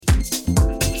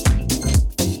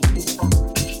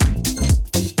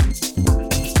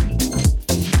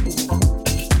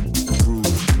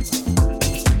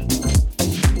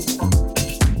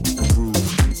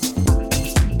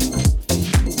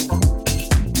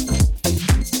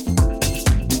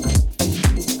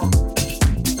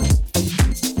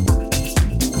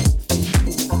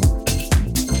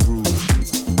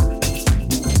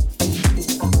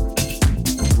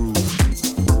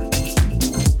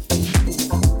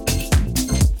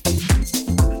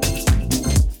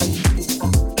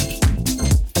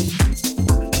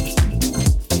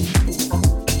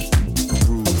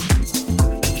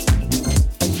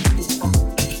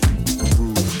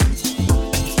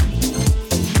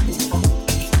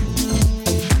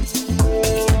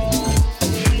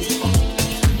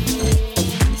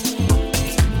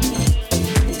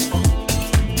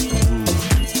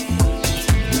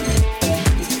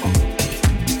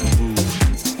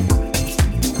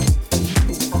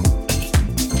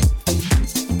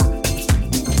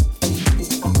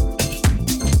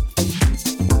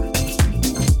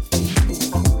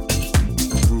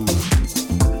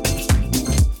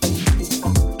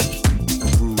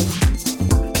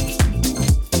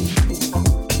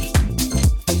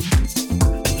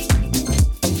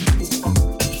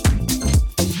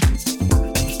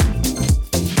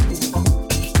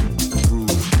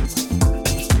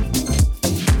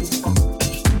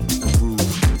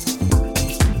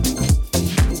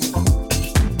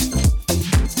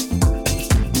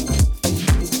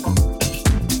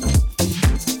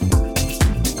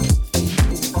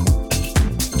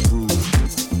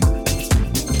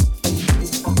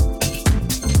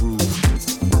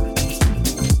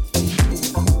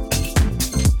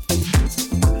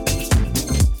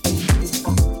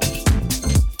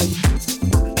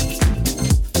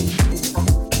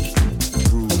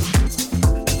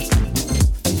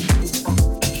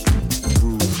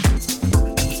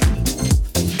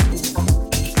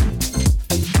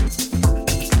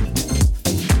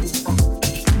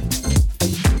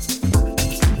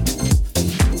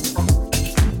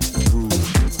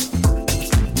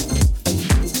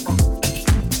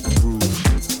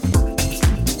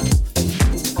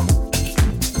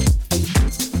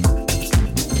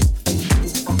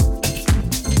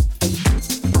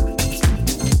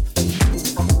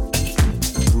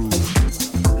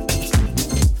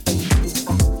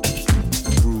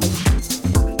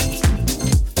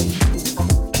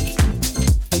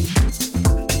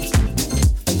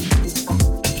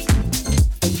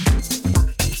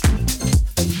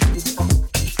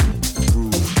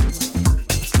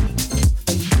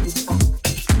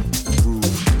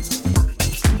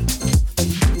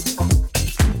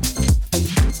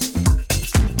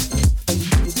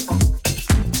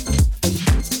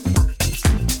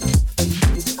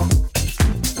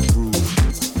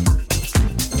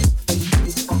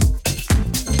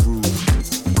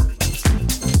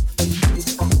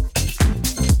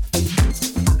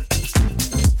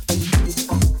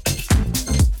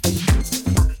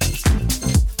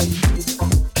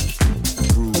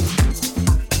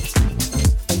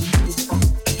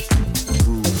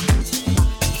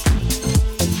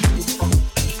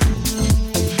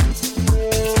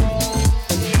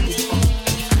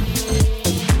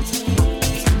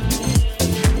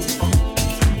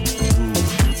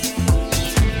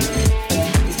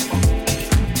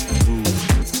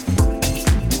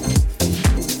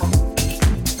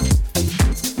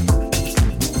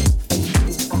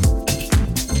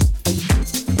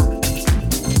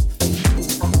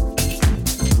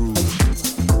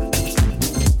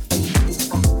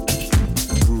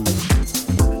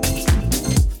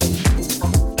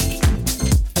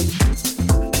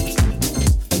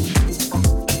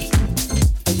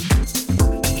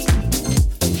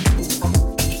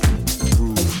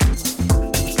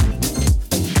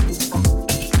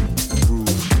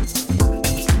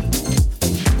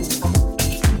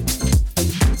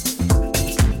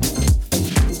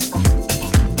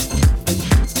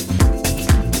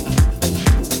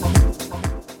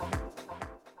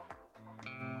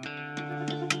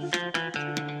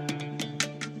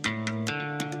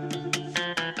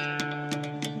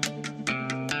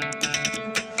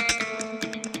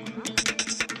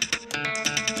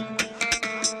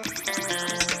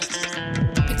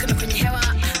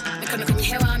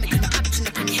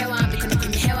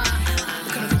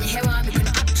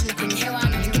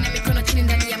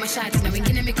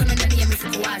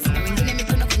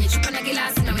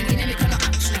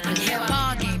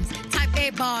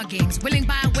bar games. Willing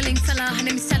buyer, willing seller, her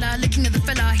name is Stella. Looking at the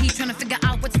fella, he trying to figure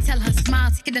out what to tell her.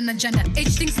 Smiles, hidden agenda.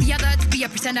 Each thinks the other to be a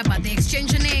pretender, but they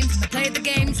exchange their names and they play the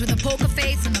games with a poker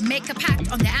face and a makeup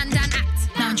act on their and act.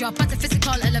 Now drop at the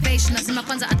physical elevation. As my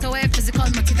fans at away, physical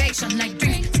motivation. Like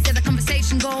drinks, to get the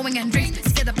conversation going and drinks. To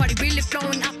get the party really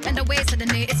flowing up and away.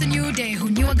 Suddenly it's a new day. Who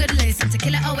knew a good listen to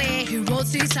kill it away? He rolled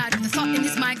suicide with a thought in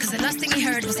his mind. Cause the last thing he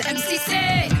heard was the MC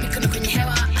say, Mikono kwenye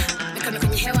hewa, mikono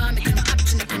kwenye hewa, mikono up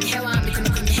chini kwenye hewa, mikono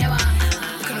kwenye hewa,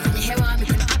 mikono kwenye hewa,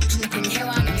 mikono up chini kwenye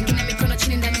hewa, na wengine mikono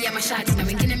chini ndani ya mashati, na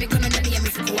wengine mikono ndani ya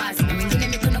mifuko wazi, na wengine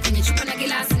mikono kwenye chupa na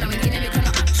gilasi, na wengine mikono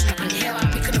up chini kwenye hewa,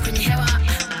 mikono kwenye hewa,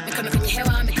 mikono kwenye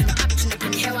hewa, mikono up chini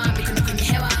kwenye hewa, mikono kwenye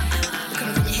hewa,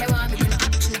 mikono kwenye hewa, mikono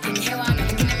up chini kwenye hewa, na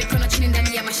wengine mikono chini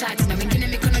ndani ya mashati, na wengine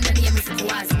mikono ndani ya mifuko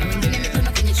wazi, na wengine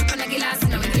mikono kwenye chupa na gilasi,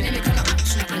 na wengine mikono up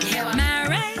chini kwenye hewa.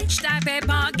 Marriage, type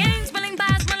paper games, willing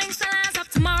buys, willing sellers, up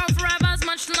tomorrow forever's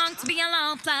much too long to be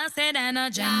alone, placid and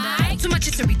agenda. Too much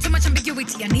history, too much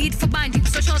ambiguity, a need for binding,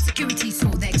 social security, so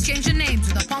they exchange their names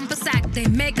with a pompous act, they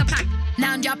make a pact.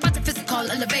 Now you're part of physical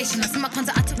elevation, as my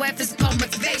concept at to wear physical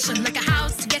motivation, like a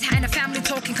house to get high and a family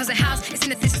talking, cause a house is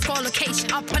in a physical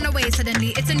location. Up and away,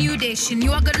 suddenly it's a new day. She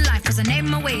knew a good life was a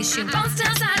name away. She bounced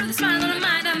outside with a smile on her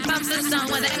mind and bumps the song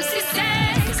where the MC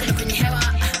says, Mikono kwenye hewa,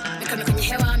 mikono kwenye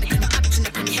hewa, mikono up chini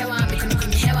kwenye hewa, mikono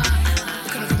kwenye hewa,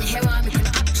 mikono kwenye hewa, mikono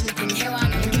up chini kwenye hewa,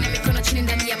 na wengine mikono chini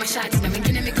ndani ya mashati, na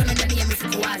wengine mikono ndani ya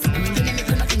mifuko wazi, na wengine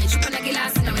mikono kwenye chupa na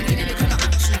gilasi, na wengine mikono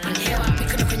up chini kwenye hewa,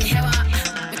 mikono kwenye hewa,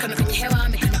 mikono kwenye hewa,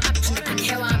 mikono up chini kwenye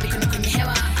hewa, mikono kwenye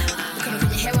hewa, mikono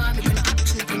kwenye hewa, mikono up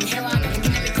chini kwenye hewa, na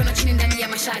wengine mikono chini ndani ya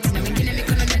mashati, na wengine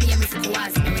mikono ndani ya mifuko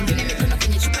wazi, na wengine mikono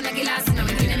kwenye chupa na gilasi, na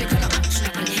wengine mikono up chini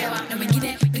kwenye hewa, na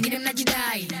wengine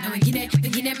mnajidai, na wengine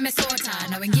mmesota,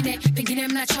 na wengine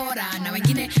mnachora, na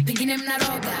wengine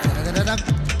mnaroga.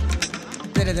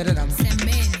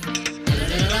 Semeni.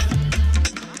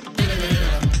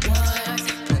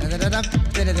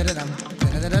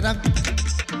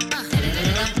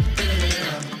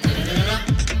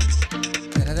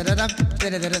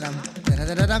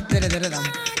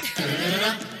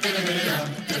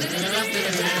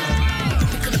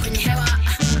 Mikono kwenye hewa,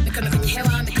 mikono kwenye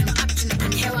hewa, mikono up chini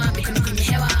kwenye hewa, mikono kwenye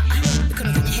hewa,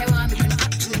 mikono kwenye hewa, mikono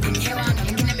up chini kwenye hewa, na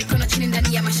wengine mikono chini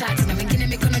ndani ya mashati, na wengine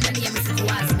mikono ndani ya mifuko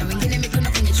wazi, na wengine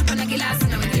mikono kwenye chupa na gilasi,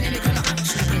 na wengine mikono up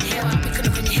chini kwenye hewa,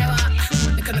 mikono kwenye hewa,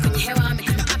 mikono kwenye hewa,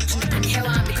 mikono up chini kwenye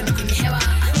hewa, mikono kwenye hewa,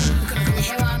 mikono kwenye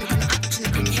hewa, mikono up chini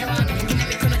kwenye hewa, na wengine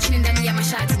mikono chini ndani ya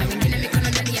mashati, na wengine mikono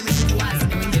ndani ya mifuko wazi,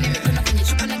 na wengine mikono kwenye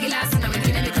chupa na gilasi, na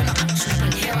wengine mikono up chini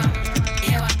kwenye hewa,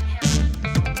 hewa.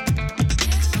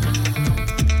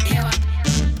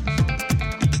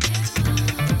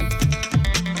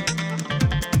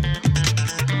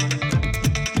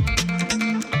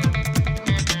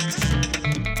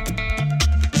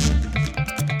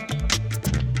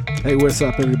 Hey, what's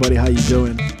up, everybody? How you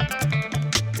doing?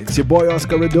 It's your boy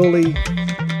Oscar Radoli,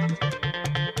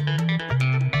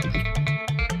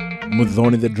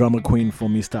 Mudhoni, the drummer queen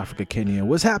from East Africa, Kenya.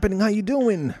 What's happening? How you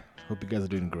doing? Hope you guys are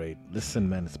doing great. Listen,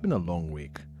 man, it's been a long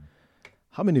week.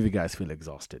 How many of you guys feel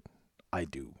exhausted? I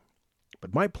do.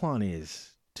 But my plan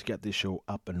is to get this show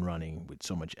up and running with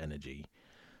so much energy.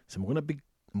 So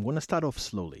I'm gonna start off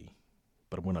slowly,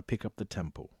 but I'm gonna pick up the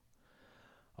tempo.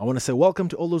 I want to say welcome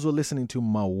to all those who are listening to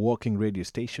Mawalking Radio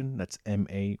station. That's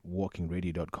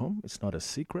mawalkingradio.com. It's not a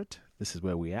secret. This is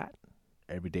where we at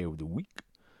every day of the week,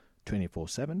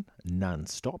 24/7,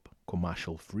 non-stop,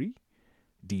 commercial free.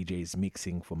 DJs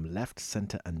mixing from left,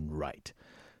 center, and right.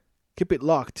 Keep it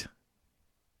locked.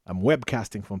 I'm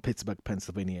webcasting from Pittsburgh,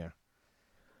 Pennsylvania.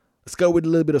 Let's go with a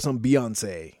little bit of some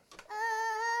Beyonce.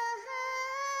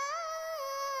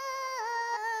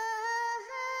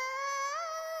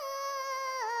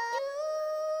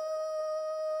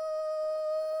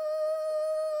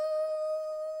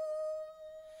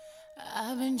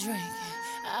 I've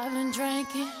been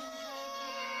drinking.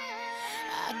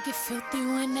 I get filthy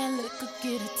when that liquor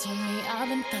get it to me. I've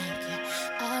been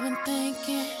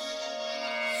thinking.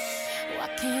 Why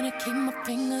can't I keep my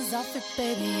fingers off it,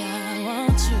 baby? I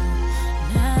want you,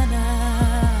 nah.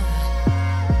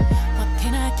 Why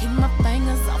can't I keep my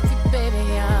fingers off it, baby?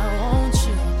 I want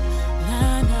you,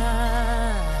 nah.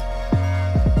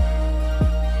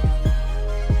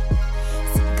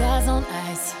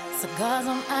 Cigars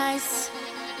on ice.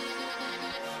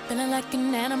 Feeling like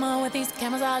an animal with these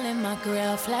cameras all in my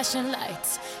grill. Flashing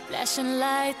lights.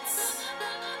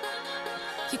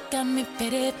 You got me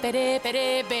pity,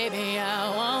 baby. I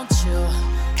want you,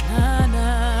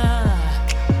 nah.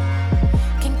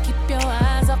 Can't keep your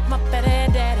eyes off my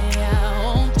petty daddy. I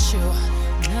want you,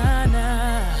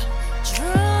 nah.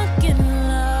 Drunk in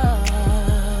love.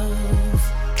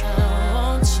 I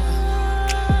want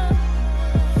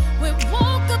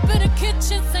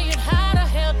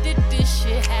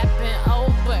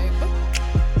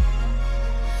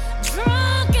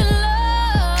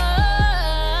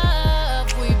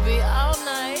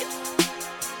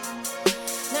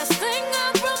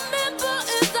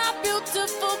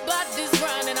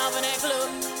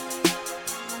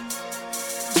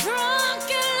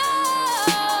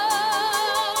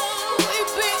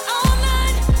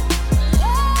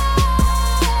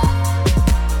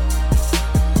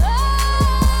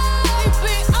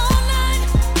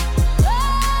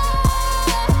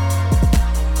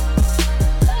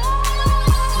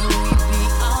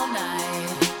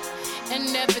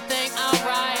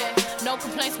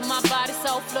complaints with my body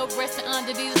so fluorescent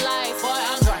under these lights. Boy,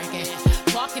 I'm drinking.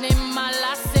 Walking in my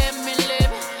life, 7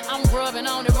 living. I'm rubbing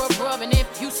on the rubbing.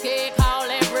 If you scared, call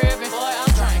that ribbon. Boy,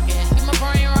 I'm drinking. Get my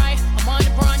brain right. I'm on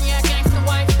the brown, yeah, gangsta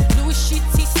white. Louis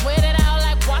sheets, he sweated out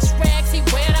like wash rags. He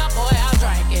wet out. Boy, I'm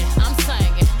drinking. I'm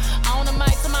singing. On the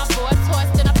mic to my voice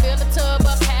hoarse. Then I fill the tub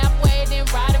up halfway. Then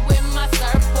ride it with my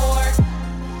surfboard.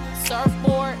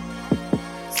 Surfboard.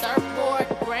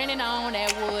 Graining on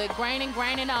that wood. Graining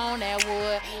on that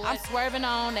wood. I'm swerving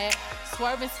on that.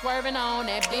 Swerving on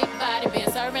that big body,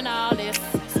 been serving all this,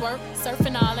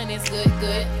 surfing all and it's good.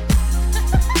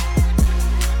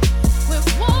 We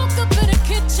woke up in the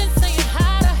kitchen saying,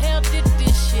 how the hell did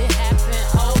this shit happen?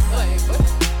 Oh, baby.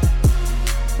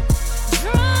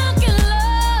 Drunk in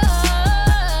love,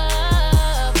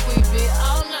 we be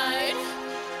all night.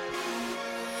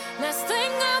 Last thing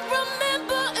I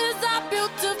remember is our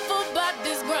beautiful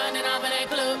bodies grinding up in a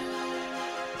club.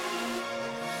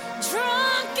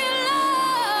 Drunk in love.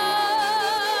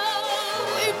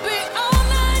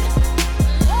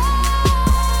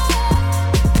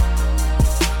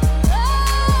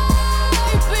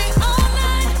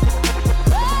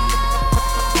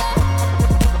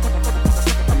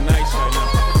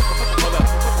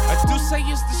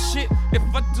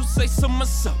 If I do say so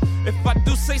myself, if I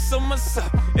do say so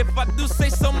myself, if I do say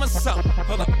so myself.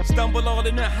 Hold up, stumble all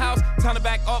in the house, time to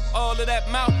back up all of that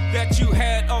mouth that you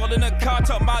had all in the car.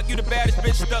 Talking about you the baddest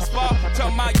bitch thus far.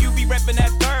 Talking about you be reppin'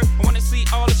 that third. I wanna see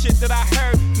all the shit that I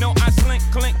heard. No, I slink,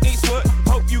 Clint Eastwood.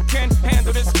 Hope you can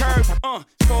handle this curve.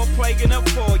 Full plague in a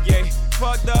foyer.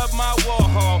 Fucked up my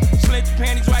Warhol. Slint your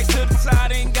panties right to the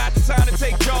side. Ain't got the time to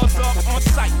take jaws off on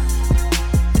sight.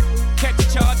 Catch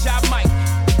a charge, I might.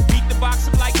 Box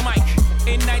up like Mike.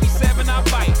 In 97, I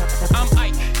bite. I'm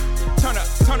Ike. Turn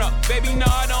up, baby, no,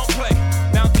 I don't play.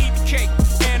 Now eat the cake,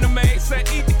 anime. Said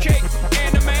eat the cake,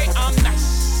 anime. I'm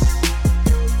nice.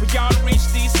 For y'all to reach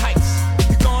these heights,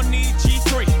 you gon' need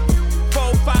G3.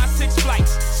 4, 5, 6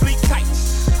 flights. Sleep tight.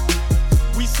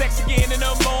 We sex again in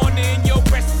the morning. Your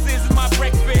breakfast is my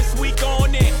breakfast. We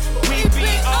gon' in. We be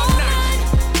all night.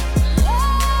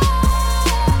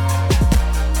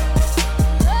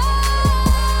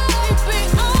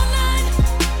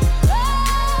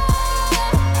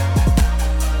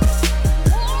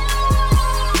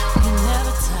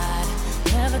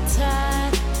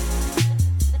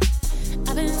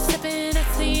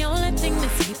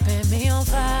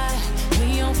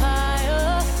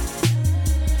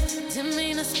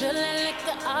 Spilling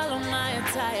liquor all on my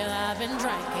attire. I've been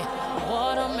drinking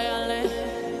watermelon.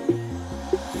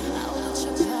 I want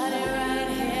your body right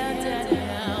here, daddy. I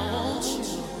want you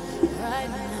right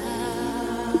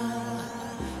now.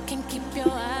 Can't keep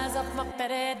your eyes off my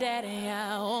fatty daddy.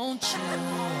 I want you.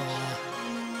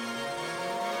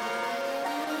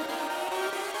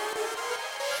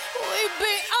 We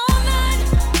be all night.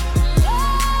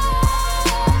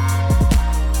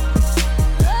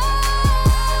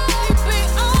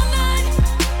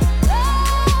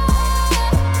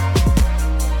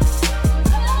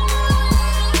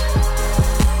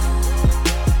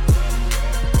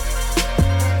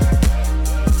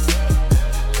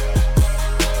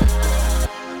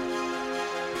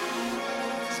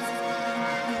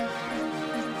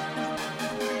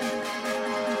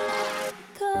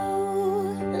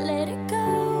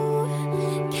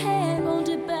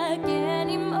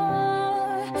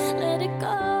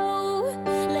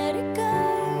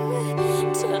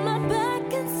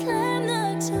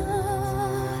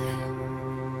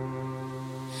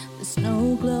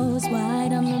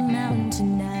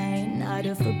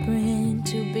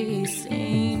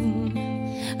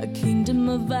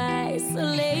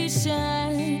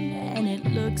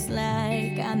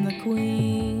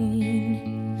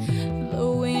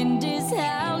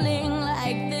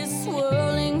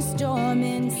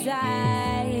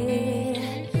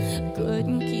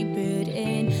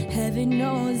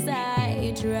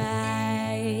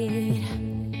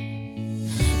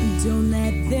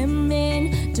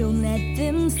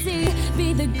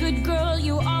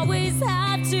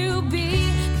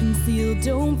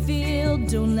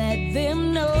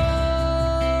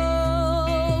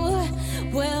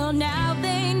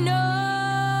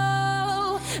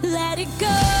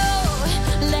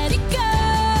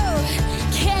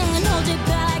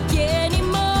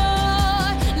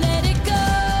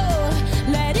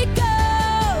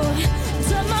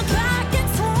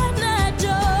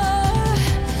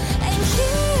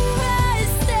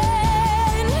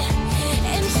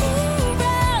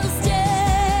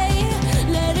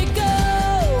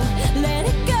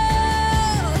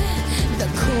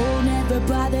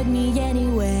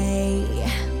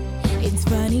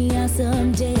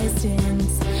 Some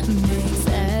distance makes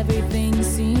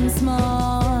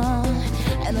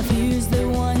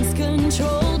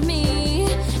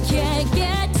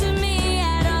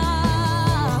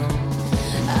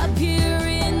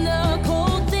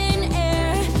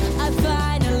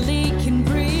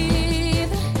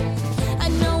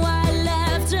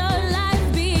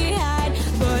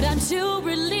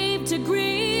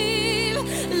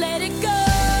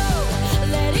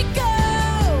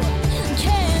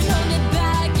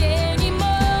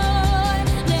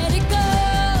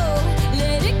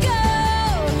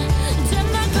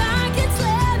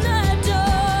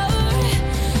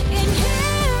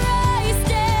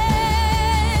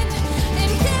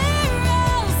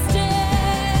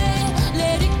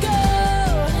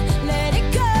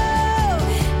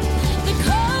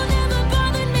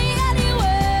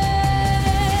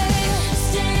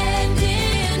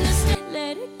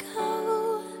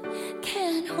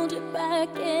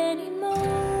back anymore.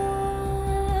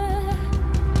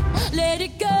 Let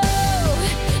it go,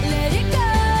 let it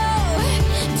go.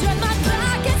 Turn my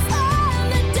back on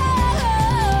the door,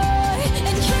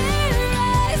 and here I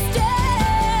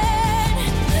stand,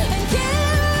 and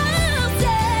here I'll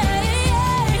stay.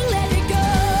 Let it go,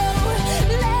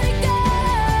 let it go.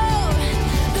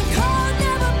 The cold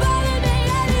never bothered me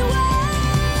anyway.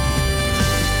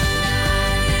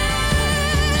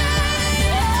 Let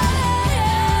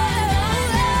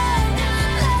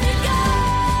it go.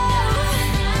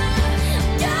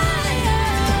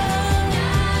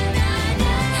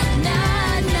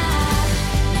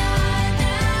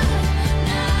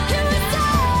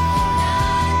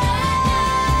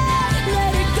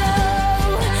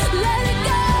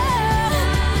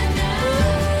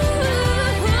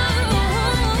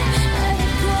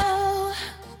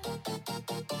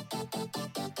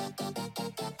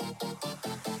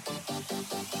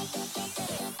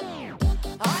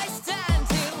 I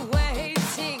stand here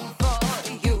waiting for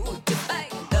you to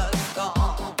make the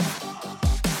song,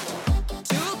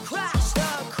 to crash the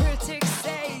critics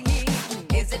saying,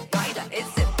 is it right or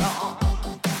is it wrong?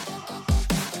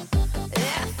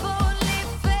 If only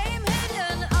fame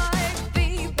hidden I'd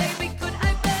be, baby, could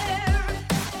I bear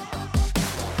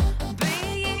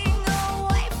being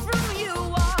away from you?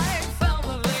 I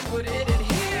firmly put it in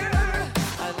here.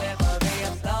 I live for the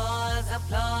applause,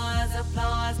 applause,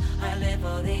 applause. I live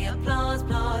for the applause,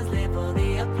 applause, live for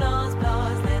the applause,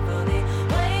 applause, live for the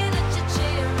way that you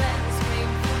cheer and scream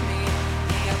for me.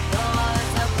 The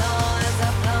applause, applause,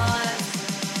 applause.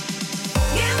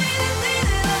 Give me the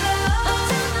feeling of love.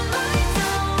 Turn the lights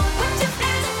on. Put your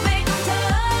hands up, make them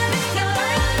turn.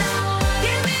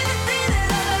 Give me the feeling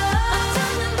of love.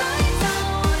 Turn the lights on.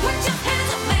 Put your hands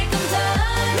up, make them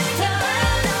turn. Make it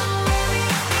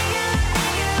real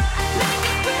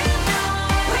now.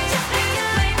 Put your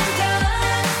hands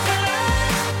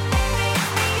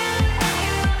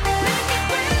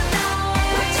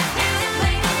up,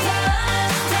 make them turn.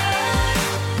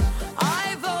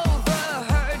 I've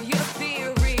overheard your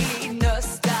theory,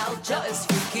 nostalgia is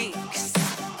for geeks.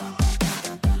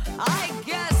 I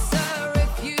guess, sir,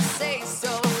 if you say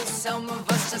so, some of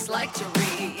us just like to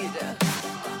read.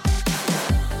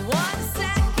 1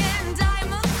 second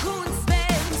I'm a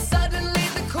Koonsman, suddenly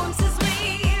the Koons is me.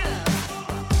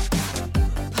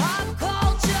 Pop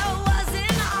culture was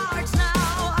in art,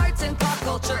 now art and pop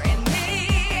culture in me.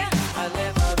 I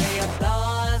live for the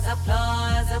applause,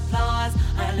 applause, applause.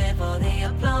 I live for the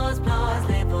applause, applause,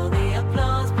 live for the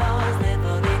applause, applause, live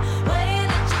for the way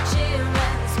that you cheer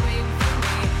and scream for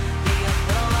me. The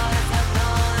applause,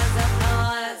 applause,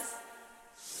 applause.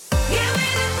 Give me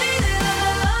the feeling of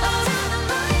love. Turn the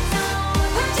lights on.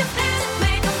 Put your hands up,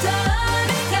 make them turn.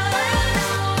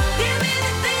 Give me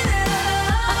the feeling of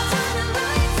love. Turn the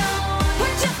lights on.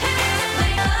 Put your hands up,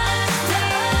 make them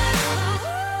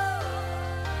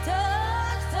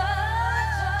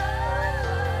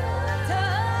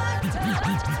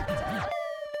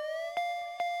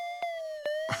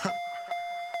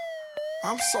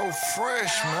I'm so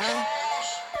fresh, man.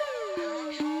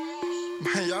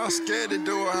 Man, y'all scared to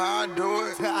do it how I do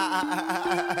it.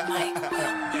 I'm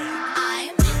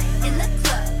in the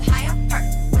club, high up perk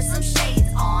with some shades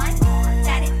on.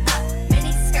 Tatted up,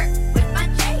 mini skirt with my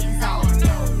J's on.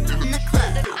 In the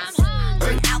club,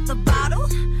 bring out the bottle.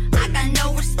 I got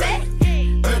no respect,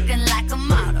 looking like a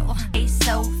model. He's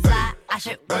so fly, I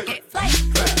should work it flight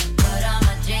club. Put on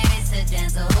my jammies to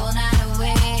dance the whole night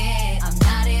away. I'm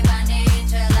naughty by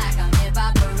nature, like I'm hip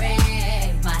hop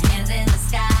parade. My hands in the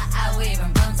sky, I wave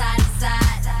 'em from side to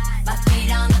side. My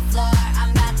feet on the floor,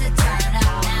 I'm about to turn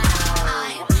up now.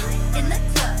 I'm in the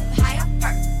club, high up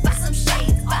perk, with some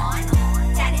shades on.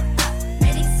 Tatted up,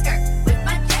 mini skirt with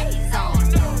my J's on. In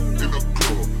the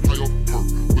club, high up perk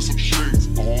with some shades on.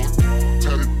 Tatted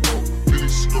up, mini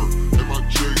skirt, and my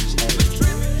J's on.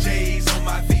 J's on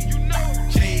my feet, you know.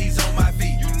 J's on my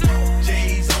feet, you know.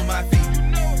 J's on my feet, you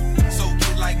know. So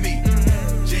get like me.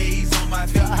 J's on my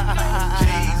feet,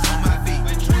 J's on my feet,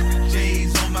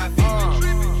 J's on my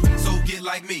feet. So get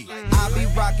like me. I be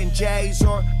rockin' J's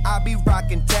or I be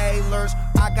rockin' Taylors.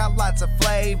 I got lots of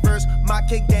flavors. My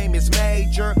kick game is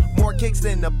major. More kicks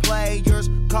than the players.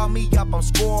 Call me up, I'm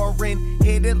scoring.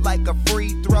 Hit it like a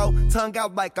free throw. Tongue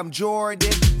out like I'm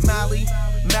Jordan. Mally,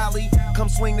 come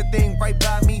swing the thing right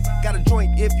by me. Got a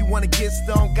joint if you wanna get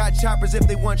stoned. Got choppers if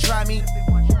they wanna try me.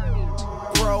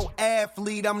 Pro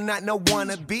athlete, I'm not no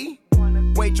wannabe.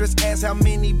 Waitress asked how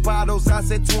many bottles, I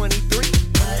said 23.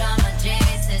 Put on my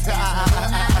J's to dance the whole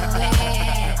night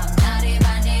away. I'm naughty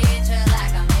by nature,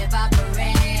 like I'm hip hop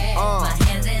parade. My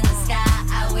hands in the sky,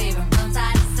 I wave 'em from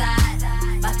side to side.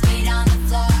 My feet on the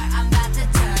floor, I'm about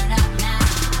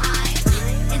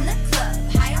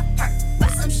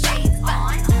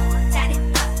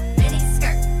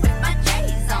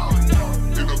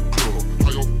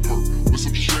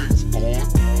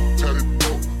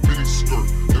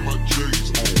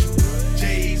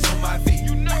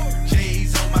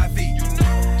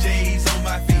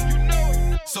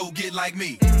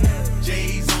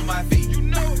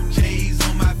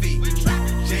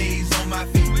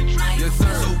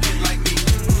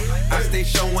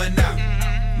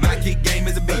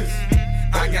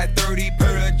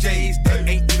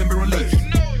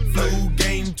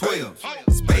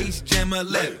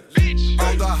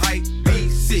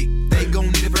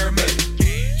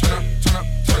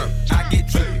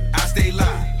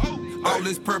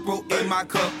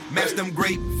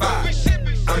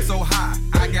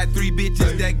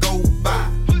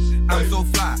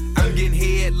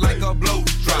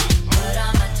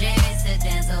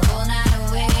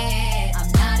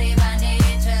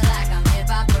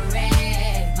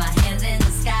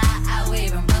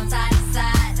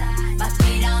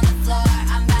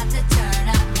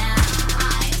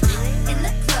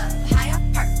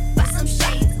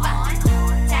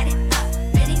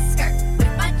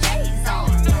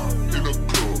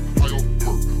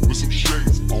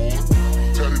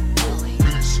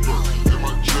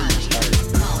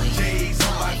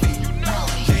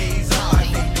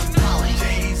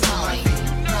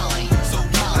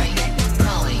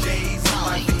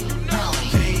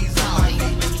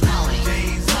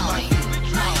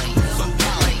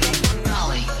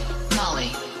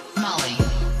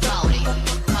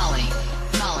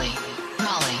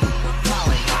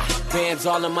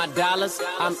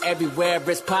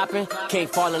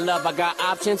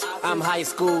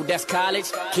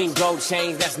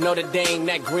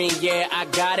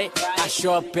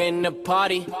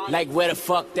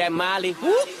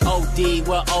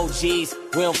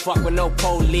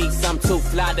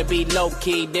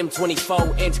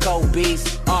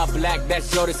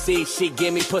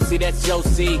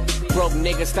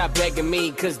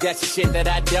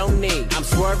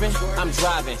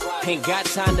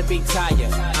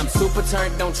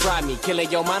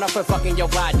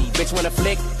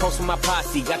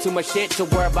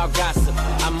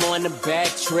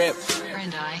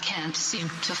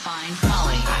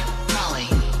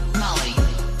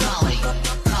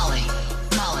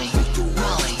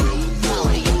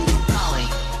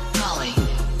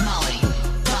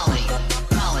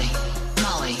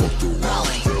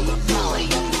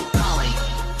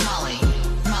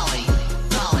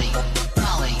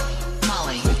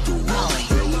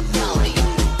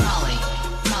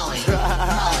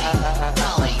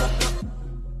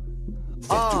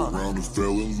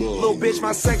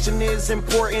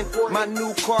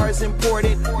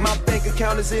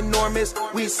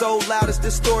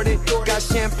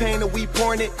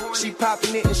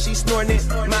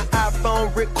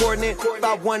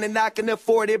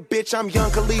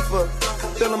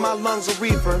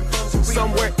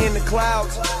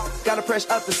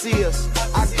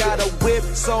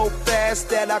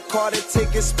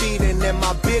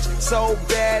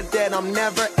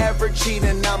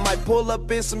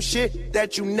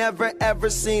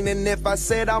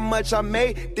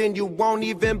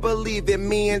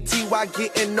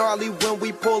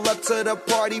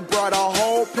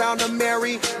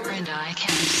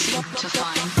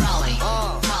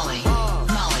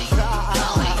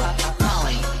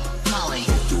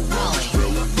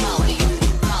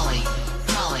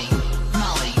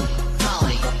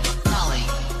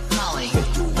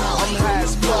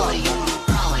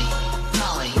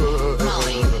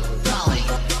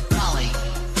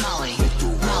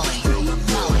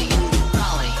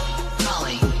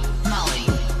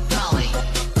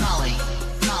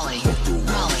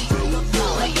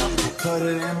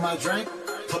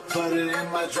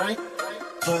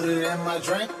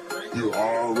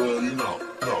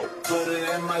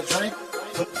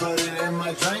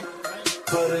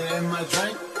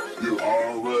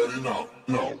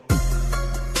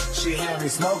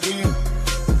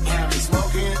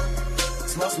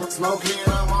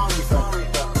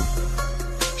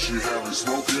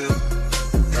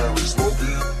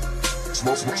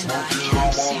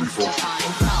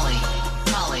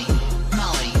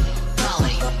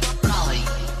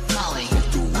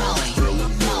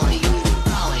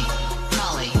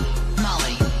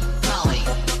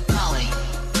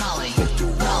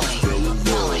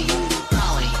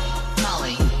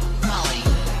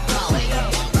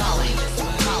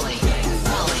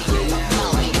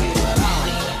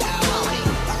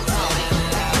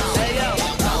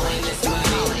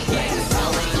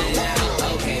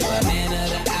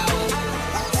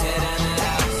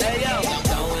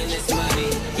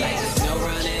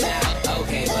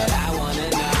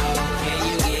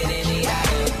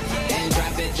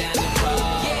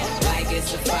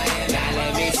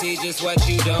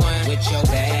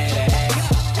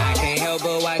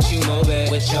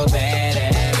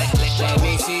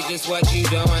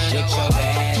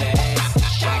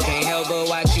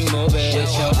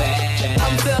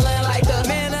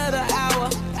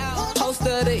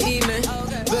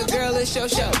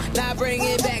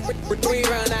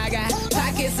rerun. I got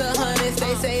pockets of hundreds.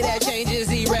 They say that change is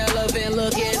irrelevant.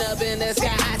 Looking up in the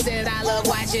sky, I said I love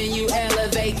watching you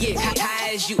elevate. Get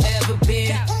high as you ever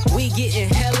been. We getting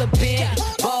hella bent.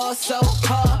 Ball so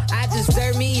hard, I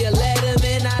deserve me a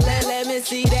Letterman. I let me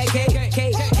see that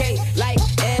cake, like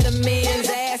Edelman's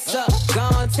ass up.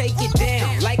 Gon' take it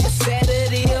down like a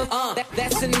sedative.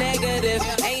 That's a negative.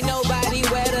 Ain't nobody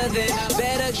wetter than.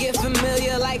 Better get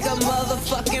familiar like a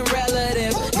motherfucking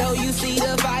relative. No, you see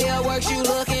the fireworks, you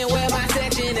looking where my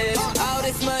section is. All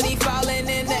this money falling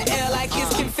in the air like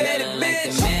it's confetti, bitch.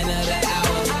 Like the man of the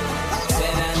hour,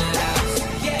 sit on the house.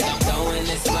 Yeah, throwing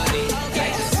this money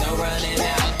like there's no running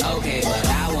out. Okay, but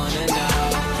I wanna know,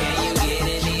 can you get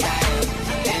any higher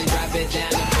and drop it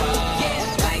down the floor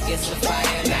like it's a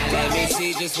fire? Now let me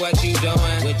see just what you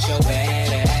doing with your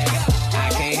bad ass. I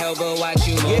can't help but watch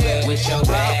you move it with your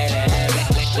bad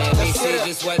ass. Let me see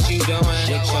just what you doing with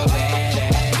your bad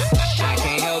ass. I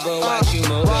can't help but watch you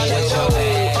move it with your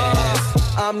bad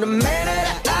ass. I'm the man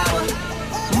of the hour,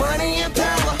 money and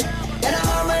power, and I'm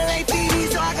on my late TV,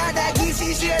 so I got that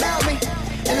geeky shit on me.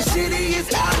 And the city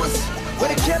is ours,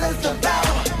 where the killers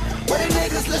devour, where the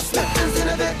niggas left slippers and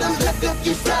the victims left a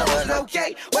few flowers.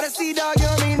 Okay, what I see, dog, you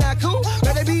don't mean not cool.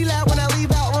 Better be loud when I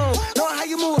leave out room. Know how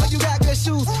you move, like you got good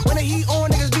shoes. When the heat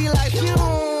on, niggas be like,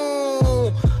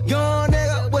 young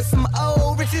nigga with some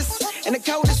old riches. And the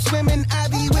coldest swimming, I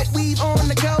be with weave on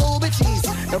the cold bitches.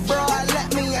 The broad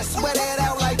let me, I sweat it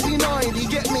out like P90, you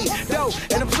get me? Dope,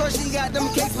 and I'm sure she got them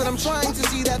cakes, but I'm trying to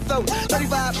see that throat.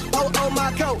 35, oh,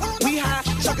 my coat. We high,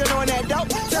 chucking on that dope.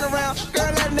 Turn around,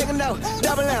 girl, let a nigga know.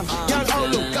 Double M, young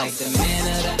old Luke, go. Like the man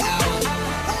of the hour,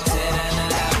 sit in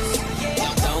the house.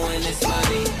 Throwing this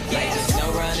money like there's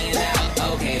no running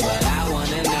out. Okay, but I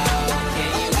wanna know,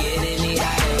 can you get any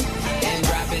higher and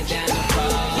drop it down the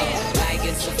floor like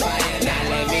it's a fire? Now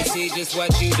let me see just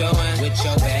what you doing with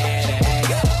your bad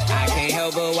ass. I can't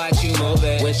help but watch you move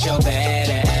it with your bad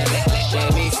ass.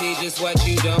 Let me see just what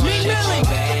you doing with your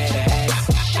bad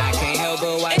ass. I can't help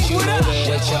but watch you move it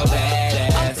with your bad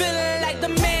ass. I'm feeling like the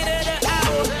man of the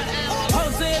hour,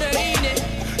 host of the evening.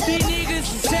 These niggas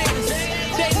is haters,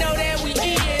 they know that we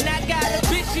eatin'. I got a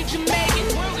bitch in Jamaican,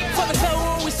 for the code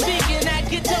when we speaking. I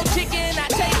get your chicken, I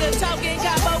take her talking,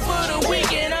 combo for the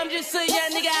weekend. I'm just a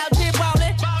young nigga out here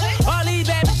ballin'. All these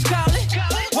bad bitches callin',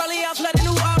 Wally off like the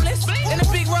New Orleans. In the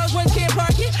big roads when can't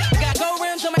park it. I got gold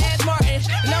rims on my ass Martin,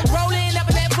 and I'm rollin' up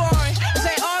in that foreign. I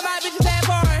say all my bitches that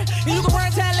foreign, and you can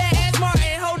run tell that ass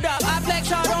Martin. Hold up, I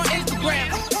flex hard on Instagram.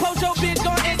 Post your bitch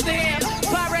on Instagram.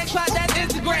 Pyrex spot, that's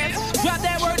Instagram. Drop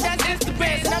that word, that's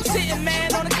Instagram. And I'm sitting,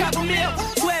 man, on a couple mil.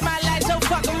 Swear my life so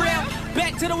fucking real.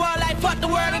 Back to the wall like fuck the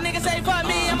world. A nigga say fuck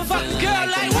me, I'ma fuck the girl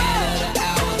like whoa.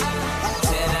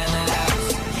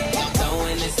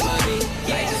 Throwing this money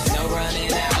like there's no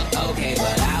running out. Okay,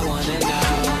 but I wanna know,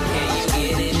 can you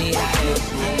get any higher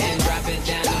and drop it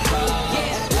down the floor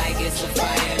like it's a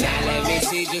fire? Now let me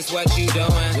see just what you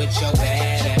doing with your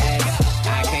bad ass.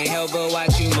 I can't help but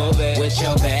watch you move it with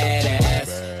your bad ass.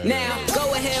 Now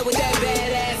go ahead with that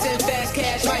bad ass and fast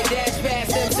cash, right dash past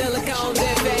them silicones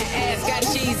and fat ass. Got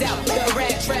cheese out the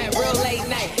rat trap, real late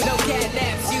night, no cat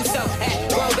naps. You so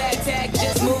at roll back tag,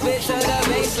 just move it to the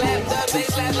bass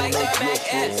slap like the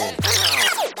back ass.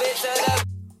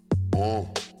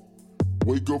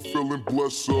 Wake up feeling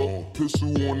blessed up,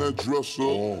 pistol on that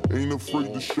dresser. Ain't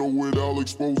afraid to show it, I'll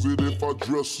expose it if I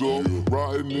dress up.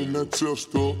 Riding in that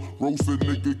tester, roasted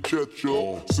nigga catch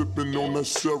up. Sipping on that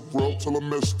syrup till I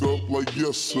messed up like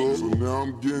yes sir. So now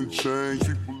I'm getting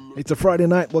changed. It's a Friday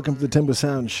night. Welcome to the Tembo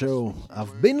Sound show.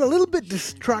 I've been a little bit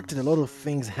distracted. A lot of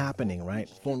things happening, right?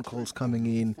 Phone calls coming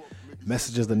in,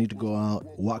 messages that need to go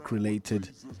out, work related.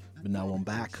 But now I'm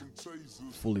back,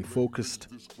 fully focused.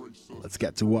 Let's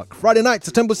get to work. Friday night, it's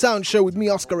a Tembo Sound show with me,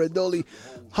 Oscar Redoli.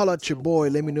 Holla at your boy.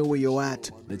 Let me know where you're at.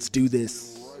 Let's do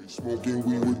this. Smoking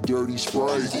weed with dirty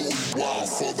Sprite. Wild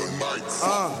for the night.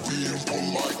 Being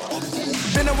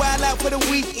polite. Been a while out for the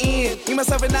weekend. Me,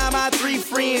 myself, and my 3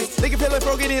 friends. Nigga feelin'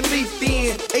 broken and leafed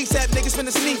in. ASAP niggas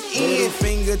finna sneak in.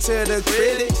 Finger to the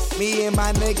critics. Me and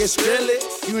my niggas grill it.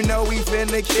 You know we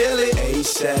finna kill it.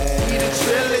 ASAP. We the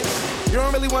trillage. You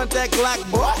don't really want that Glock,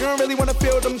 boy. You don't really wanna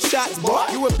feel them shots, boy.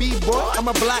 You a B-boy, I'm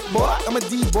a black boy. I'm a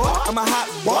D-boy, I'm a hot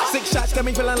boy. 6 shots got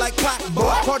me feeling like pop, boy.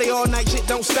 Party all night, shit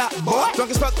don't stop, boy.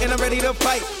 Drunk as fuck and I'm ready to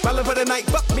fight. Ballin' for the night,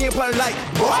 fuck me and play like,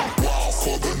 boy. Wild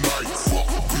for the night, fuck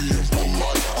being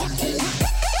polite. I'm going.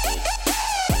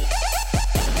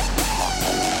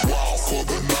 Wild for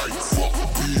the night, fuck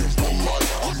being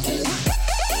polite. I'm going.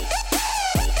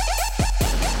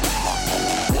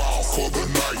 Wild for the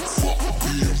night, fuck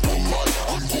being polite.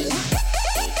 I'm going.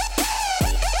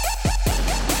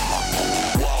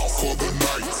 Wild for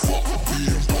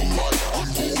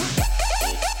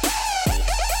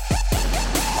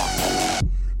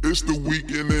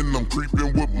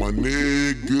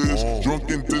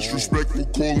disrespectful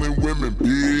calling women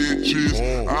bitches.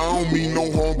 I don't mean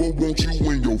no harm, but won't you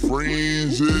when your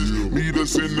friends is? Meet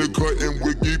us in the cut and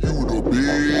we'll give you the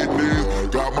business.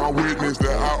 Got my witness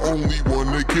that I only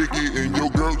wanna kick it, and your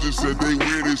girl just said they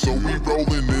with it, so we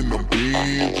rolling in them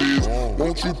binges.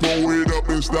 Won't you pull it up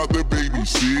and stop the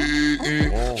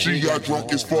babysitting? She got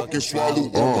drunk as fuck and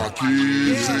swallowed all my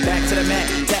kids. Back to the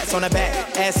mat, tats on her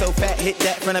back, ass so fat, hit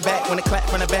that from the back. When it clap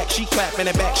from the back, she clap in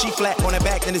the back, she flat on her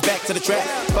back, then it's back to the track.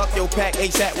 Fuck your pack,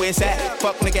 ASAP where it's at.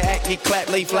 Fuck nigga act, he clap,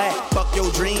 lay flat. Fuck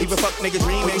your dream, even fuck nigga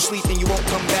dream. When you sleep and you won't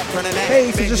come back from the night. Hey,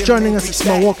 if you're just joining us, it's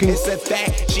Mawalking. It's a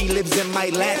fact, she lives in my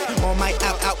lap, on my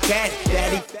out cat,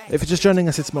 daddy. If you're just joining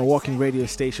us, it's Mawalking Radio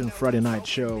Station Friday night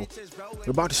show.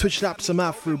 We're about to switch it up some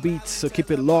Afro beats, so keep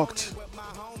it locked.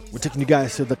 We're taking you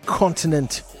guys to the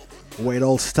continent where it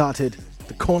all started.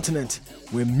 The continent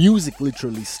where music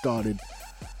literally started.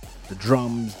 The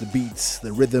drums, the beats,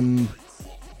 the rhythm.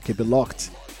 Keep it locked.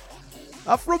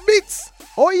 Afro beats!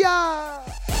 Oh yeah!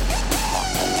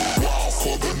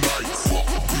 For the night, fuck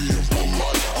being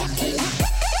polite, I'm going.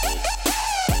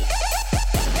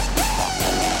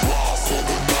 For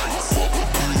the night, fuck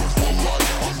being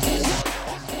polite, I'm going.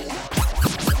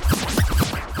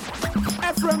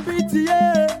 From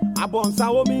BTA, I born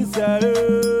Sao Mise.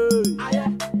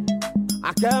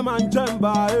 I came and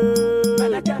jamba.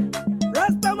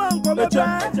 Rastaman come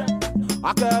back.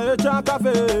 I can't drink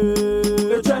cafe.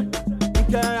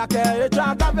 I can't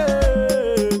drink cafe.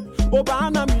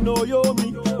 Obana mi no yomi,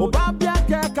 Obabia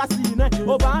ke kasine,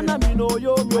 Obana mi no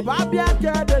yomi, Obabia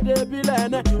ke de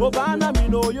bilene, Obana mi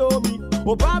no yomi,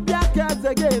 Obabia ke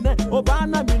zegene,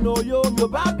 Obana mi no yomi,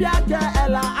 Obabia ke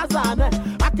ela azane,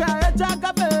 aka echa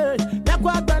kafe,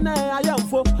 yakwa bene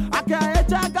ayamfo, aka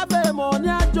echa kafe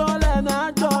monya jole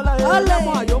na jole,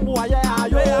 yamo ayomu aye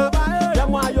ayo,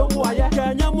 yamo ayomu aye,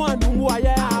 kenya mo anu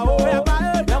aye ayo,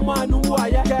 yamo anu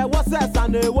aye, ke wose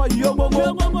sane wo yomo,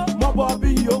 mo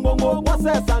bobi yomo. What's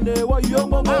that Sunday? What you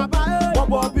want? What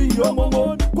Bobby? You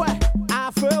want? Quack. I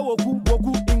feel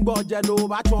woku ingo jado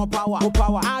baton power.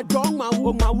 I don't ma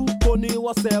pony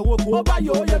was a woku. Oba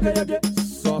yo yege.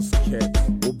 Sosket.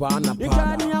 Obana pa.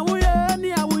 Ikani awuye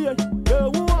ni awuye.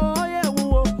 Yewu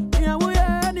yewu. Ni awuye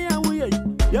ni awuye.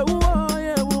 Yewu.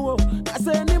 I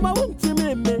say ni ma wunti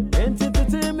me.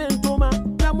 Entity me ntoma.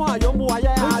 Nyamo ayomu aye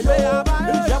ayo.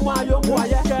 Nyamo ayomu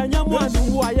aye. Nyamo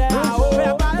anu aye ayo.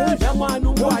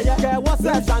 What's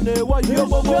that Sunday? What you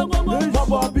want?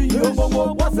 Bobby, you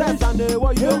want? What's that Sunday?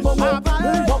 What you want?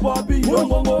 Bobby, you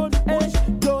want?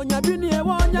 Don't you be near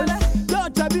one?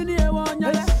 Don't you be near one?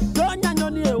 Don't you know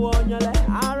near one?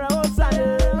 Ara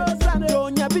Sunday.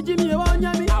 Don't you be Jimmy one?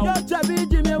 Don't you be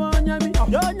Jimmy one? Don't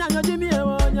you know Jimmy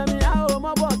one? Oh,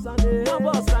 my boss Sunday.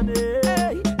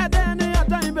 Hey, and then you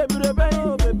time, baby.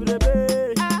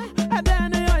 And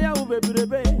then you baby.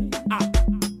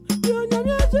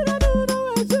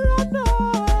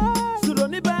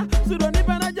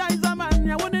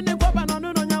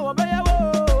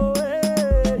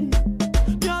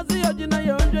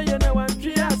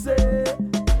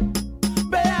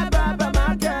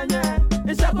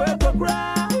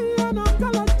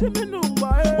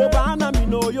 Obana mi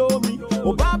no yomi,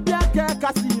 Obabia ke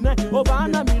kasine,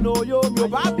 Obana mi no yomi,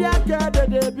 Obabia ke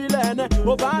de bilene,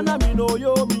 Obana mi no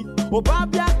yomi,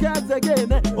 Obabia ke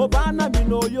zegene, Obana mi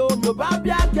no yomi,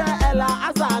 Obabia ke ela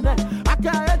azane,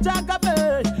 aka echa kafe,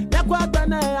 yakwa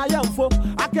bene ayamfo,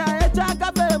 aka echa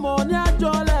kafe monya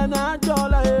jole na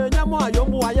jole, nyamo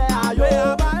ayomu aye ayo,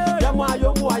 nyamo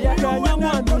ayomu aye, nyamo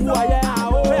anu aye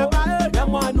ayo,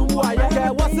 nyamo anu aye, ke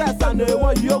wase sane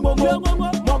wo yomo.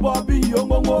 Bobby, you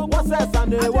what's that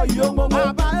Sunday? What you want?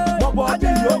 Bobby,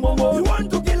 you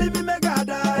want to kill me, mega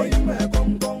die.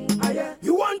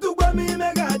 You want to go me,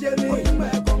 mega jelly.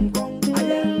 I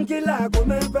am killer, go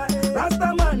me,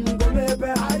 Rastaman, go me,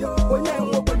 when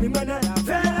you open me, man,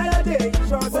 fair day,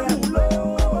 short.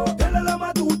 Tell a lama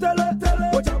to tell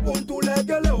what you want to let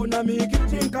go on me,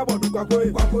 kitchen cupboard,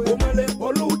 Omale,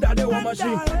 Oluda, the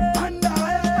machine. And I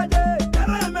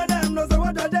tell a madam knows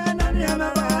what I done,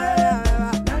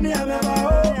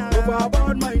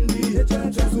 about my knee,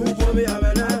 super me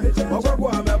amena,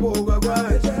 Okwa me boga,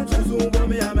 super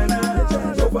me amena,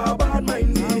 so about my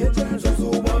knee,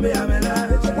 super me amena,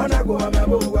 wanna go me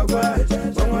boga,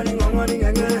 someone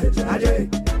again, Aje.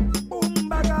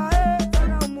 Umbaga,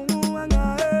 mumu anga,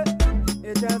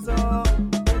 it's just so,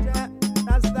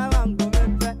 that's the one go me,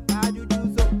 I do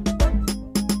so.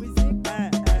 We see,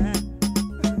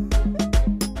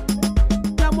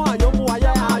 Yamo,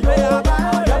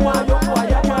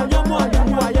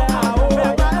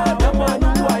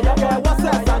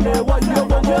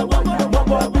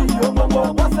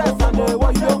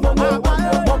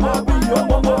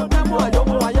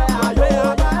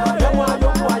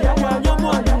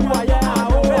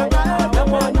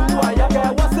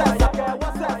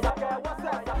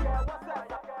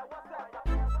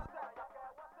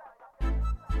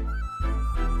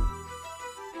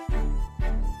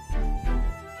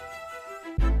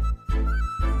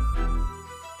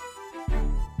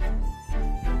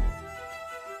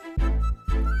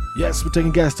 Yes, we're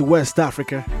taking guys to West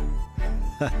Africa.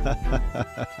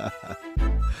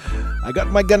 I got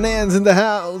my Ghanaians in the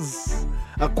house.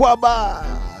 Akwaba,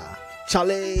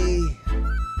 Chale,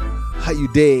 how you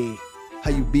day?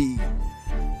 How you be?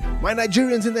 My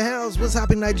Nigerians in the house. What's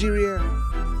happening, Nigeria?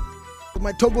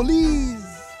 My Togolese.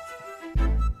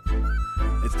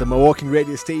 It's the Mawalking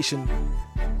Radio station.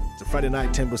 It's a Friday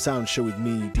night Tembo Sound show with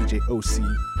me, DJ Osi,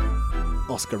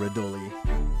 Oscar Radoli.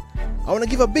 I want to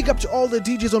give a big up to all the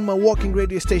DJs on Mawalking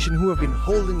Radio station who have been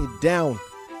holding it down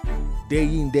day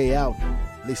in, day out,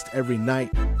 at least every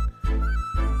night.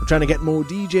 We're trying to get more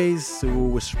DJs, so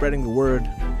we're spreading the word.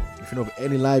 If you know of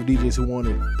any live DJs who want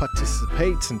to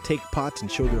participate and take part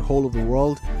and show the whole of the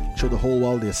world, show the whole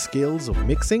world their skills of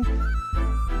mixing,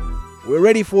 we're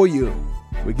ready for you.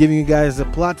 We're giving you guys a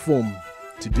platform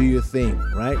to do your thing,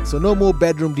 right? So no more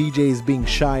bedroom DJs being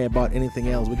shy about anything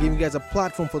else. We're giving you guys a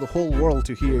platform for the whole world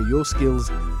to hear your skills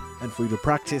and for you to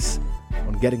practice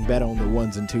on getting better on the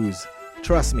ones and twos.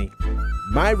 Trust me,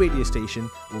 my radio station,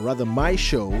 or rather my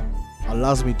show,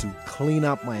 allows me to clean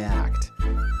up my act.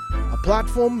 A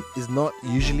platform is not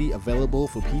usually available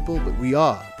for people, but we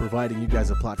are providing you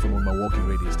guys a platform on my Mawalking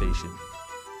Radio station.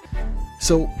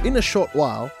 So in a short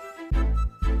while,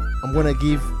 I'm going to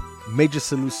give major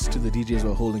salutes to the DJs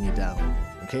who are holding it down.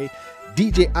 Okay?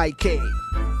 DJ IK,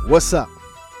 what's up?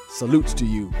 Salutes to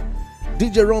you.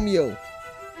 DJ Romeo,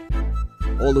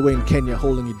 all the way in Kenya,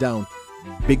 holding it down.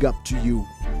 Big up to you.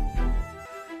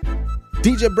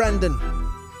 DJ Brandon,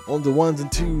 on the ones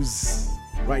and twos,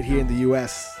 right here in the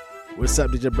US. What's up,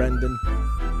 DJ Brandon?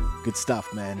 Good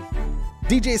stuff, man.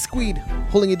 DJ Squid,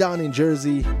 holding it down in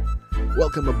Jersey.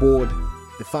 Welcome aboard.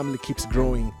 The family keeps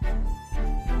growing.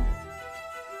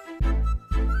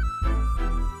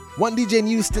 One DJ in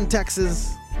Houston,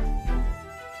 Texas.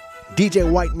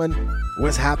 DJ Whiteman,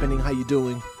 what's happening? How you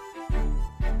doing?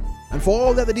 And for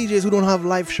all the other DJs who don't have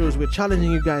live shows, we're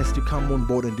challenging you guys to come on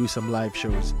board and do some live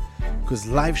shows, because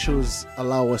live shows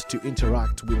allow us to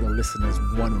interact with the listeners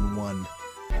one-on-one.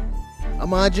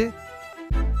 Amaje,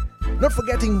 not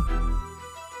forgetting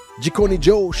Jikoni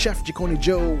Joe, Chef Jikoni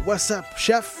Joe. What's up,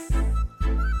 Chef?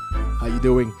 How you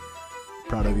doing?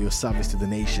 Proud of your service to the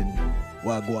nation.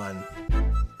 Wagwan.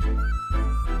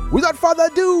 Without further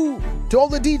ado, to all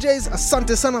the DJs,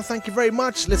 Asante Sana, thank you very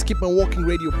much. Let's keep Mawalking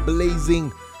Radio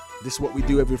blazing. This is what we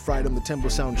do every Friday on the Tembo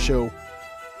Sound Show.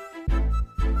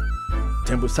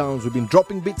 Tembo Sounds, we've been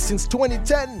dropping beats since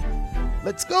 2010.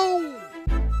 Let's go!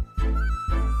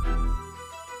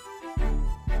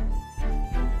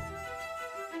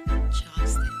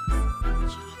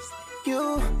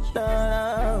 You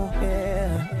know,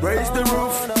 yeah. Raise the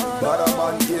roof, but I'm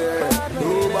on here.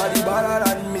 Nobody better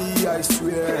than me, I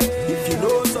swear. If you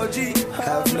know Soji,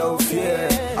 have no fear.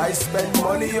 I spend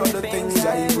money on the things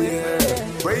I wear.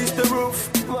 Raise the roof,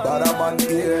 but I'm on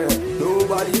here.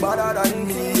 Nobody better than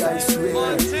me, I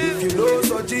swear. If you know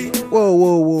Soji.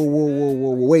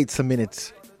 Whoa. Wait a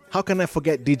minute. How can I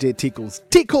forget DJ Tickles?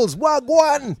 Tickles,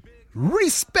 Wagwan!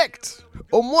 Respect!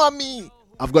 Omwami!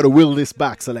 I've got to will this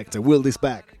back, selector. Will this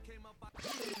back.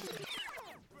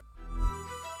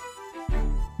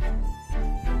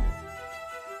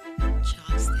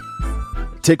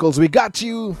 Tickles, we got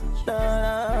you.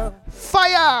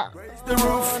 Fire! Raise the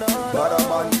roof, but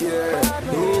I'm on here.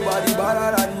 Nobody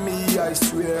better than me, I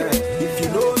swear. If you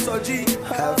know Soji,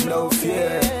 have no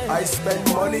fear. I spend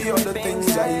money on the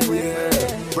things I wear.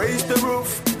 Raise the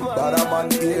roof, but I'm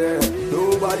on here.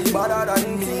 Nobody better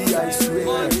than me, I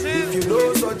swear. If you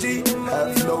know Soji,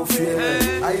 have no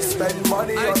fear. I spend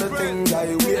money on the things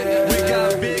I wear. We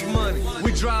got big money,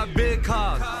 we drive big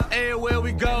cars. Everywhere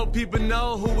we go, people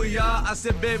know who we are. I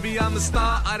said, baby, I'm a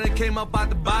star. I done came up out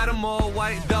the bottom, all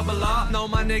white, double R. Know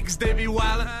my niggas, they be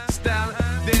wildin', stylin'.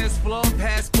 Dance floor,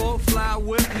 passport, fly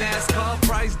whip, NASCAR.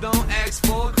 Price don't ask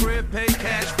for, crib, pay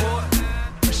cash for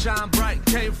it. Shine bright,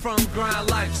 came from grind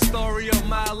life. Story of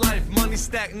my life, money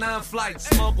stacked 9 flights.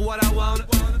 Smoke what I wanna,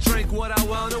 drink what I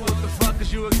wanna. What the fuck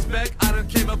did you expect? I done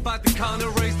came up out the corner,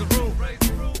 raise the roof,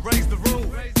 raise the roof.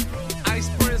 Ice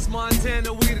Prince,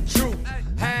 Montana, we the truth.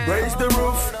 Hey. Raise the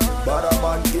roof, but I'm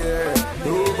on here.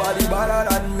 Nobody better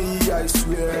than me, I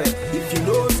swear. If you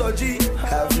know Soji,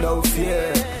 have no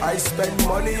fear. I spend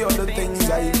money on the things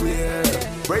I wear.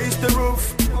 Raise the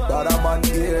roof, but I'm on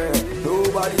here.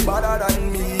 Nobody better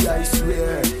than me, I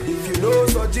swear. If you know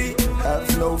Soji,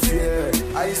 have no fear.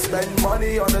 I spend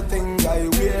money on the things I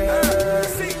wear.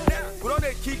 We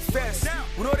don't kick fast.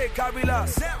 We know they carry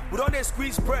last. We don't they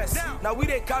squeeze press. Now we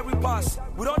they carry pass.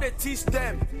 We don't they teach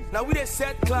them. Now we they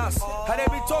set class. And they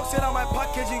be talking on my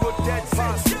packaging go dead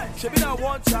fast. She be that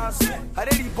one chance. I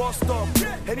did the bus stop.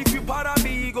 And if you para me,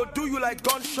 he go do you like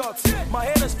gunshots. My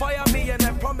haters fire me and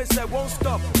I promise I won't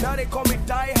stop. Now they call me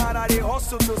die hard. I they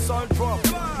hustle till sun drop.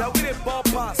 Now we they ball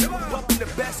pass. Bumping the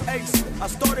best ace. I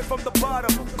started from the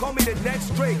bottom. Call me the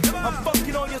next Drake. I'm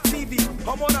fucking on your TV.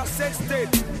 I'm on a sex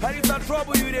tape. And if I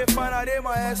trouble you, they find out in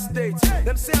my estate.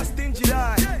 Them say I stingy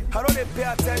die. I don't they pay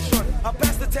attention. I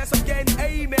pass the test of getting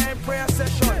amen prayer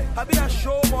session. I be that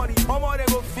show money. I'm on they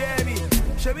go fear me.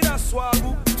 She be that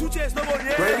swagoo. 2 chairs no more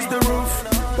near. Raise the roof,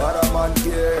 but I'm on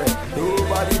here.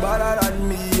 Nobody better than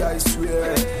me, I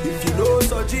swear. If you know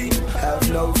Soji, have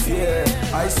no fear.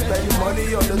 I spend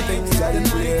money on the things I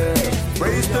wear.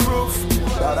 Raise the roof,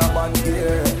 but I'm on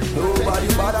here. Nobody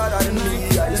better than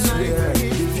me, I swear.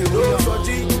 If you know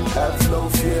Soji, have no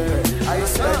fear. I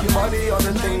spend money on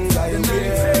the things I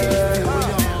wear.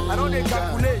 I don't they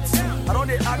calculate. I don't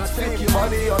they act fake.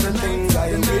 Money on the things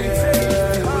I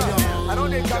wear. I don't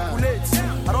they calculate.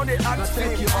 I don't they act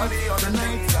fake. Money on the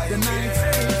things I wear.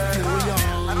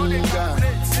 I don't they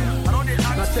calculate. I don't they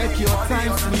act now take your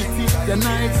time, sweetie. The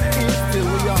night is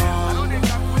still young. I don't they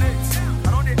calculate. I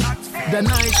don't they act fake.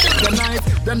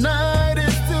 The night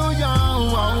is still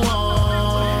young.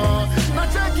 Now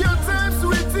take your time,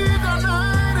 sweetie. The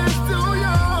night is still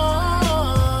young.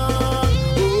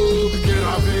 Oh, get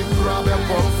a big grab and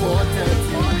pop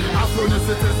 4:30. As soon as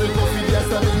it is the coffee, yes,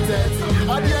 7:30.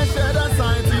 I didn't share that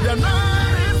sign to the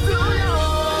night is still young.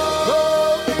 Oh,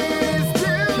 it's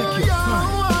still young.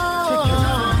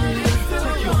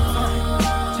 Take your time.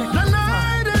 The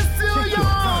night is still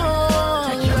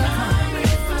young.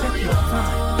 Take your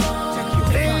time.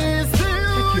 It's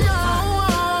still young.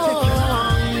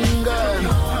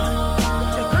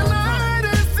 The night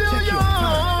is still young.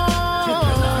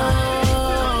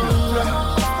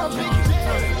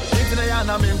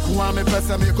 I'm in Kuame, press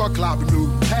me call club blue.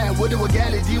 Hey, what do we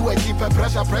get? You keep a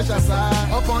pressure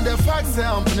side. Up on the facts,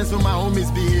 I'm finished with my home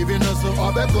misbehaving. Also,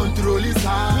 I'll be control is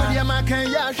high. When you make a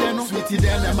yash, sweetie,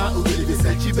 then I'm out with the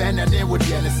set. She been and then what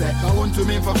the say. I want to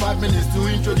me for 5 minutes to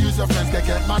introduce your friends.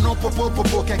 Keke, Mano Popo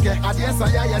Keke. At the end, I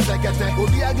get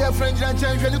Obi a girlfriend and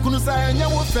change when you couldn't say and you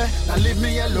will fair. Now leave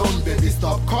me alone, baby.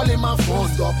 Stop calling my phone.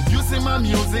 Stop using my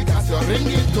music as your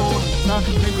ringing tone. Now,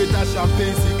 drink with that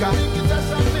champagne, Sika.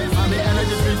 And the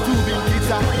energy is too big,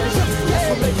 guitar. Yes,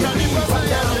 we make it big, but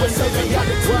now we're serving on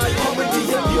the grind. Comedy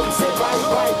and Beyonce,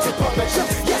 right, to public.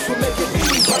 Yes,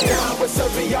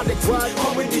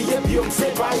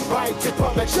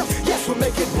 we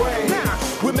make it rain.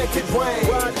 We make it rain.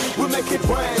 We make it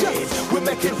rain. We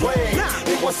make it rain.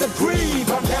 It was a dream,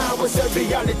 but now it's a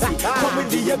reality.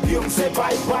 Comedy and Beyonce,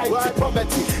 right, to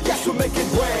poverty. Yes, we make it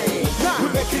rain. We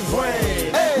make it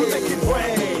rain. We make it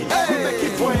rain. We make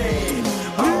it rain.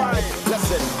 All right,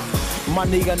 listen.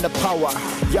 Money and the power.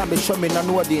 Yeah, me show me no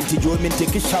know the into me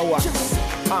take a shower.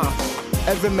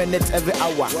 Every minute, every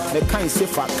hour. The kind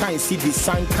safer, kind see the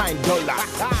sun, kind dollar.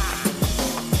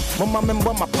 Mama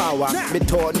remember my power. Me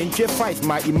torn in J5,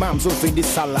 my imams over in the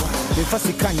sala. Me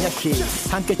fasi kanya she,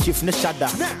 handkerchief ne shada.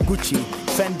 Gucci,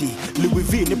 Fendi, Louis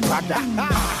V ne Prada.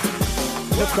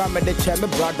 Look at me, the chair, my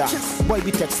brother. Boy,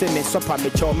 be texting me, supper, me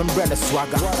chow, me brother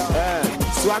swagger.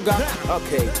 Swagger,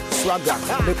 okay, swagger.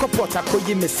 The kapota could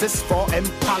give me 6'4"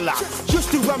 Impala.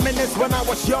 Used to reminisce when I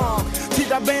was young. See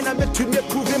the band I met to me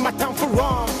proving my time for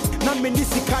wrong. Now me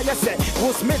nisi kaya say,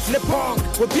 was Smith le pong.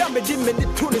 Will be a me dim me the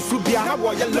tunis will be a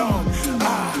how you long.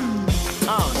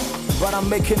 But I'm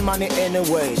making money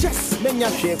anyway. Yes, me nya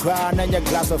shake and your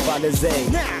glass of Alizé.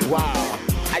 Wow.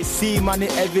 I see money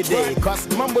every day, cause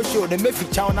Mambo show they make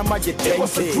it chow na magic. It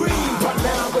was a dream, but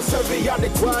now we're serving on the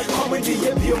grind. Comedy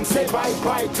and Beyonce,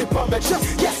 bye to public.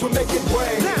 Yes, we make it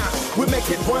rain. We make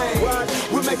it rain.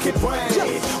 We make it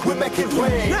rain. We make it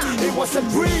rain. It was a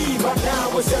dream, but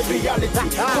now it's a reality.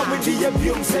 Comedy and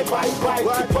Beyonce, bye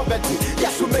to poverty.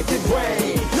 Yes, we make it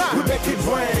rain. We make it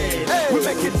rain. We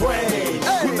make it rain.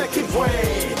 We make it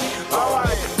rain. All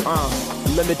right.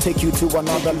 Let me take you to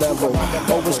another level.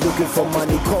 Always looking for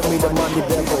money, call me the money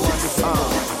devil.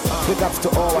 Big ups to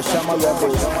all our Shama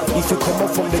rebels. If you come up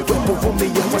from the ghetto, for me,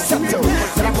 you must settle.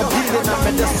 And I'm a building, I'm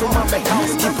a desk, so I'm a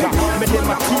housekeeper. Me de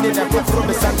Martini, I go from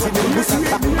the Santini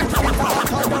Musica.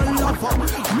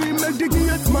 Me make the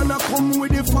gate, man, I come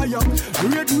with the fire.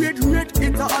 Red,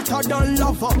 it's a hotter than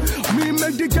lava. Me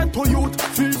make the ghetto youth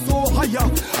feel so higher.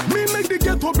 Me make the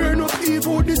ghetto burn up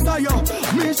evil desire.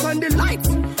 Me shine the light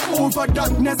over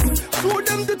darkness. Show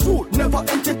them the truth, never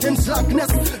entertain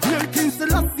slackness. Milking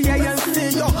Selassie, I say.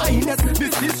 your highness.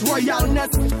 This is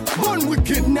royalness, born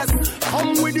wickedness.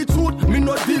 Come with the truth, me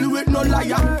no deal with no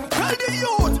liar. Tell the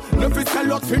youth, never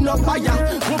sell out for no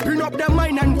buyer. Open up their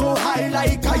mind and go high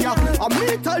like higher. I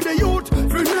me tell the youth,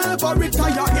 we never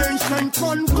retire. Ancient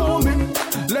one coming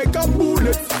like a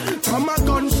bullet from a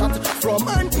gunshot, from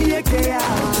an AK.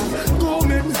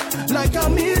 Coming like a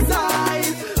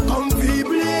missile, comfy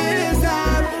blazer.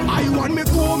 I want me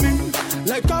coming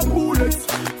like a bullet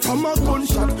from a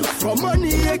gunshot, from an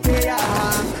AK.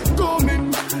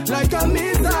 Coming like a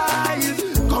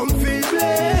missile, comfy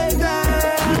blazer.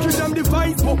 Me give them the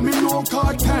vibes, but me no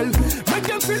cartel. Make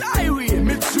them feel irate,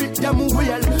 me treat them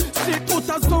well. Sit out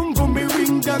a song, go me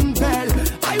ring them bell.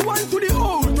 I want to the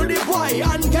old, to the boy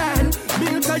and girl.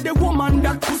 Me tell the woman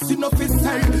that pussy no fit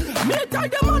sell. Me tell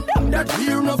the man them that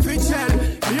here no fit shell.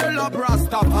 Hear love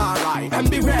Rastafari and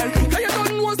be well. Cause you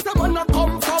don't know someone that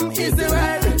come from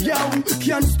Israel. Yo,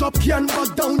 can't stop, can't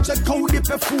back down. Check out the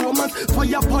performance.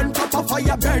 Fire pan top of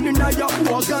fire burning on your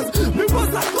organs. Me was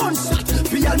a gunshot,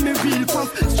 feel me real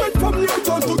fast. Straight from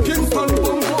Newton to Kingston.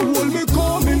 Hold me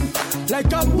coming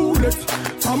like a bullet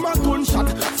from a gunshot,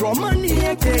 from an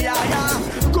AK.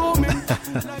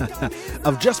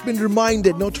 I've just been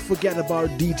reminded not to forget about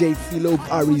DJ Philo,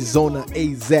 Arizona,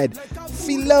 AZ.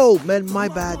 Philo, man, my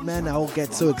bad, man. I'll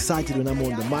get so excited when I'm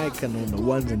on the mic and on the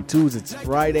ones and twos. It's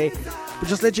Friday. But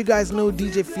just let you guys know,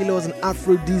 DJ Philo is an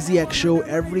aphrodisiac show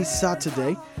every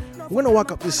Saturday. We're going to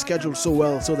work up this schedule so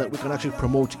well so that we can actually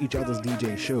promote each other's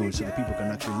DJ shows so that people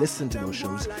can actually listen to those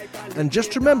shows. And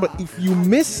just remember, if you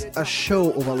miss a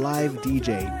show of a live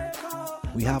DJ,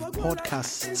 we have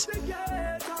podcasts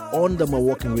on the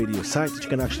Mawalking Radio site that you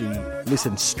can actually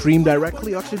listen, stream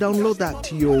directly, or actually download that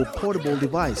to your portable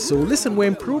device. So listen, we're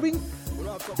improving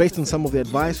based on some of the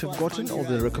advice we've gotten, all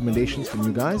the recommendations from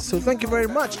you guys. So thank you very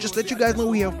much. Just let you guys know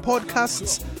we have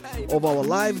podcasts of our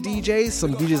live DJs.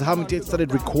 Some DJs haven't yet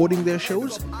started recording their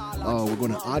shows. We're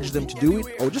going to urge them to do it,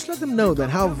 or just let them know that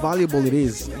how valuable it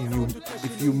is.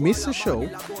 If you miss a show,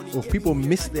 or if people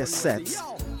miss their sets,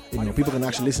 people can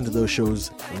actually listen to those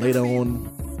shows later on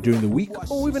during the week,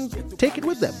 or even take it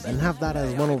with them and have that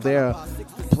as one of their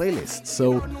playlists.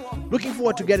 So looking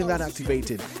forward to getting that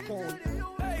activated.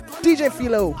 DJ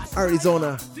Philo,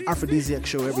 Arizona, Aphrodisiac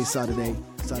show every Saturday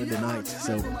night.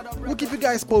 So we'll keep you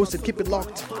guys posted. Keep it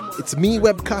locked. It's me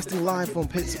webcasting live from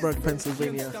Pittsburgh,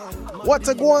 Pennsylvania. What's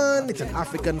a guan? It's an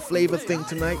African flavor thing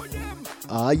tonight.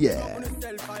 Yeah.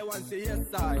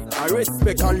 I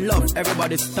respect and love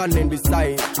everybody standing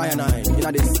beside I and I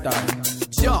in this time.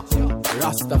 Ja,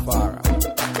 Rastafari.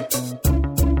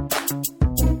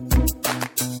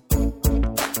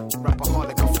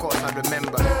 Rapaholic, of course, I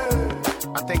remember.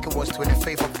 I think it was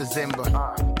 25th of December.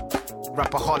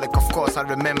 Rapaholic, of course, I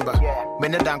remember.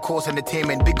 Menadan Course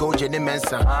Entertainment, Big OJ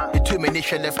Mensa. The two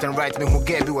mination left and right, me who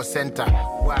gave you a center.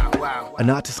 Wow. An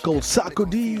artist called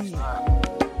Sakudi.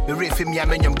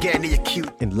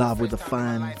 In love with the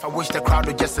fan. I wish the crowd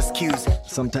would just excuse.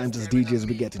 Sometimes as DJs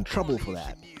we get in trouble for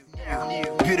that.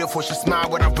 Beautiful, she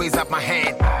smiled when I raised up my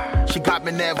hand. She got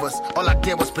me nervous, all I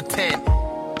did was pretend.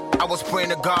 I was praying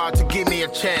to God to give me a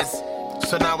chance.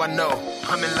 So now I know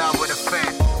I'm in love with a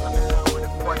fan.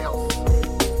 What else?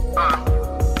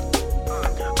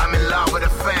 I'm in love with a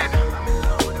fan.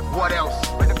 What else?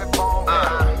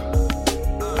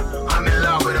 I'm in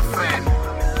love with a fan.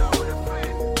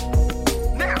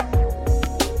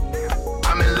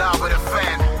 I'm in love with a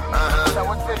fan.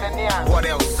 What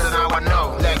else? So now I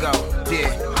know. Lego.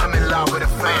 Yeah, I'm in love with a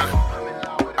fan.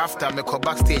 After I go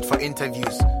backstage for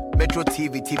interviews. Metro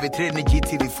TV, TV3 and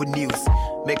GTV for news.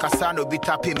 Make a sound of beat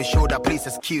up in me shoulder, please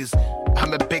excuse.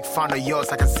 I'm a big fan of yours,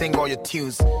 I can sing all your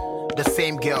tunes. The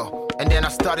same girl, and then I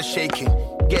started shaking.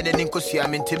 Getting in cause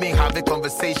I'm into me, have a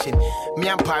conversation. Me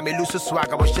and Pa, me lose swag,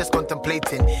 I was just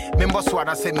contemplating. Remember swag,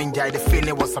 I said, Minjai, the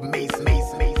feeling was amazing.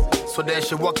 So then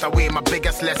she walked away, my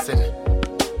biggest lesson.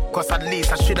 Cause at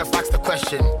least I should have asked the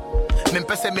question. Me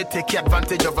person me take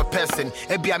advantage of a person.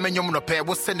 Ebi amenyom no pair,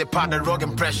 we'll send it part the wrong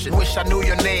impression. Wish I knew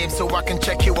your name so I can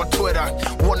check you on Twitter.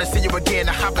 Wanna see you again,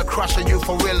 I have a crush on you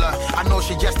for real. I know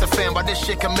she just a fan, but this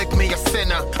shit can make me a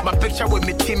sinner. My picture with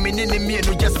me team, me nini me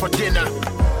no just for dinner.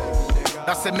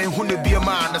 That's a man who no be a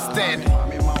man understand.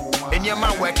 In your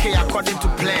man work here according to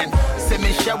plan. Say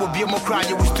me share will be a more cry,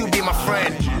 you will still be my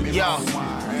friend. Yo,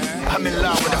 I'm in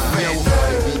love with a fan.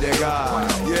 Be the guy,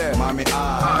 yeah, mommy,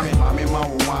 mommy,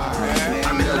 mama,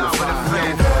 I'm in love with a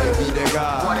fan. Be the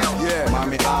guy, yeah,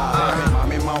 mommy,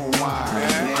 mommy, mama,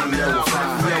 I'm in love with a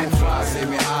fan. Say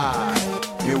me,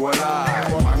 me what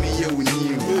mommy, you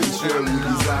need, sure we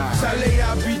design. Charlie, I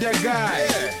be the guy,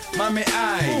 mommy,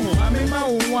 mommy,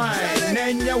 mama,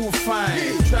 then you will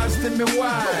find. Trust me,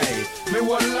 why? Me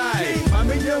what lie, I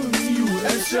me you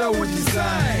and share with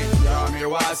design. Ya me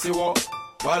wasi wo,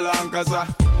 Balankaza,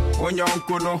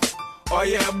 Onyankuno. Oh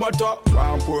yeah, butter,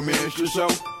 one for me, show,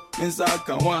 inside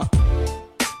one.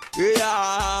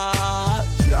 Yeah,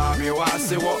 ya me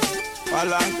wasi wo,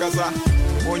 Balankaza,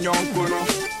 Onyankuno.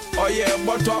 Oh yeah,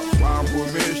 butter, one for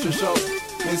me, show,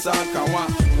 inside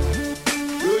one.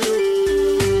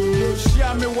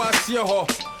 Shia me wasi ho,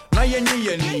 na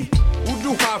yeni,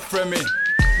 udu half from me.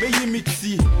 Me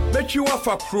yimiti, bet you off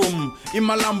a chrome in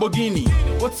my Lamborghini.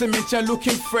 What's a mitcha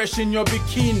looking fresh in your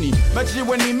bikini? But you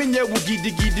when you mean you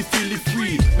giddy feel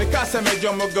free. Because I made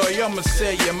your go, you must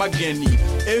say, yeah, Mageni.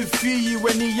 If you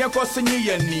when you yanko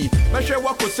you ni. But sure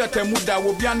what could set a muda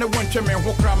will be on the one chairman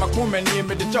who cram a woman near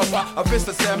me the chopper. A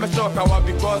vista say, I'm a talker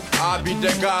because I'll be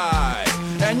the guy.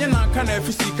 And you're not kind of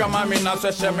see come on me now, so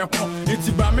shame me. It's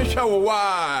about me show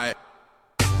why.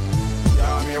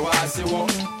 Yeah, me was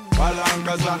it.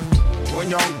 Balankaza,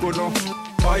 Onyankuno.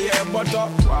 Oh yeah, butter,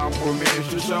 one for me,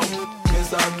 show,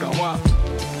 inside one.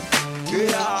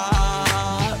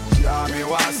 Yeah, me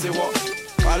wasi wo,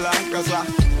 Balankaza,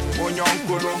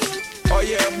 Onyankuno. Oh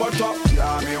yeah, butter,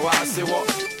 yeah, me wasi wo,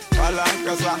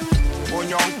 Balankaza,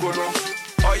 Onyankuno.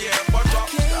 Oh yeah, butter,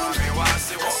 yeah, me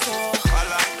wasi wo,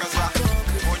 Balankaza,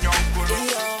 Onyankuno.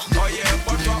 Oh yeah,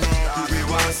 butter, yeah, me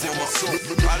wasi wo,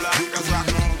 Balankaza,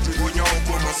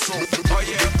 Onyankuno. Oh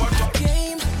yeah, butter.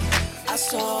 Game, I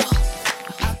saw,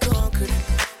 I conquered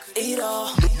it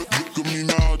all. Look at me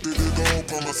now, did it all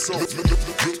by myself. Look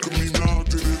at me now,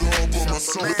 did it all by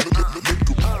myself.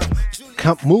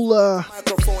 Camp Mula.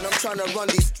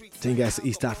 Taking you guys to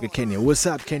East Africa, Kenya. What's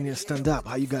up, Kenya? Stand up.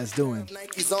 How you guys doing?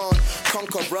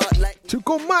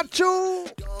 Tuko Macho.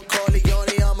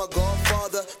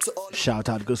 Shout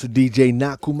out goes to DJ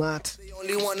Nakumat.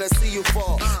 Only wanna see you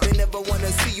fall, they never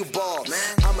wanna see you ball.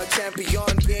 I'm a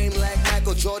champion, game like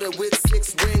Michael Jordan with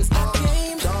 6 rings.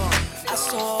 Game, I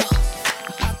saw,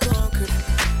 I conquered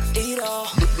it all.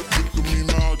 Look at me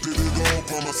now, did it all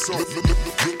by myself. Look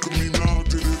at me now,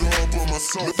 did it all by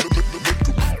myself.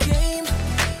 Game,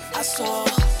 I saw,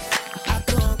 I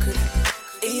conquered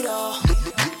it all.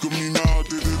 Look at me now,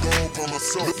 did it all by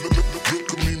myself. Look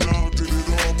at me now, did it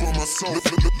all by myself.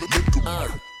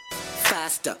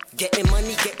 Faster, getting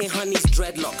money, getting honey's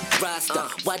dreadlock, Rasta.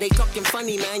 Why they talking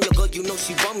funny, man? Your girl, you know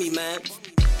she bummy, man.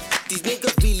 These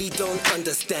niggas really don't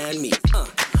understand me.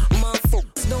 My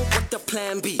folks know what the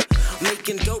plan be.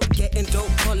 Making dope, getting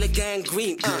dope, call it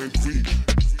gangrene.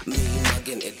 Me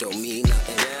mugging, it don't mean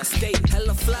nothing. I stay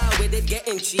hella fly with it,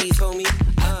 getting cheese, homie.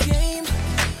 Game,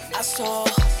 I saw,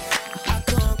 I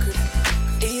conquered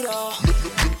it all.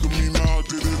 Look at me now,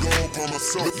 did it all by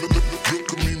myself. Look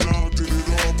at me now, did it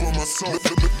all by myself.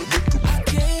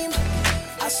 Game,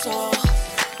 I saw,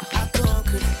 I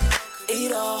conquered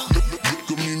it all.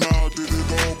 Look at me now, did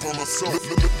it all by myself.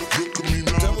 Look at me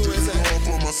now, did it all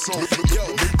by myself. Yo,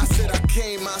 I said I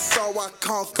came, I saw, I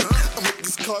conquered. I'm with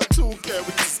this cartoon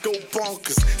characters go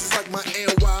bonkers. Just like my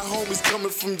NY homies coming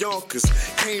from Yonkers.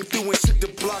 Came through and shit the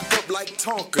block up like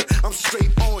Tonka. I'm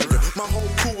straight on you, my whole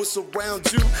crew is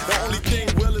around you. The only thing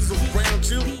well is around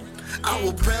you. I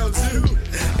will pound you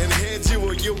and hand you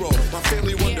a euro. My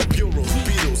family won the bureau.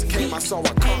 Beatles came, I saw,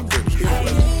 I conquered.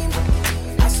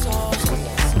 I saw,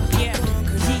 yeah,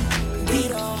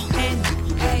 beat all.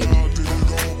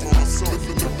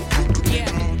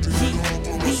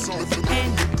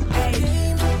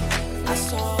 I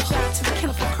saw. Shout out to the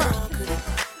killer for Kirk.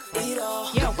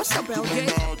 Yo, what's up, LJ?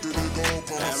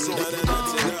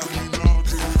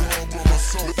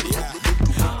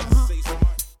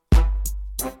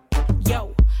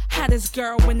 Yo, hottest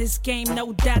girl in this game,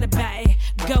 no doubt about it.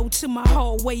 Go to my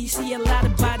hallway, you see a lot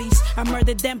of bodies. I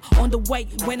murdered them on the way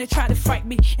when they try to fight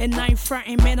me. And I ain't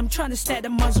frontin', man, I'm trying to stack the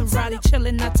Maserati.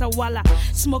 Chillin' at Tawala,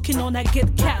 smoking on that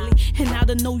good Cali. And I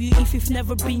don't know you if you've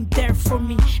never been there for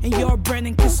me. And you're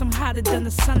burning cause I'm hotter than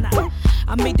the sun out.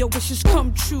 I made your wishes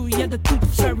come true, yeah, the truth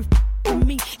is very for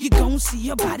me. You gon' see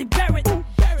your body buried.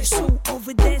 You're so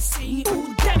over there saying,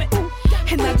 ooh, damn it.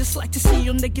 And I just like to see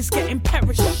you niggas getting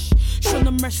perished. Show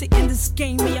no mercy in this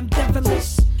game, me, I'm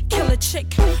devilish. Kill a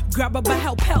chick, grab her by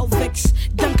her pelvics,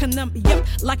 dunking them, yep,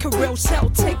 like a real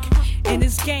Celtic. In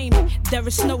this game, there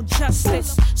is no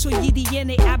justice. So Yiddy in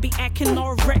it, I be acting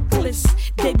all reckless.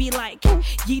 They be like,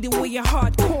 Yiddy, where you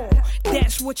hardcore.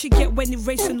 That's what you get when you're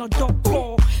racing a dog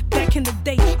call. Back in the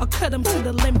day, I cut them to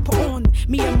the limp on.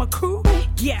 Me and my crew,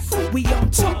 yeah, we on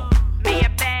tour. Me a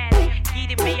bad,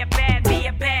 Yiddy, me a bad, me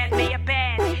a bad, me a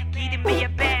bad. Yiddy, me a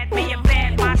bad, me a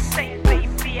bad. My safe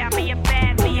baby, I me a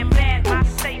bad, me a bad. My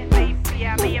safe baby,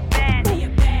 I me a bad, me a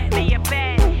bad, me a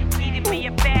bad. Yiddy, me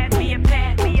a bad, me a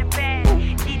bad, me a bad.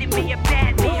 Yiddy, me a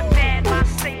bad, me a bad.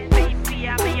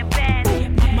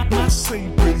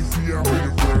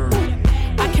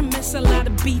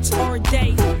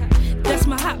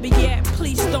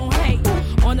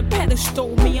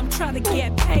 trying to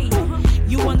get paid.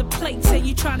 You on the plate, say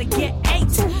you trying to get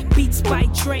 8 beats by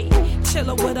Dre.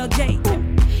 Chillin' with a date.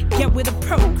 Get with a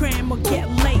program or get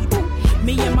late.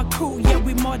 Me and my crew, yeah,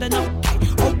 we more than okay.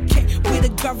 Okay, we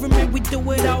the government, we do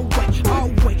it all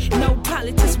way. No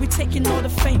politics, we taking all the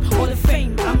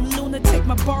fame, I'm lunatic,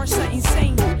 my bars are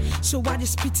insane. So I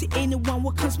just spit to anyone,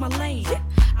 what comes my lane.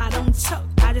 I don't talk,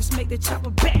 I just make the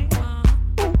chopper bang.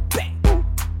 Bang,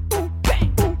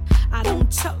 bang. I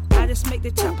don't talk, I just make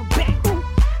the chopper bang.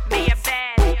 Me a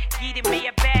bad, get it, me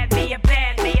a bad, me a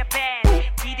bad, me a bad.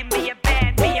 Get it, me a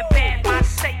bad, me a bad. My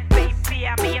say, baby,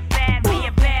 I me a bad, me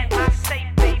a bad. My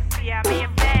say, baby, I me a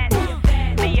bad,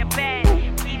 me a bad.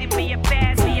 Get it, me a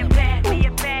bad, me a bad, me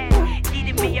a bad. Get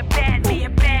it, me a bad, me a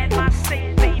bad. My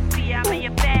say, baby, I me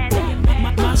a bad.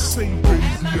 My say, baby,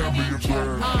 I me a bad.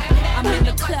 I'm in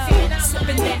the club,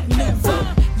 sipping that Nouveau.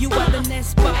 You are the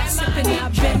next bar, sipping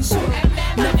that Benzo.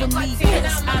 Never me,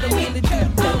 cause I don't really do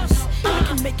those. I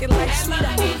can make it like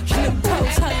sweeter,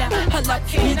 glucose. Holla,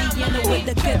 Indiana with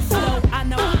a good flow. I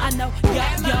know,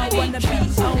 y'all wanna be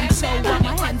on. So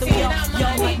I'ma handle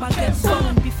y'all like my good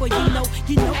phone. Before you know,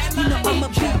 I'ma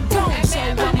be gone. So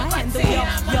I'ma handle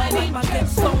y'all like my good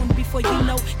phone. Before you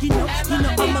know,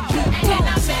 I'ma be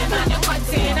gone. So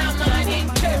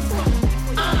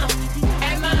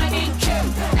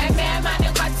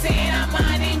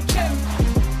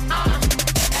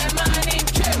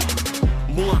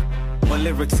my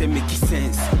lyrics they make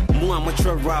sense. More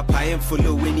amateur rap, I am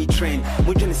follow any trend.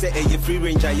 More trying to say a free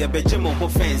range, I bet you more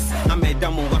offense. I'm a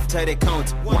demo after the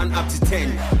count, 1 up to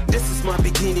 10. This is my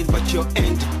beginning, but your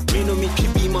end. You know me,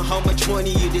 keep me how much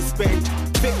money you did spend.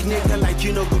 Fake nigga like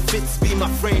you know good fits, be my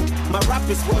friend. My rap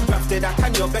is well drafted, I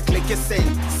can your back like a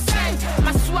send.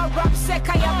 My swag rap sick,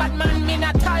 I am bad man, me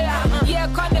not tire. Yeah,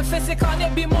 con the physical, they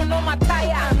be mono my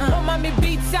tire. Oh, mommy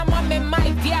beats, I'm on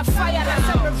my dear fire.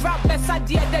 That's a rap, that's a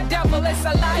dear, the devil is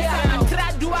a liar. I'm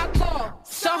try do a call,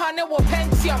 so honey will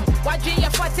pension. Watching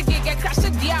your 40 gig, crash a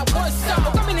dear, one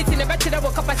song. Community in the better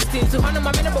level capacity, so honor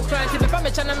my menable client, if I'm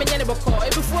a channel, I'm a call.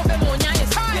 If before the moon,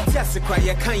 it's high. Yes, I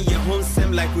can't hear home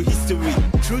same like with history.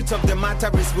 Truth of the matter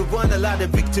is we won a lot of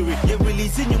victory. You're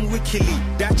releasing him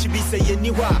wikily. That should be saying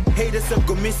you are. Haters have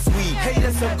go miss we.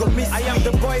 Haters have go miss. I am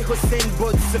the boy who send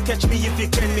boats, so catch me if you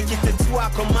can. Make it a 2-hour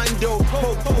commando.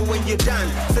 Ho when you're done.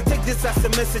 So take this as a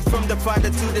message from the father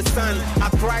to the son. I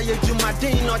cry you do my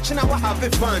day, no china will have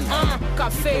it fun.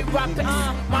 Cafe rapping,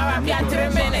 my rap ya 3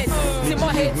 minutes. Timo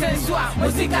haters so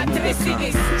music at 3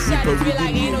 cities. Shall be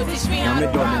like you know this me how to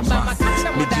rap, but my catch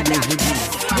them with that.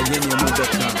 Again, you move the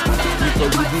car. People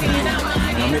with you,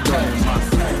 I'm a dog.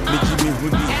 Make me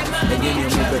hoodie. Again, you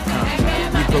move the car.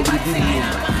 People with you,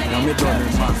 I'm a dog.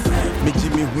 Make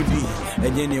me hoodie.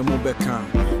 Again, you move the car.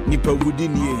 People with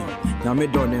you, I'm a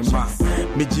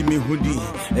dog. Make me hoodie.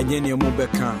 Again, you move the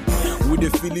car. With the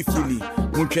Philly,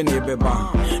 Munchen Beba.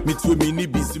 Me to me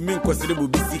nibis, me considerable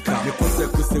bisika. The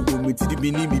consequence will meet the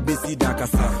Binimi Bessi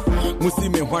Dakasa.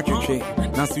 Musime Watcher,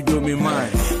 Nasudo me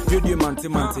mine. Judy Mante,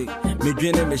 me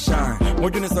drain me shine.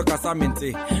 Modern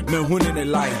Socasamente, me hoon in a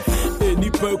line. Any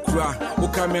percra, who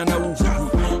come in a woo.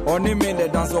 Only men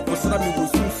that dance up with Sammy will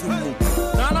soon.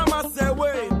 Nana must say,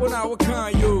 wait, when I will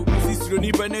can you. Sister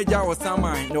Nibaneja or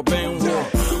Samai, no pen war.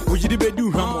 Would you be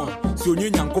do hammer? So you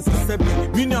young for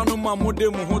 7. We now know my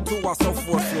modem who to was off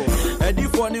for so. And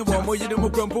if one of them you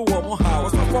don't crumple one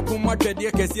house, a couple much a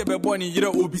dear can see a bonny, you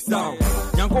don't be sound.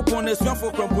 Young upon a swamp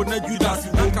for crumple, not Judas,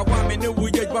 you don't come and no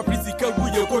way, but physical,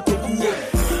 would you go to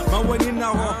cool? My one in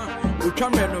now, we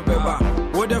come in November.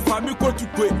 What the family go to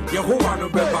quit, your whole one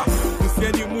November. You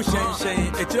said you must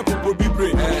shine, a chip will be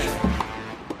brave.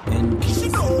 And she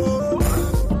know.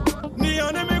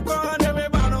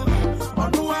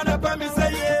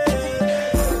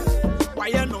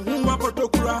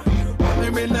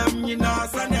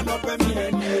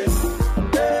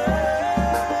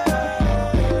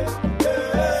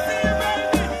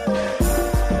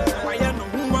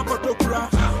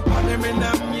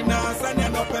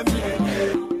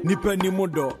 Nipa ni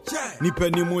modo, nipa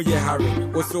ni mo ye Harry.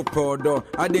 Oso podo,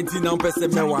 adenti na mpese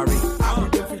me worry.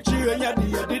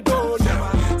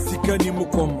 Sika ni mo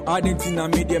kom, adenti na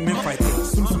media me fight.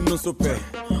 Sum no so pe.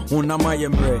 Una ma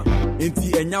yemre.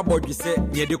 Enti enya bodwe se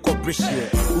ye de corporation.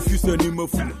 Ofi so ni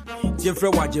mafu. Tie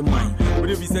frɛ waje man.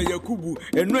 We be say Yakubu,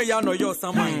 eno ya no yo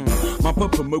saman. Ma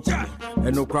papa maku.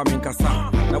 Eno kra me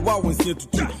nkasa. Na wa won sie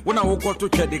tutu. Wona wo kɔ to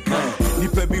twede kan.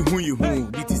 Nipa bi hu yi hu.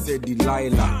 Biti say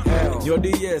Delilah. Yo de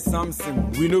yes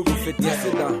Samson. We no go fit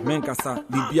yesida. Menkasa.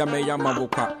 Bibia me ya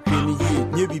mabokwa. Peni ye.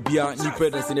 Nye bibia nipa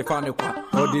de se ne fa ne kwa.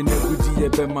 Ode ne gudi ye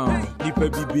be ma. Nipa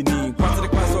bibi ni. Kwatre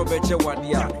kwa so be che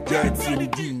wadia. Get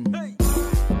in din.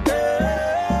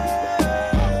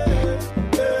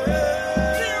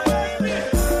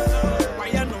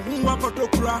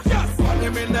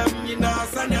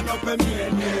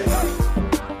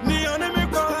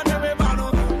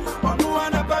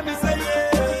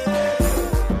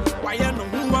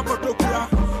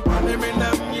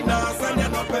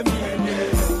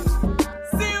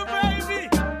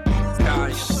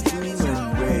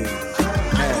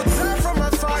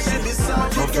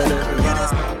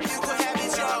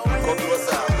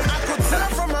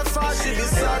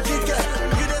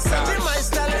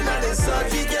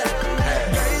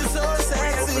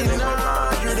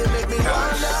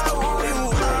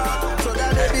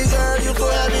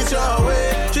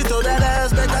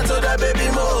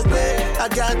 I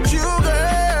got you, girl.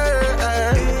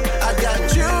 I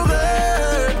got you,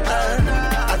 girl.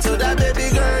 I told that baby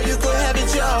girl you could have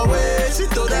it your way. She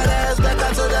threw that ass back.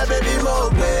 I told that baby more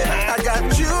way. I got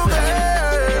you, girl.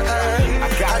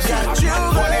 I got you,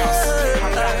 girl.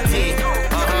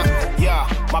 Yeah,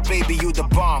 my baby, you the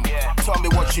bomb. Tell me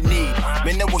what you need.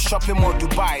 Me never shopping more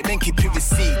Dubai, then keep your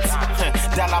receipts.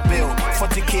 Dollar bill,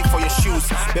 40K for your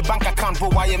shoes. My bank account for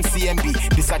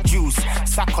YMCMB, this a juice.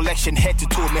 Sack collection head to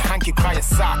toe, me hanky cry a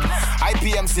sack.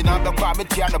 IPM's in the crowd, me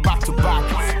the back to back.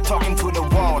 Talking to the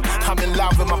wall, I'm in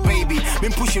love with my baby.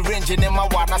 Been pushing range in my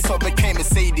one, I saw became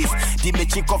Mercedes. Di me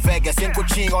Chico Vegas, in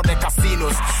Coaching or the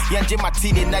casinos. Yanji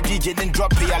Martini, na DJ, then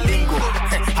drop a lingo.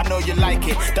 I know you like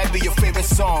it, that be your favorite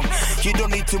song. You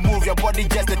don't need to move your body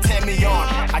just to tell me on.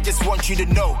 I just want you to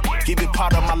know, give it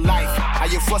part of my life. I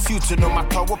force you to know my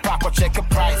tower pack or check a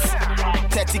price.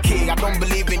 30K, I don't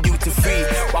believe in duty free.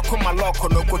 Wakuma loco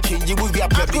no coaching, you will be a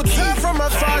baby. I could tell from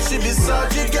afar she be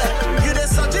such girl. You the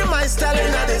such in my style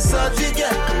and I the such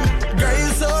girl. Girl,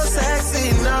 you so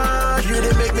sexy now. You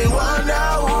didn't make me wonder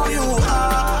who you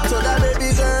are. So that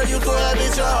baby girl, you could have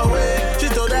it your way. She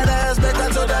told that ass back, I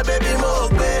told that baby more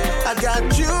babe. I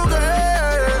got you,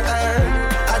 girl.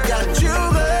 I got you,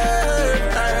 girl.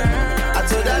 I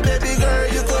told that baby girl,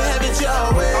 you could have it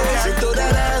your way. She threw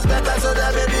that ass back, I told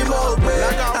that baby more babe.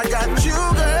 I got you,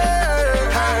 girl.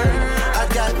 I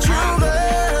got you, girl.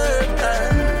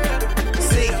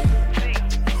 See,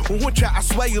 I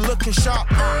swear you looking sharp.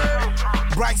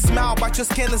 Bright smile, but your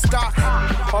skin is dark.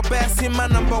 Or best in my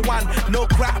number one, no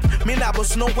crap. Me now was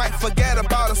Snow White, forget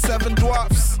about the 7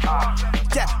 dwarfs.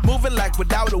 Yeah, moving like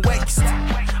without a waist.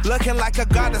 Looking like a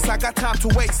goddess, I got time to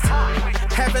waste.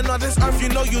 Heaven on this earth, you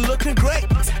know you looking great.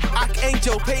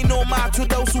 Archangel, pay no mind to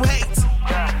those who hate.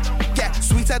 Yeah,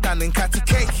 sweeter than in cut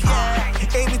cake.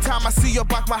 Anytime I see your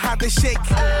back, my heart they shake.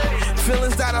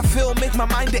 Feelings that I feel make my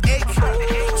mind ache.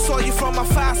 Saw you from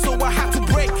afar, so I had to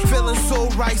break. Feeling so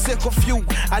right, sick of you,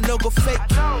 I no go fake.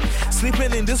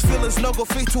 Sleeping in this feelings, no go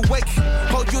fake to wake.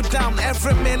 Hold you down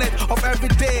every minute of every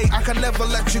day. I can never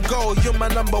let you go, you're my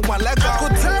number one, let go. I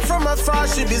could tell from afar,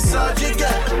 she be such a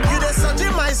girl. You the such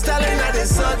in my style and I the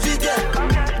such a girl.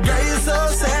 Girl, you so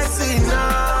sexy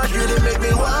now. You didn't make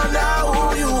me wonder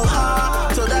who you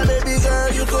are. So that baby girl,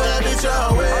 you could have it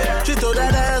your way. She told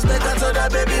that ass back, I told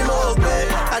that baby more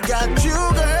babe. I got you,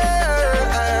 girl.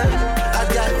 I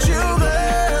got you, girl.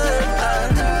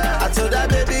 I told that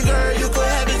baby girl, you could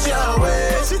have it your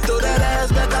way. She threw that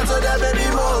ass back, I told that baby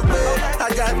more babe. I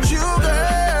got you,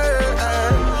 girl.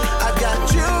 I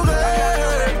got you, girl.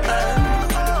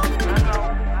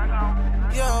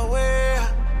 Your way,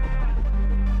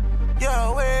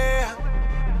 your way.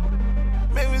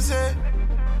 Make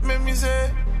me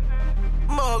say,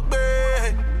 more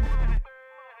babe.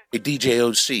 Hey, DJ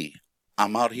Osi,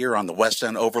 I'm out here on the West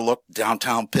End Overlook,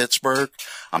 downtown Pittsburgh.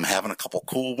 I'm having a couple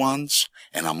cool ones,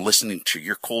 and I'm listening to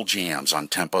your cool jams on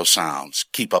Tembo Sounds.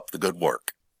 Keep up the good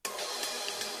work.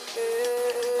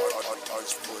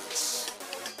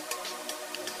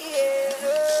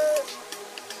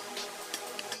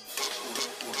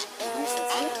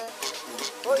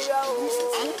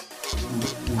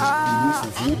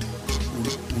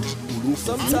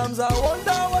 Sometimes I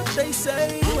wonder what they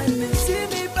say when they see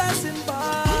me passing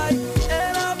by,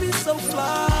 and I'll be so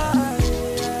fly.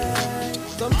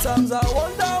 Sometimes I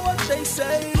wonder what they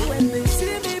say when they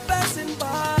see me passing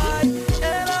by,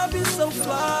 and I'll be so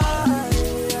fly.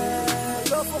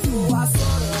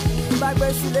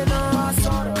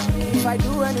 If I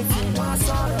do anything,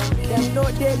 them know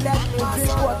they let me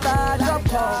drink water, drop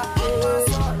cup.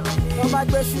 If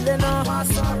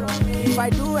I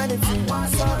do anything,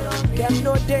 them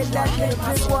know they let me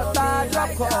drink water,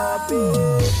 drop cup.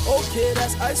 Okay,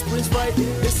 that's Ice Prince, right?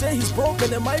 They say he's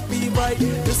broken, it might be right.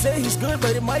 They say he's good,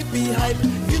 but it might be hype.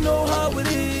 You know how it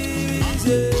is,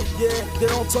 yeah, yeah. Yeah, they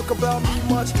don't talk about me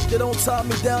much. They don't tie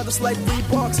me down just like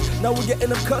Reeboks. Now we're getting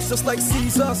them cuts just like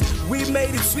Caesars. We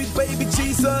made it, sweet baby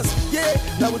Jesus. Yeah,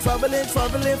 now we're traveling,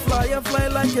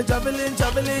 flying like a javelin.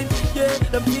 Yeah,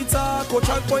 them pizza, go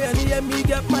track boy and me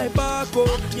get my back.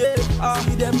 Oh, yeah, I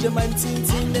see them, I'm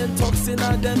tin, then toxin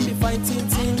and then be fine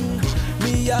tin.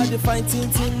 Me are the fine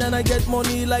tin, and I get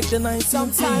money like the 19.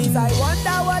 Sometimes I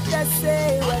wonder what they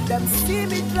say when them see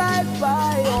me drive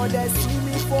by, or they see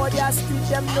me for their street,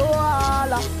 them know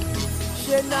all.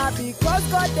 Shit not because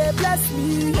God they bless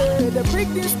me, yeah. The big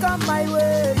things come my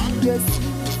way. You they see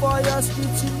me for your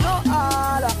street, you know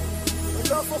all.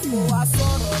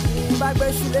 If I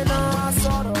break shit,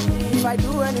 if I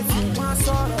do anything,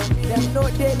 them know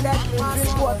they let me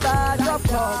drink water,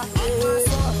 drop off.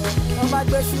 If I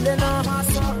break shit,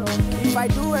 if I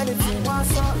do anything,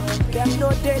 them know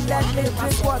they let me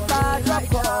drink water,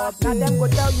 drop off. Now them go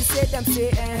tell you say them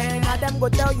say now them go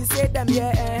tell you say them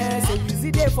yeah So you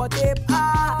see they for tape,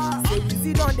 so you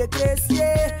see on the place,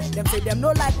 yeah. Them say them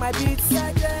no like my beats,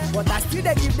 but I still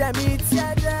they give them it,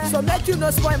 so make you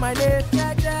no spoil my name.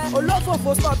 Oh, love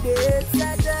for stop the hate.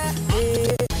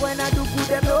 When I do good,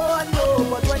 them no one know.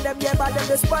 But when them get bad, them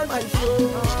they spoil my show.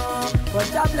 But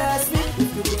God bless me.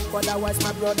 If you think otherwise,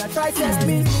 my brother, try test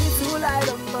me. To light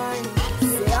of mine.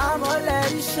 Say I'm gonna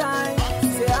let it shine.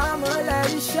 Say I'm gonna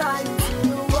let it shine. To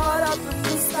the world up in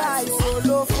the sky. So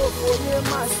low for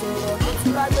my soul. It's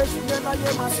like the shit on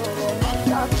your muscle.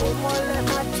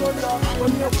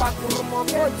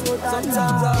 Sometimes I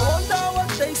wonder what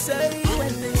they say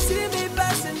when they see me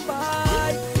passing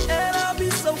by, and I'll be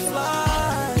so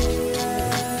fly.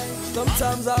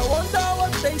 Sometimes I wonder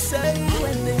what they say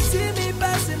when they see me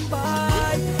passing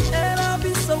by, and I'll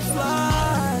be so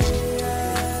fly.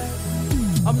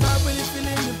 I'm not really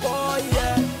feeling the boy,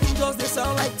 yeah. Just they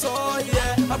sound like toy,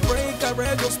 yeah. I break, I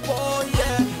regular spoil,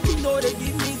 yeah. You know they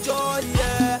give me joy,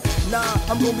 yeah. Nah,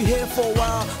 I'm gonna be here for a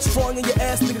while. Strong in your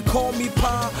ass, nigga, call me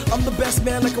Pa. I'm the best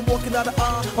man, like I'm walking out of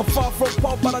aisle. I'm far from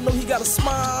pop, but I know he got a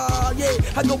smile. Yeah,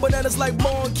 I go bananas like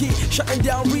Monkey, shutting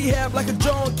down rehab like a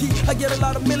junkie. I get a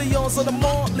lot of millions on the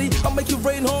monthly. I make it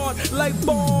rain hard like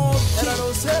bomb. And I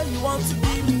don't say you want to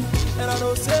be me, and I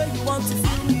don't say you want to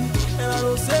feel me, and I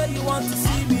don't say you want to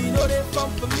see me. No, they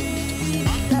fun for me.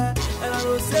 Yeah. And I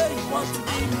don't say you want to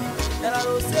be me, and I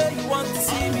don't say you want to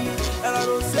see me, and I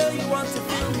don't say you want to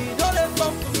feel me.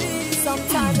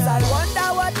 Sometimes I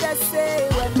wonder what they say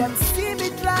when them see me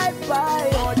drive by,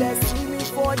 or they see me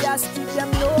for their street,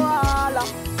 them know all.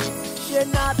 Shit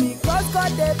not because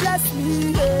God they bless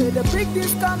me, yeah. The big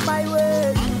things come my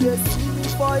way. You they see me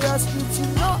for your street, you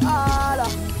know all.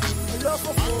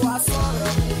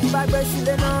 If I break shit,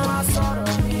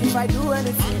 if I do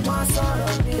anything,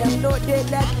 them know they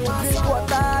let me drink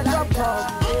water, drop off.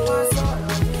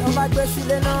 If I break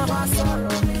shit,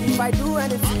 if I do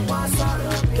anything,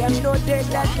 them know they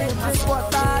let me drink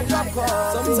water, drop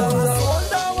off. Sometimes I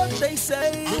wonder what they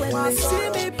say when they see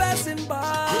me passing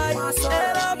by,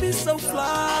 and I'll be so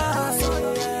fly.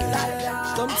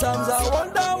 Sometimes I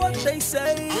wonder what they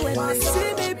say when they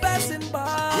see me passing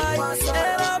by,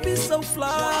 and I'll be so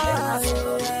fly.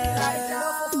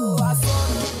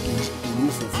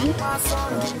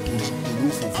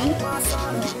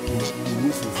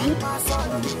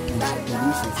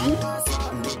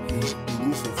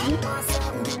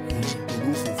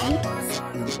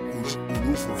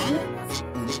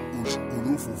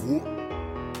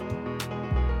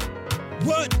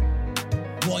 What?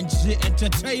 1G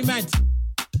Entertainment.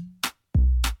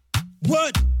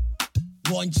 What?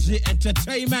 1G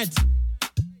Entertainment.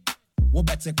 What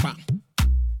better crap?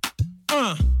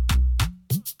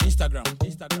 Instagram.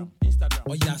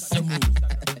 Oh yeah, some move.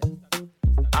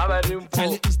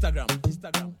 Tell it Instagram.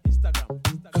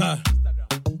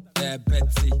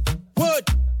 Betsy. What?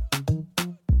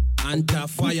 Under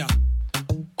fire.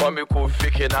 Come cool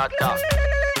fiki nata.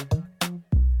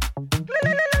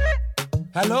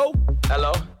 Hello?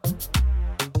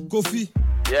 Kofi.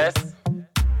 Yes.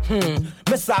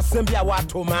 Mr. Sembia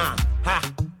Watoma. Ha.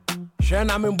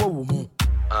 Shana membo wumu.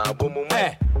 Boom.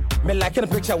 Eh. Me like in a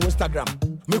picture on Instagram.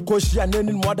 Me koshi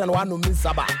and more than one min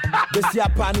saba. Besia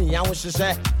pani ya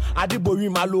woshe. Adibowi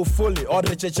malo fully or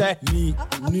the cheche ni.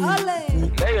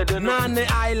 Nane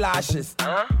eyelashes.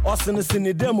 Osine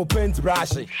sini demo paint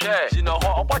brush. You know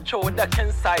how what you with the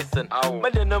Ken Sison.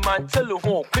 But then the man tell you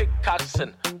who quick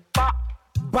action.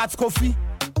 But Kofi,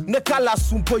 the color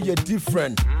sumpo ye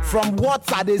different from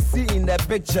what I they see in the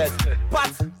pictures.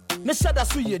 But the shadow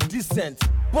so ye decent.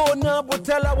 Bona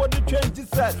botella what the 20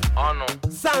 said. Oh no.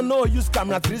 San no use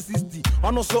camera 360.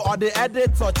 And also all the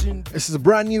edit touching. This is a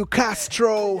brand new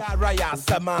Castro.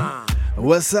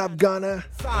 What's up, Ghana?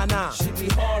 She be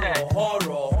horror.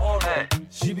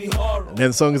 She be horror. And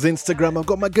then song is Instagram. I've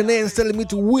got my Ghanaians telling me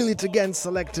to will it again,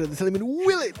 selector. They're telling me to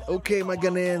will it. Okay, my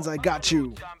Ghanaians, I got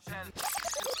you.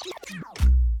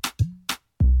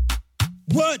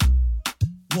 What?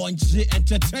 1G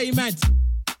Entertainment.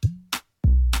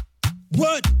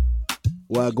 What?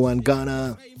 Wagwan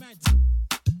Ghana.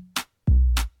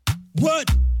 What?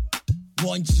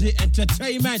 1G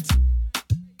Entertainment.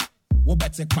 What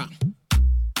better crap?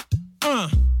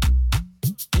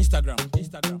 Instagram.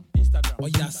 Oh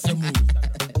yeah, same move.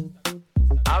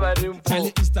 Tell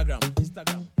it Instagram.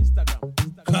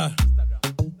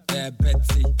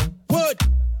 Betsy. What?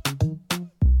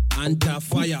 Under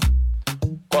fire.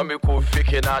 Come cool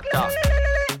fiki nata.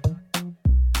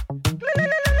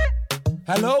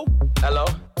 Hello?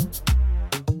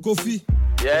 Kofi?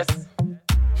 Yes.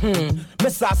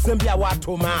 Mr. Sembia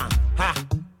Watoma. Ha.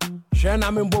 Shana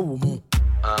Mimbo Wumu.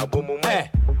 Boom.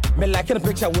 Me liking a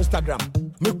picture on Instagram.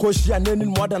 Me koshi and then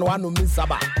more than one min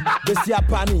saba. This year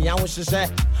pani ya share.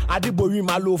 Adibori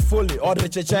malo fully or the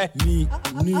cheche ni.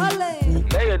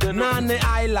 Nane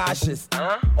eyelashes.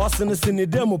 Osini sini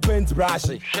demo paint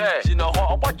brushes. You know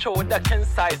how watch with the Ken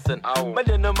Sison. But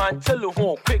then the man tell you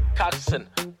who quick action.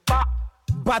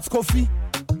 But Kofi,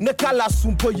 the color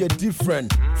sumpo ye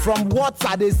different from what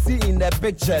I they see in the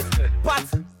pictures.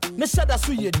 But me shada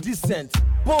su ye decent.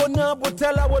 Bona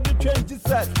botella what the 20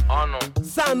 says. Oh no.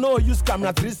 San no use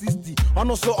camera 360. On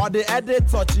also all the edit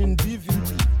touching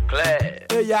DVD. Clear.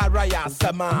 Eya raya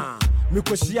sama.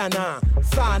 Mikoshiana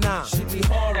sana. She be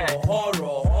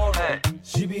horror.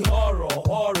 She be horror.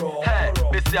 Hey,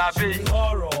 Missy Abbey. She be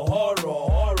horror.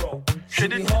 She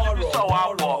be horror.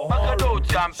 Bagado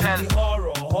Jampel. She be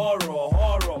horror.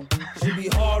 She be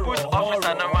horror. Put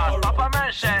officer no man. Papa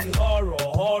mention. She be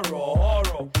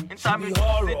horror. In time you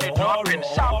see the dropping.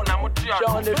 Shout na mutia.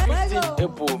 John the 50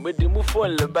 ebo. Me di mu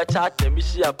phone le ba chat me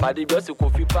shi apade bi o se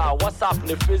Kofi pa WhatsApp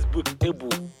ne Facebook ebo.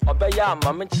 Obeya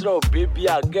ma me kire o baby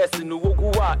a guess no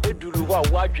wogu wa eduru wa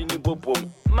wadwini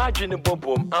bobom. Madwini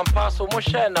bobom. Ampa so mo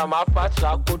share na ma pa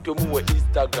tra koto mu we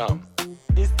Instagram.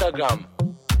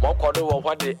 Mokodo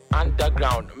what the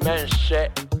underground men share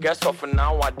guess of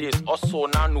nowadays also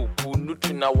nanu pu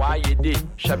nutu na wa ye dey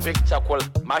she picture call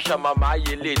masha mama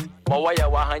ye late mawaya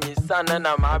wa hanyi sana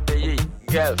na ma beye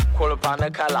girl call pana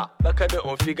kala baka de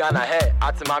on figa na hair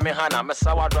at mame hana me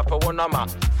sawa drop one nama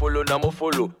follow na mo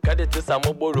follow kade tisa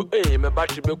mo boro me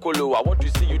battery be kolo I want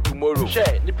to see you tomorrow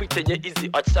share ni picture ye easy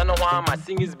ocha no wa ma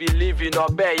sing is believing or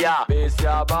be ya be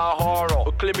sia ba horror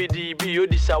o claim di bi yo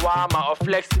di shawama or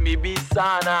flex me bi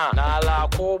sana na la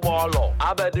ko bolo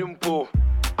abedimpo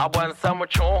abwan sam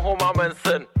chon ho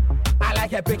mamansen. I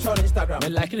like a picture on Instagram. Me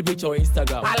like the picture on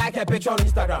Instagram. I like a picture on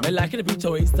Instagram. Me like the picture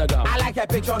on Instagram. I like a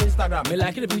picture on Instagram. Me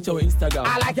like the picture on Instagram.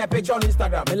 I like a picture on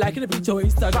Instagram. Me like the picture on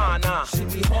Instagram. Sana. She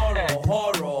be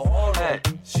horror.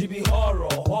 She be horror.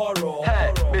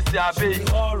 Hey, Missy Abbey. She be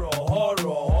horror.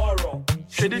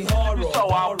 She be horror. So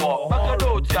I walk.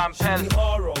 Bagado Jampel. She be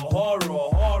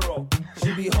horror.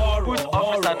 She be horror. Put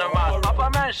officer no man. Papa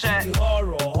mention. She be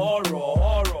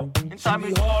horror. In time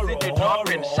you see the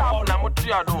dropping. Shout na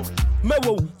mutia do.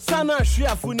 Mewo sana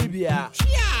hwea funi bia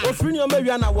ofrini o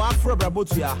mewia na wa afro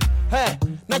brabotua hey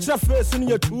natural face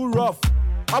ni too rough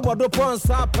abodo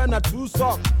ponsa pen na too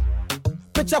soft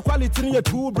picture quality ni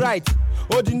too bright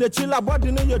odi na chila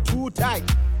body ni too tight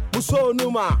muso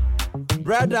numa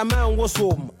brother man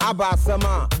wosom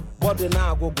abasama body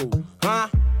na gogo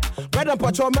brother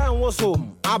pacho man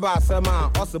wosom abasama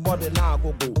os body na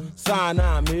gogo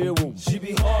sana mewo she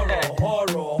be horror.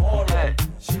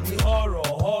 She be horror.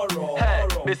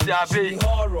 Missy Abbey. She be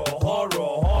horror.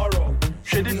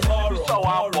 She be horror. So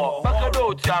I walk.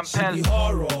 Bagado Jampel. She be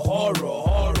horror.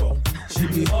 She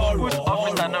be horror. Put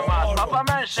officer no man. Papa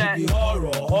mention. She be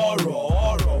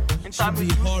horror. In time you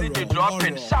see the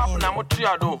dropping. Sharp na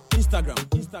mutia do. Instagram.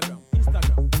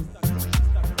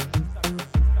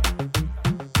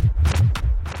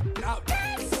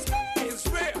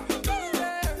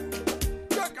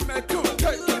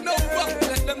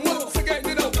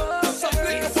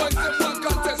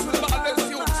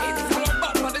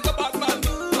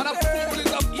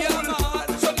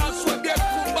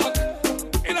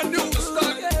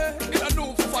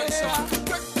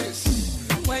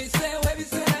 Why say we be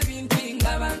saying, "I've been thinking,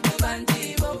 I've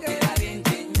been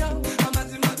thinking."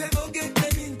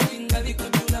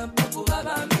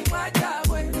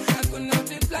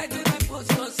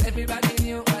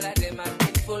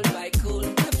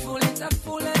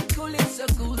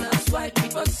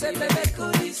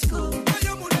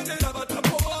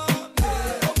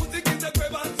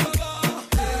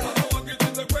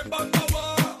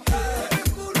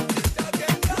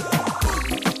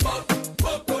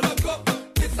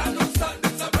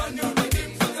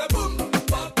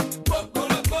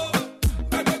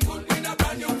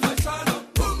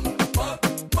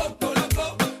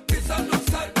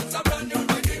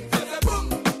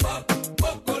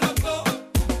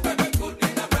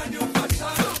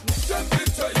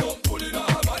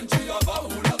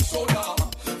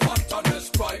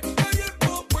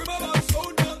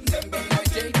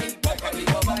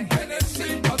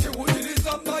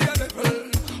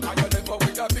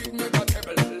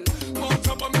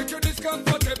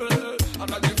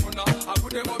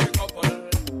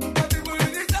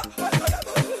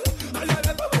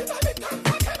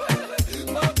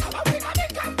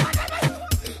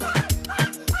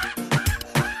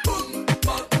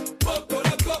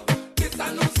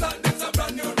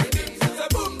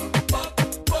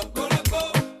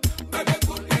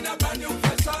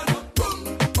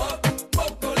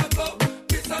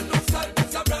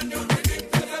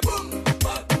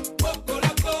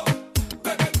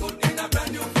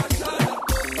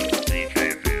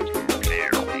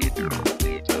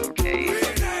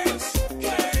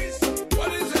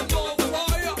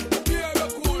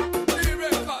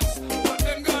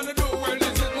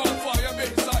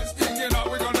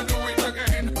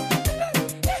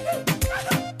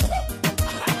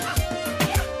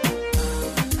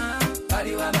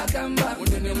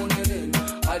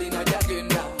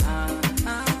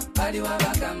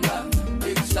 bagamba,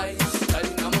 big size,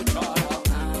 talina muchara.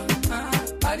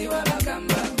 Aliwa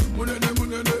bagamba,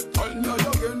 munene, talina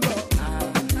yagenda.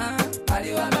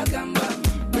 Aliwa bagamba,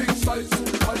 big size,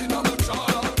 talina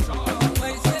muchara.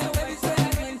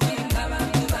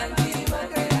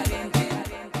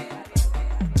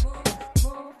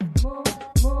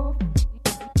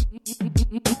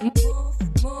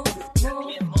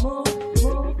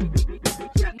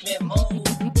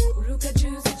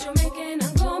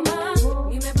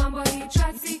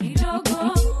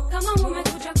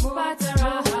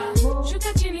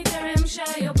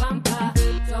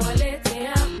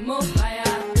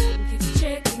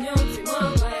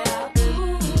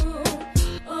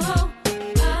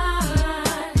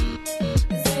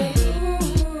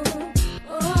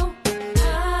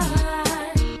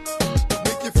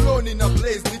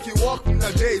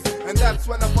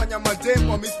 When I find my dame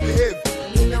or misbehave,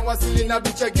 Wasili na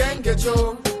bicha genge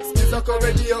jo. Skiza ko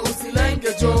radio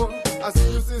usilenge jo. I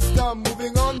see you sister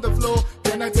moving on the floor.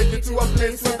 Can I take you to a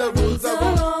place where the rules are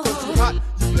wrong? Cause you hot,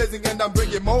 you blazing and I'm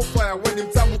bringing more fire. When him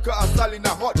tamuka asali na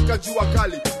hot kajua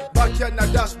kali. Backyard na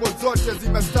dashboard zote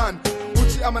zimestand.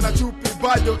 Uchi ama na chupi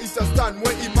bado ita stand.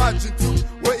 We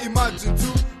imagine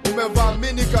tu umevaa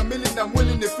mini kamili na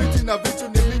mwili ni fiti na vitu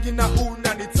ni mingi na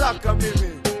unanitaka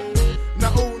mimi.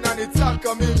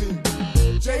 Nitaka mimi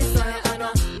Jason ana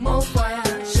more fire.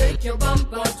 Shake your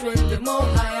bumper, twende more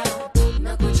higher.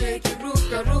 Nakucheki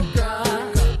ruka ruka.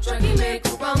 Traki make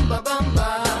bamba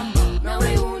bamba.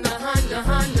 Nawe una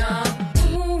hanya.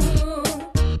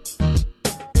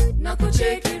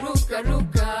 Nakucheki ruka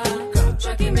ruka.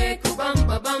 Traki make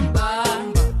bamba bamba.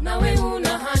 Nawe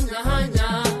una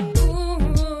hanya.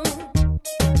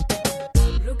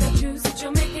 Ruka juicy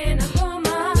chomeke na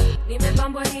goma.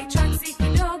 Nimebambwa hii track si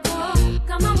kidogo.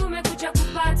 Kama umekuja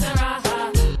kupata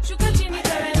raha, shuka chini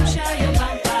teremsha yo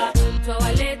bamba.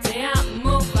 Twawaletea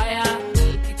mofaya,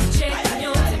 kitu cheki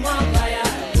nyote mwambaya.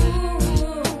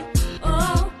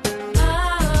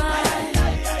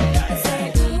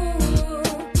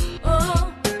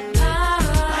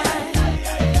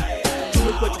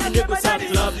 Tumekuwa tukinego saa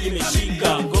club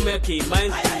imeshika. Ngome ya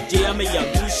K-Mines, DJ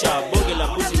ameyangusha. Bonge la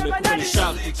busi imekuwa ni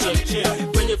shark kucheche.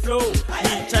 Kwenye flow,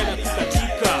 hii time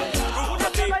kukatika.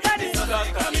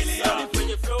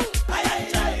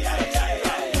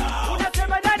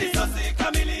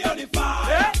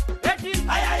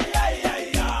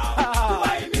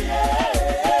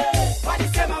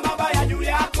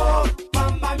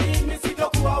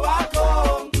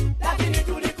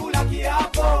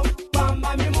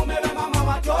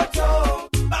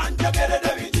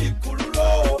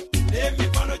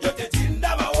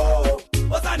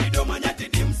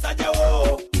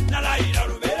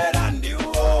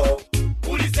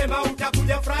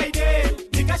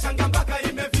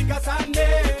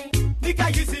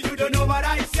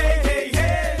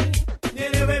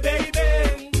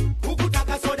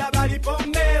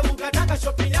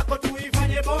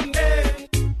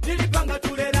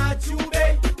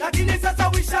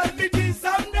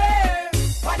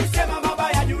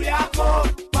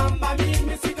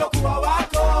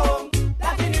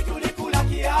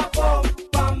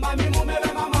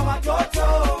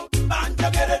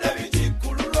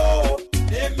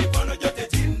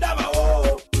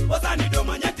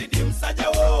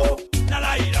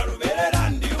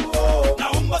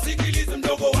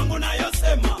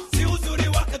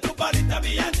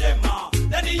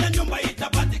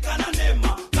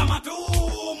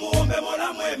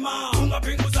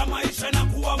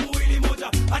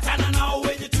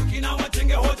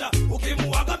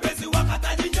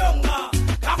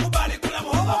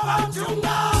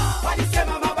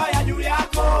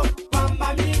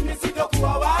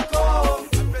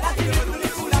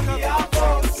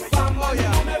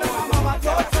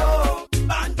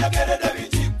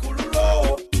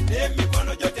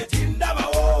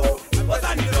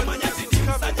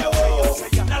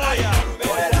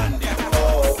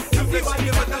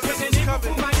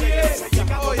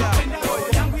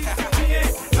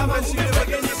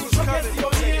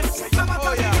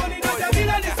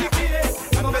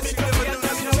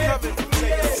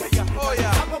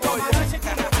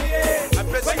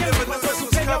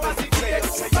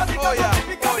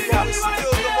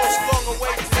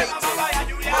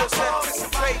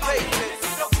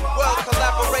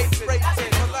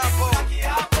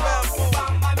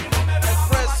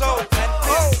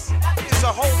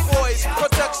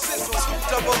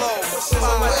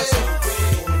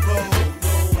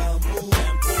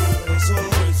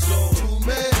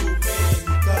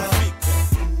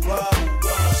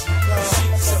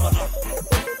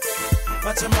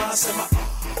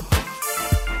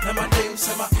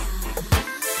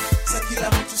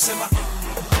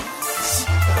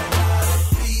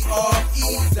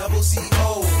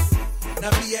 TREZZO na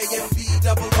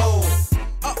BAMBOO.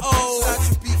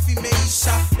 Sachu beefy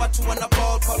meisha, watu wana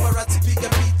ball paparazzi piga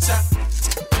picha.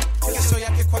 Kesho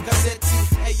yake kwa gazeti,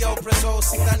 eyo prezo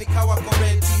sidhani kawa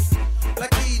koreti.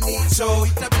 Lakini jo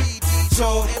itabidi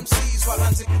jo MCs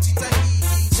waanze kujitahidi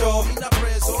jo mina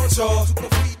prezo jo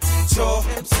tuko fiti jo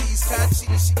MCs kachi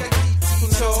nishika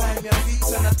kiti jo time ya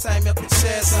vita na time ya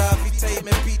kucheza vita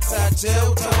imepita je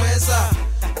utaweza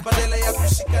badala ya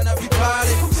kushika na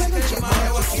vibale kushika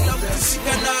jamaa wa kila mtu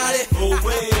shika nale oh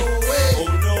way oh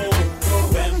no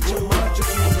bamboo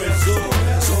prezo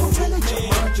so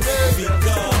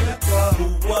vika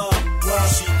uwa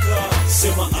shika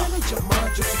sema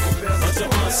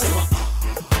jamaa sema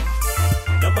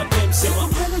na madem sema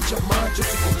jamaa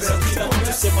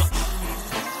tuko sema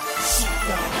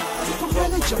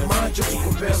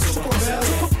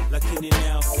lakini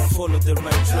now follow the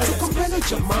right track.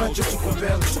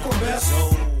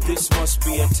 So this must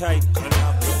be a tight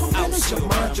collab.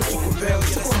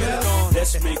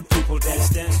 Let's make people dance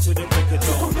to the record.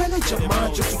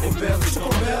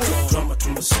 Drama to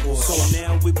the score. So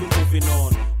now we be moving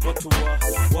on.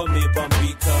 What me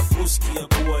bambika kuskia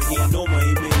kuwa hii noma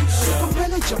imeisha.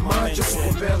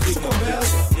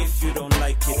 If you don't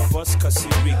like it, bust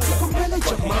kasirika.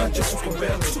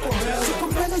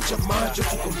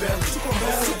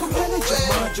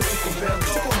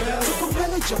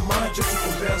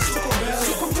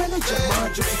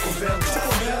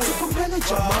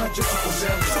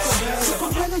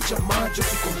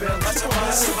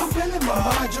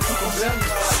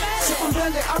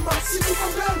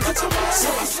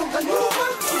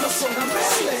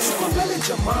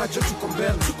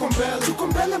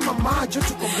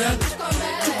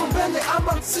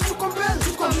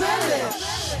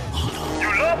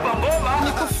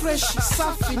 Niko fresh,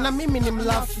 safi na mimi ni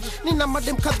mlafi. Nina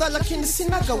madem kadhaa lakini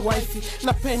sinaga wifi.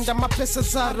 Napenda mapesa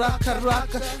za raka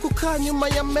raka. Kukaa nyuma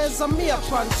ya meza mia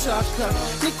panchaka.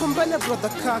 Niko mbele brother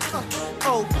kaka.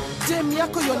 Oh, dem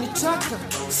yako yonitaka.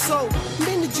 So,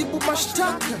 mimi jibu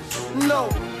mashtaka. No,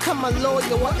 kama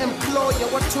lawyer wa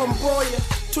employer wa tomboya.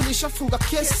 Tulishafunga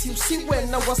kesi, usiwe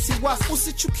na wasiwasi.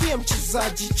 Usichukie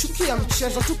mchezaji, chukia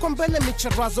mchezo. Tuko mbele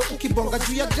micharazo, ukibonga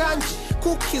juu ya ganji.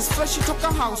 Cookies fresh toka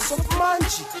House of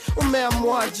Manji.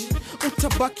 Umeamwaji,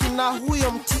 utabaki na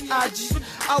huyo mtiaji.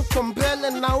 Au kombele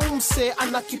na umse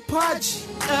ana kipaji.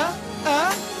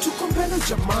 Tuko mbele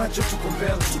jamajo, tuko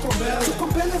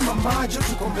mbele mamajo,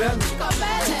 tuko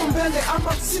mbele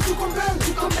ama si tuko mbele.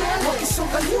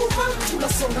 Wakisonga nyuma,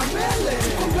 tunasonga mbele.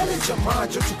 Tuko mbele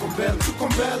jamajo, tuko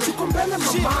mbele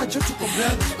mamajo, tuko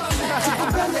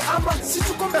mbele ama si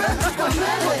tuko mbele.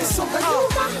 Wakisonga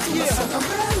nyuma, tunasonga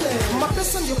mbele.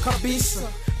 Mapesa ndio kabisa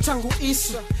tangu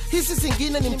Isa, hizi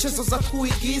zingine ni mchezo za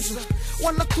kuigiza.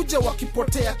 Wanakuja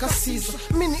wakipotea kasiza.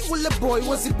 Mini ule boy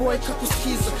wazi boy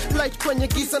kakusikiza. Light kwenye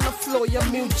giza na flow ya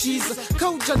miujiza.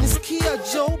 Kauja nisikia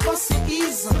Joe basi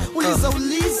iza. Uliza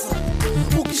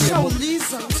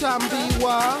ukishauliza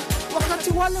tambiwa. Wakati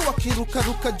wale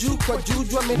wakiruka juu kwa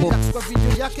juju. Amerika kwa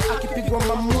video yake akipigwa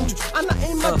mamunju. Ana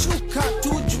aima juka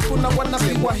tuju. Kuna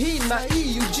wanabiwa hii na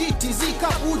hii UGTZ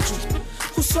kabuju.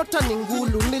 Kusota ni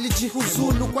ngulu,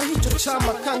 nilijihuzulu kwa hicho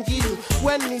chama kangilu.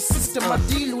 When ni system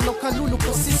adilu, no kalulu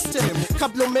kwa system.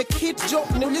 Kablo make hit jo,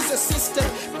 niulize system.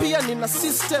 Pia nina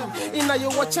system,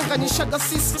 inayowachanganyishaga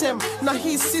system. Na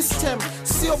hii system,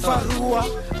 sio barua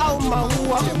au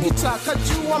maua. Ukitaka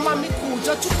jua mami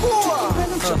kuja chukua. Tuko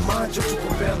mbele jamajo,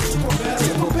 tuko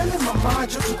mbele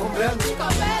mamajo, tuko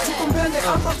mbele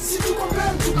ama si tuko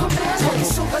mbele.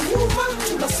 Wakisonga nyuma,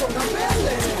 tunasonga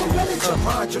mbele. Tuko mbele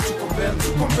jamajo, tuko mbele.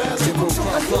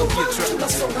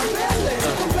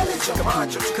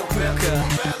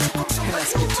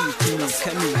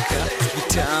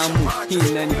 Vitamu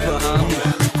inanifahamu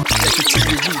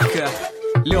yakitiririka.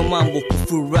 Leo mambo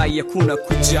kufurahi hakuna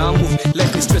kujamu.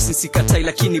 Life is stressing sikatai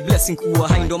lakini blessing kuwa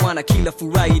hai. Ndo maana kila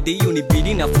Friday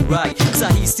unibidi na furahi.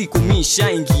 Sahi siku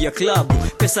misha ingia klabu.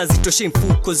 Pesa zitoshe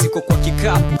mfuko ziko kwa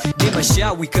kikapu. Dema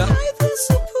shawika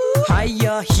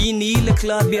haya, hii ni ile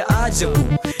club ya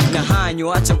ajabu. Na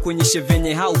hanyo acha kuonyeshe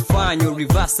venye haufanyo.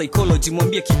 Reverse psychology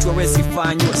mwambie kitu hawezi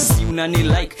fanywa. Si unani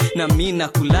like na mimi na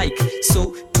kulike.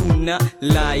 So tuna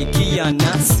like ya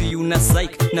nasi una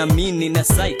psych na mimi na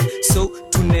psych. So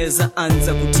tunaweza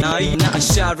anza kutai na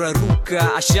ashara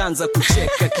ruka. Ashaanza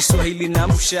kucheka Kiswahili na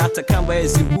msha hata kamba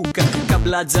yeziruka.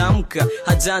 Kabla hajaamka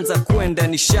hajaanza kwenda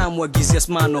nishamwagizia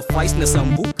man of ice na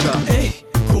sambuka.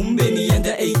 Kumbe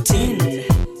nienda 18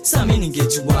 Sami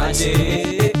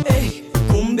ningejuaje.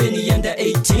 Kumbe nienda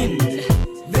 18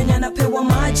 Venya napewa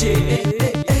maje.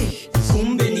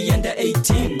 Kumbe nienda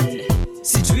 18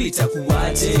 Sijui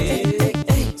itakuwaje.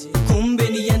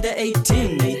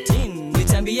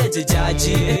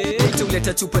 jaji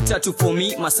tuleta chupa tatu for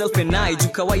me myself and I juu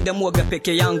kawaida mwaga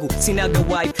peke yangu sinaga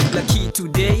wife lucky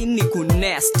today ni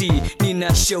kunasty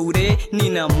nina shaure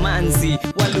nina manzi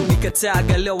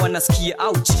walunikataga leo wanasikia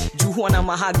ouch juu wana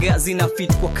mahaga zina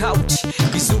fit kwa couch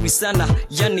vizuri sana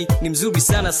yani ni mzuri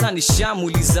sana sana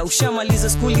shamuliza ushamaliza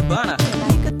skuli bana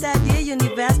Nikotadia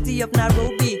University of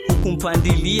Nairobi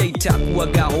kumpandilia itakuwa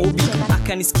gaobi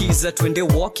akanisikiza twende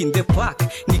walk in the park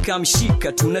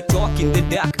nikamshika tuna talk in the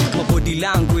dark my body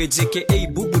language aka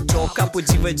bubu talk hapo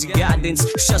Jivaji Gardens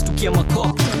shastukia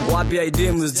makop wapi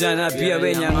idemus jana pia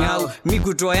wenyangau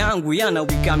mikutoa yangu yana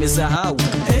ukikamesahau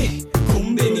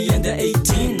kumbe nienda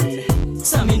 18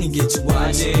 sami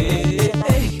ningejuaje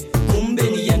kumbe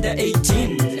nienda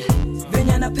 18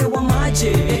 venya napewa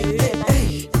maje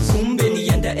kumbe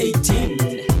nienda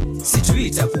 18 sijui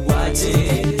itakuwaje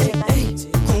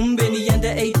kumbe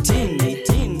nienda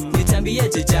 18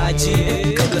 nitambieje jaji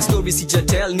kabla story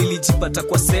sijatel nilijipata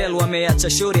kwa cell wameacha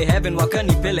shore heaven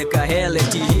wakanipeleka hell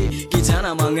eti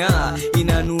kijana mang'aa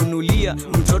inanunulia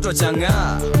mtoto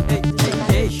chang'aa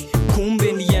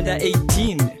kumbe nienda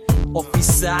 18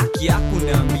 ofisa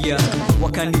kiakunambia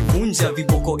wakanivunja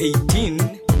viboko 18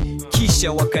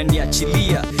 kisha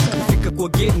wakaniachilia kufika kwa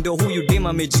gendo huyu dema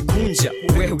amejikunja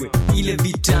wewe ile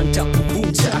vita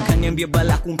nitakuvunja akaniambia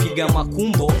bala kumpiga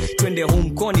makumbo twende home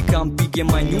kwa nikampige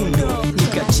manyundo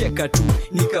nikacheka tu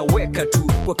nikaweka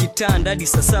tu kwa kitanda hadi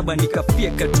saa 7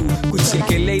 nikafieka tu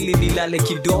kuchekelea ili nilale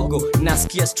kidogo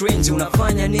nasikia strange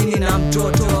unafanya nini na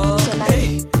mtoto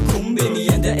kumbe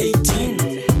nienda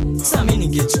 18 sami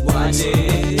ningejuaje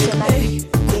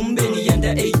kumbe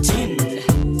nienda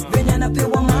 18 venya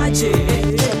napewa maje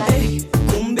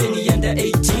kumbe nienda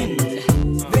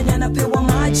 18 venya napewa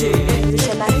maje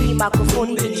Shana hii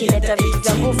makofoni ikileta vitu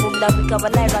za nguvu mnawika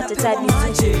walai ratatani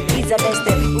Iza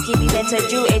beste ukilileta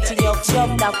juu eti nyok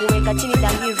na kuweka chini na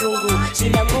hii rungu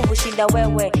Shinda nguvu shinda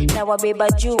wewe na wabeba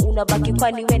juu unabaki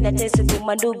kwani wenda tese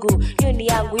zima ndugu hiyo ni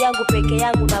yangu peke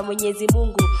yangu na Mwenyezi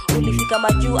Mungu ulifika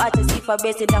majuu hata sifa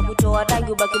bese na kutoa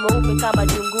rangi ubaki mweupe kama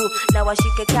jungu na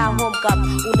washike kaa home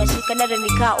cup unashika nare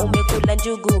nikaa umekula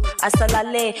njugu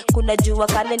asalale kuna jua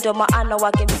kale ndo maana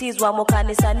wake msizwa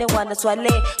mokane sane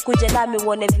wanaswale kuja nami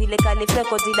uone vile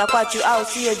kalifeko zina kwachu au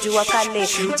sio jua kale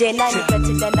je nani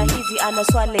katendana hizi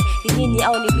anaswale ni nini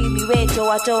au ni mimi weto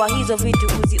watoa hizo vitu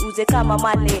uziuze kama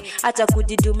male hata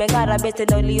kujidume ngara bete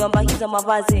na uliomba hizo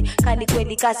mavazi kani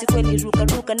kweli kasi kweli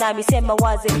ruka nami sema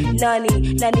waze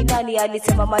nani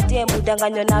alisema mademu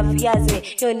danganywa na viaze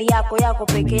hiyo ni yako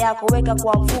peke yako weka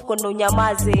kwa mfuko ndo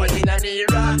nyamaze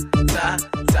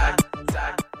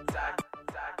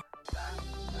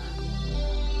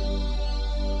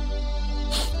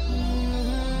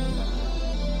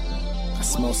I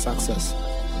smell success.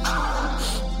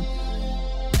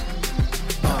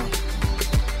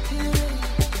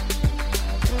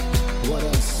 What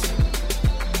else?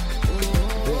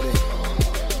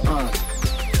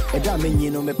 Eda me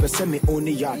nyino me pese me own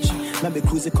yacht. Na me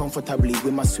cruise comfortably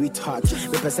with my sweetheart.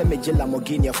 Me pese me jela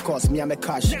Lamborghini, of course, me am a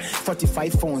cash.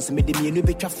 45 phones, me de me no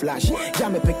bitch flash. Ja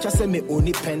me picture say me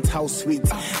only penthouse suite.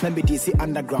 Na me DC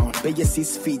underground, pay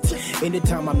 6 feet.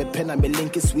 Anytime I'm a pen and me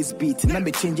link is Swiss beat. Na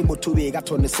me change motorway,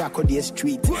 got on the circle the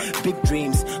street. Big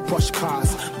dreams, posh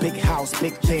cars, big house,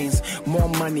 big things. More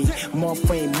money, more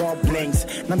fame, more blinks.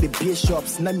 Na me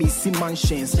bishops, na me see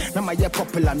mansions. Na my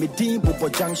popular, me dean bobo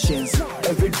junctions.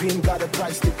 Every dream got a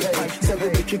price to pay. Say we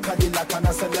make you Cadillac and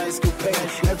that's a nice coupe.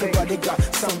 Everybody got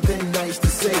something nice to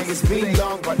say. It's been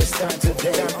long, but it's time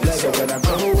today. So when I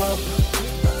grow up,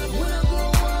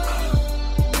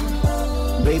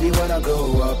 baby, when I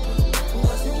grow up.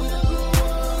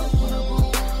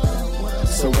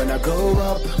 So when I grow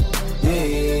up,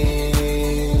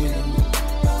 yeah.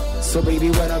 So baby,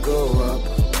 when I grow up,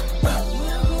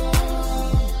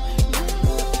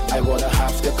 I wanna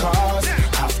have the cars,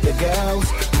 have the girls,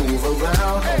 move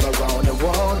around, all around the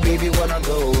world, baby, when I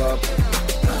grow up.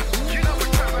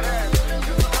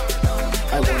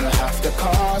 I wanna have the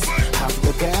cars, have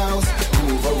the girls,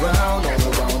 move around, all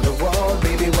around the world,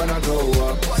 baby, when I grow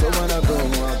up. So when I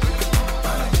grow up,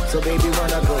 so baby,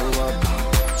 when I grow up.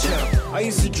 I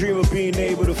used to dream of being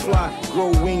able to fly,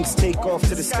 grow wings, take off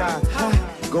to the sky.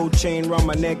 Gold chain round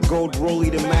my neck, gold rollie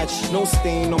to match. No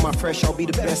stain on my fresh, I'll be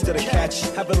the best of the catch.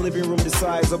 Have a living room the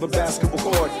size of a basketball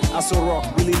court. I saw rock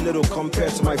really little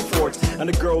compared to my fort. And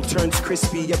the girl turns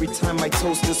crispy every time I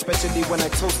toast her, especially when I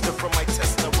toast her from my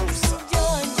Testarossa.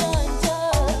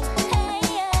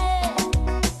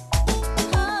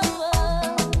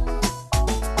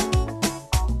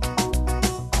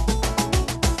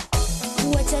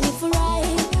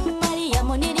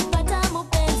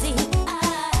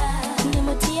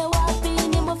 Nimetia wapi,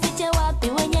 nimeficha wapi.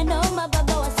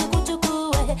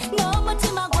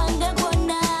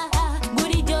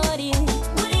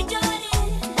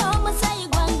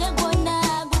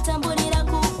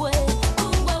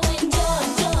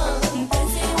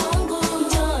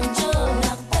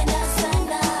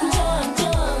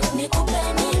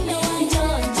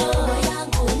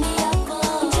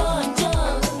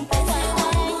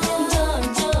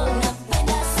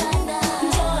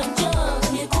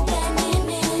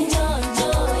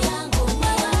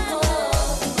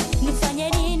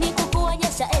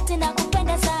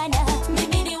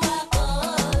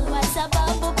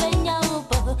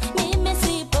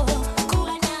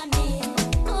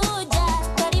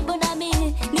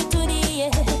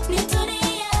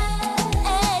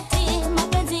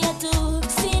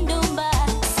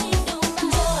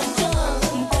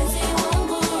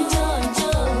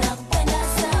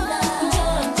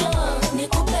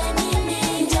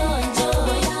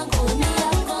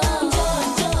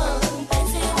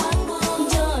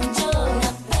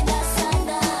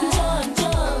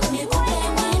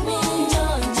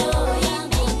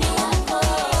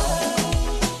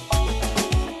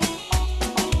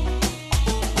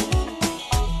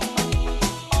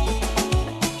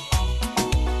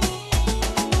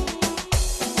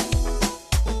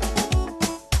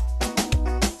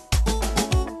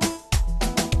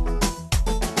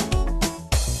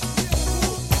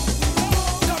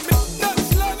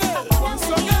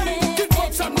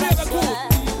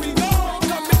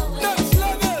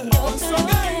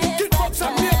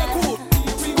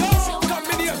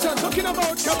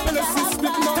 about Capella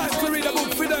system. Time to read a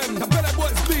book for them. Capella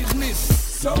boys business.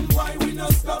 Some why we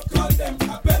not stop call them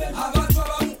Capella. Have a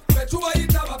trouble. Bet you why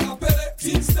it have a Capella.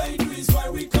 Things they do is why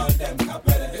we call them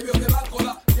Capella. If you give a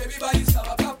cola, everybody's have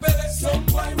a Capella. Some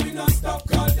why we not stop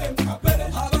call them Capella.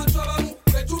 Have a trouble.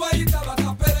 Bet you why it have a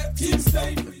Capella. Things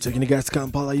they do. Taking the guys to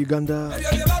Kampala, Uganda.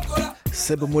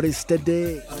 Seba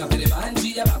Morestede.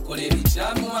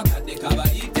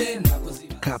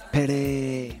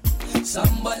 Kapere.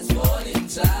 Somebody's falling in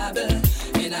trouble,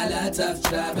 in a lot of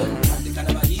trouble. And the kind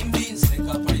of a him being sick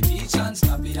of politicians,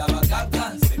 not be our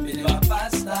guns, they be our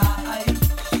pasta.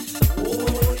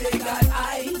 Oh, they got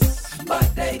eyes,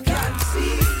 but they can't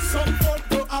see. Some folk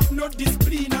don't have no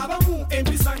discipline. Abamu,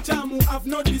 MP Sanchamu have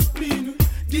no discipline.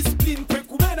 Discipline,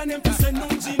 Pekubeda, and MP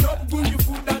Senunji, not good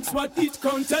food, that's what it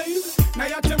contains. Now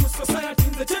your Tembo society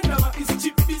in the gender is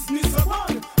cheap business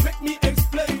around. Make me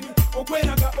explain.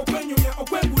 Okwenaga, Okwenyunya,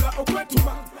 Okwebula,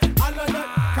 Okwetuma. All of that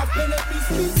Capella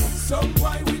business. Some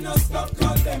why we not stop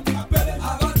call them Capella.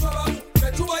 Have a trouble.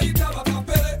 Bet you why it have a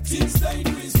Capella. Things they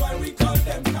do is why we call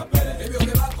them Capella. If you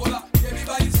give a cola,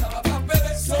 everybody's have a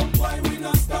Capella. Some why we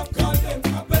not stop call them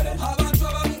Capella. Have a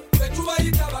trouble. Bet you why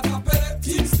it have a Capella.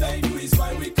 Things they do is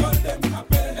why we call them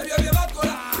Capella. If you give a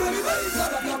cola, everybody's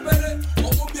have a Capella.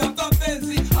 Omubia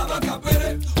Kapenzi, have a Capella.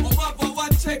 Omapa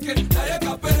one chicken, I a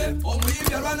Capella.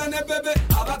 Omubia Ranane Bebe,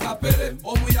 have a Capella.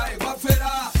 Omuya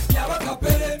Equafera, Yava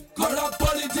Capella. Corrupt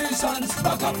politicians,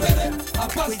 Bacapella. A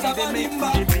pasta banimba,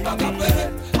 Bacapella.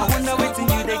 I wonder what you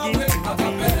they give.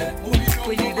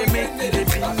 Will you they make the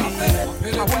baby? I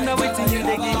wonder what you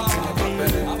they give.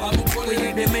 Will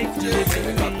you they make the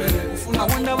baby? I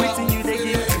wonder what you they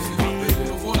give.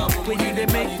 Will you they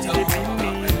make the baby?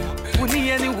 Will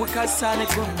you any work outside the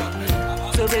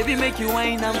so baby make you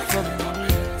wine and from me.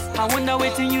 I wonder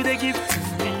what you they give to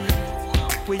me.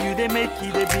 Will you they make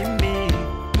it they be me?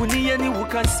 Will you any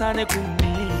work outside the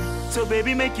so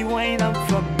baby make you wine and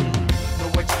from me. No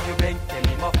what you been telling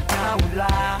me now la.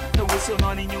 No so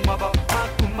money you about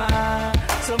Makuma.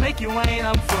 So make you wine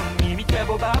and from me. Me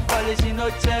tell about policy no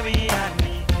cherry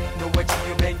honey. No what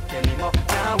you been telling me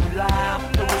now la.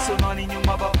 No so money you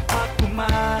about Makuma.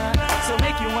 So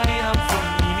make you wine and from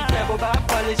me. Me tell about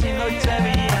policy no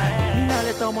cherry honey. Now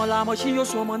let all my machine yo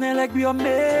so money like we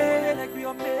me.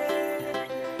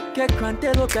 Che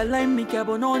crantelo che lei mi che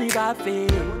bononi va fe.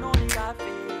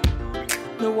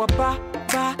 No wapa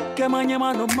ba che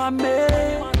manyama no mame.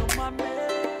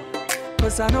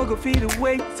 Cause I no go feel the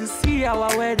wait to see our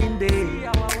wedding day.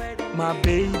 My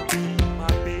baby,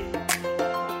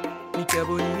 mi che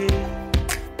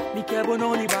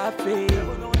bononi va fe.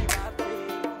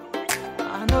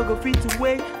 I no go feel to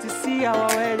wait to see our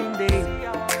wedding day.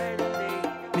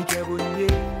 Mi che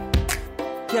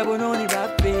bononi va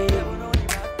fe.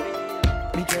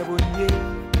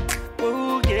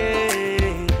 Oh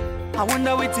yeah, I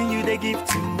wonder what you they give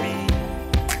to me.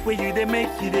 Where you they make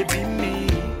you they be me.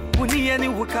 Will you any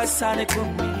work outside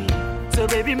from me? So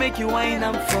baby make you wine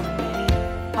and from me.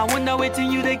 I wonder what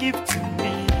you they give to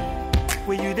me.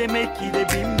 Where you they make you they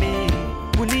be me.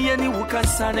 Will you any work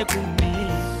outside from me?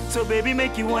 So baby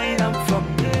make you wine and from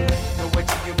me. No what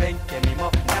you been me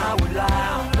up now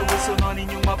loud. No so money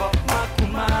you about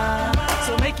Makuma.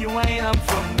 So make you wine and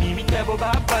from me. Me tell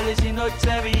about policy no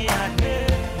cherry honey.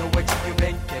 No what you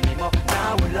been me up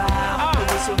now loud.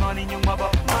 No so money you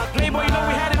about Makuma. Playboy, you know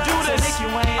we had to do this. So make you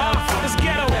wine and from let's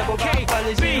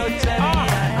me. get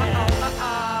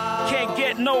Can't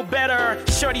get no better.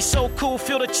 Shorty so cool,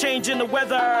 feel the change in the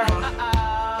weather.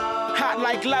 Hot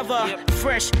like leather,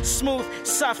 fresh, smooth,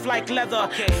 soft like leather.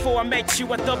 Before I met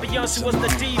you, I thought Beyonce was the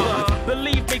diva.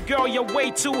 Believe me, girl, you're way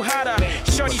too hotter.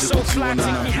 Shorty so fly,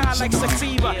 take me high like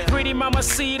sativa. Pretty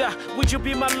mamacita, would you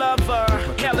be my lover?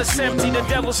 Hell is empty, the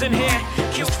devil's in here.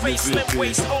 Cute face, slim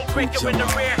waist, home breaker in the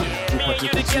rear. Me and you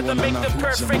together make the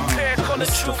perfect pair. Call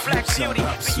it true black beauty,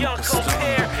 beyond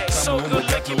compare. So good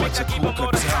looking, make I keep a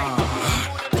more to fight.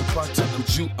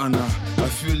 I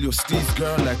feel your steez,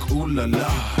 girl, like ooh la la.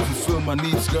 Fulfill my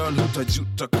needs, girl,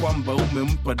 hutajuta kwamba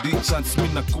umempa D chance,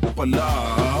 mina kupa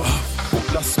love.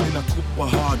 Plus mina kupa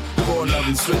hard, call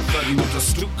loving straight bloody,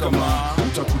 utastuka ma.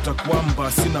 Utakuta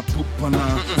kwamba sina pupa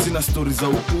na sina stories za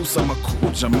ukusa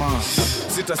makuja ma.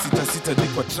 Sita di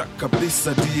kwa track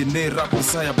kabisa. DNA rap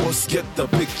Messiah, boss get the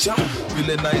picture.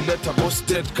 Vile naileta boss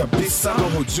dead kabisa.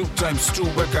 Roho juu times 2,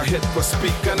 weka head kwa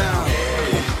speaker now.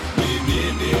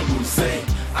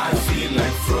 I feel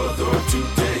like Frodo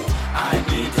today. I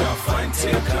need a fine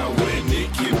takeaway.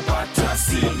 Nikki Pata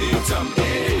Silitam.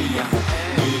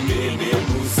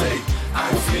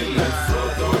 I feel like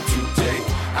Frodo today.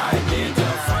 I need a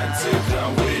fine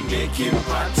takeaway. Nikki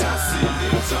Pata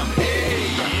Silitam.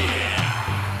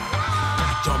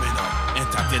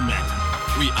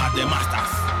 We are the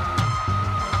masters.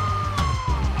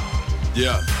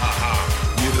 Yeah, haha.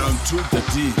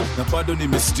 Ni na bado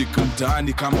nimestick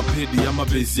mtaani kama pedi ama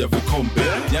base ya vikombe.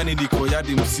 Yani niko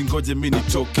yadi msingoje mimi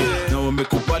nitoke. Na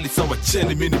wamekubali sawa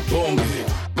cheni mimi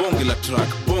bonge la track,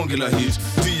 bonge la hit.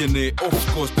 DNA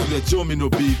of course tulia jomi no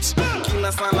beat.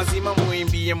 Kila saa lazima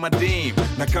muimbie madame.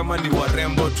 Na kama ni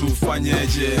warembo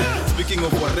tufanyeje? Speaking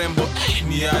of warembo,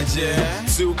 ni aje?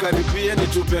 Si ukaribie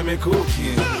nitupe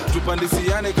mikuki.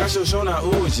 Tupandisiane kashoshona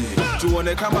uje.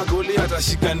 Tuone kama goli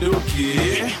atashika nduki.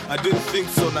 I didn't think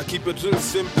so, na keep it real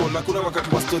simple. Na kuna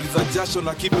wakati wa stories za jasho,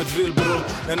 na keep it real bro.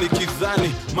 Na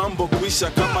nikidhani mambo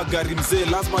kuisha kama gari mzee,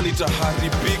 lazima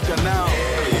nitaharibika now.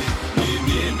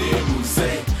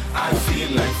 I feel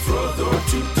like Frodo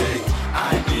today.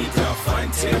 I need a fine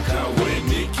takeaway.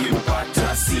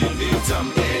 Nikipata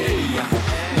sinitam.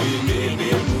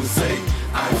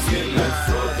 I feel like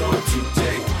Frodo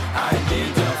today. I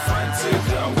need a fine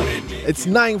takeaway. It's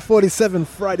 9:47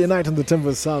 Friday night on the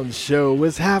Tembo Sounds show.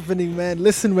 What's happening, man?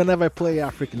 Listen, whenever I play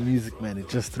African music, man, it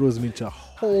just throws me into a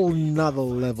whole nother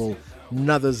level,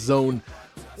 another zone.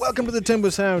 Welcome to the Tembo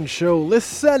Sounds show.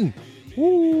 Listen.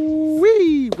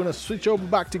 Woo-wee. We're going to switch over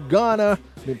back to Ghana.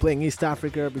 Been playing East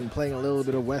Africa, been playing a little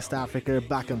bit of West Africa,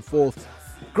 back and forth.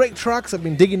 Great tracks. I've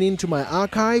been digging into my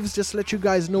archives. Just to let you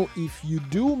guys know, if you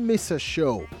do miss a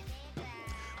show,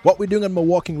 what we're doing on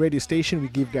Mawalking Radio Station, we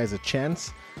give guys a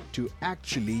chance to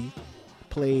actually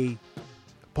play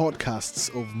podcasts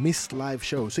of missed live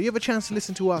shows. So you have a chance to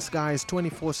listen to us guys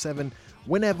 24/7,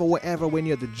 whenever, wherever, when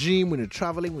you're at the gym, when you're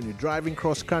traveling, when you're driving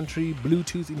cross country,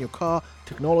 Bluetooth in your car.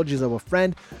 Technology is our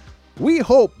friend. We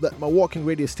hope that Mawalking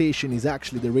Radio Station is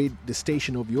actually the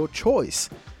station of your choice.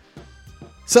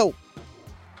 So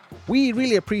we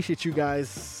really appreciate you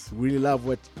guys. We really love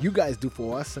what you guys do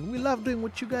for us, and we love doing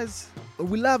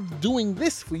we love doing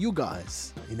this for you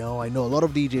guys. You know, I know a lot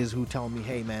of DJs who tell me,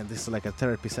 hey man, this is like a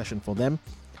therapy session for them.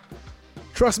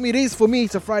 Trust me, it is for me.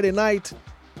 It's a Friday night.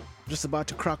 Just about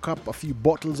to crack up a few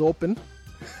bottles open.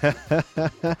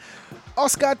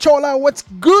 Oscar Chola, what's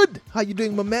good? How you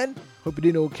doing, my man? Hope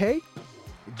you're doing okay.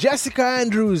 Jessica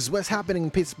Andrews, what's happening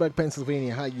in Pittsburgh,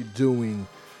 Pennsylvania? How you doing?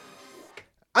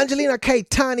 Angelina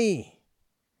Kaitani,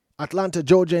 Atlanta,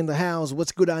 Georgia in the house.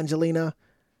 What's good, Angelina?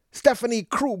 Stephanie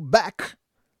Crew back,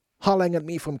 hollering at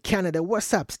me from Canada.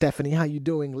 What's up, Stephanie? How you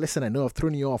doing? Listen, I know I've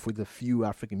thrown you off with a few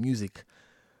African music.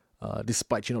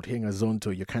 Despite you not hearing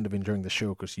Azonto, you're kind of enjoying the show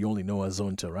because you only know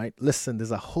Azonto, right? Listen,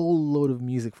 there's a whole load of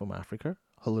music from Africa,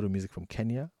 a whole load of music from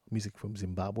Kenya, music from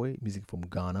Zimbabwe, music from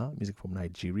Ghana, music from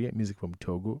Nigeria, music from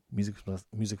Togo, music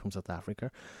from South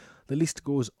Africa. The list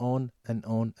goes on and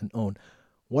on and on.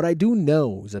 What I do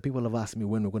know is that people have asked me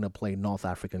when we're going to play North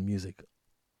African music.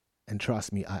 And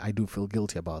trust me, I do feel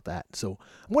guilty about that. So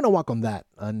I'm going to work on that,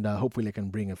 and hopefully I can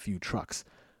bring a few tracks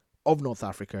of North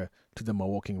Africa to the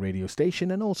Mawalking Radio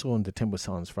Station and also on the Tembo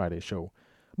Sounds Friday show.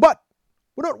 But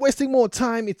we're not wasting more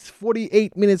time. It's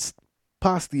 48 minutes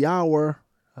past the hour.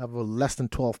 I have less than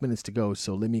 12 minutes to go,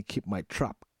 so let me keep my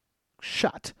trap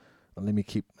shut and let me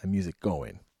keep my music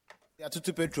going.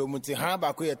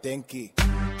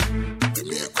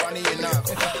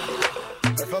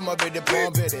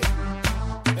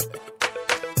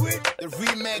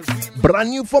 Brand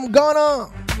new from Ghana.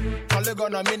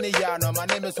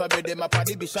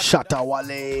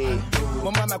 Shatawale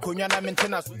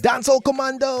Dancehall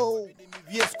Commando.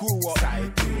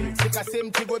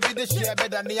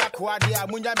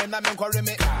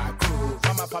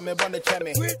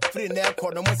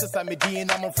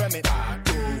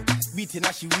 Beating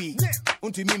as she weak.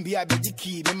 Unto me be a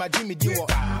bejiki, me my Jimmy Dio.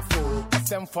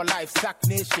 SM for life, sack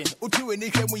nation. Utu and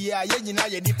Nikem, we are yen na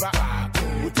nipa.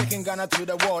 We're taking Ghana to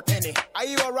the world, any. Are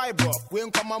you alright, bro? We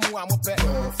ain't come on, I'm up.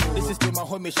 This is to my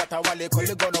homie Shatawale,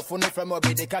 Collegon of Phone from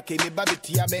Obedeka, me baby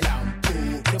Tiame.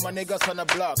 To my niggas on the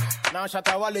block. Now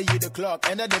Shatawale, you the clock,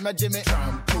 and then they met Jimmy.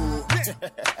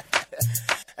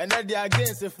 And then they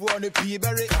against if we on the P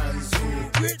berry.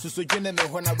 So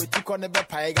gentlemen, when I will take on the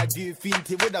pie, I do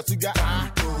finty with a sugar.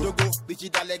 Dogo, bitchy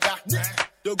dalega.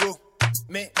 Dogo,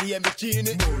 me, the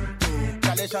machine.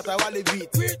 Kale Shatawale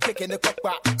beat, taking the cup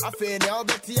back. I feel now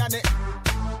Bettiane.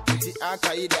 The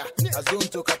Akaida,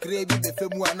 Azonto Kakrebi, the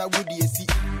Femu and I would see.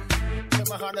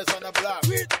 My hand is on the block.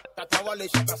 Tatawale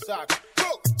Shatasak. Go!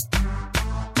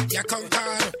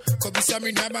 Yakonkano,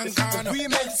 Kobisami Nabankano. We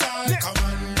make side, come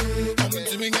on. Come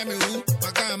to me, get me who?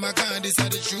 Makan, this is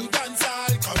the truth. Dance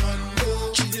all, come on.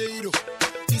 Chideiro,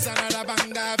 this another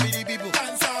banga, billy people.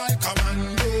 Dance all, come on.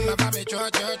 Baba me chua,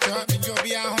 in your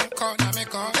beer home, call, na me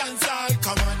call. Dance all,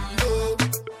 come on.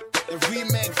 The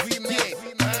remake.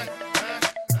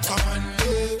 Come on.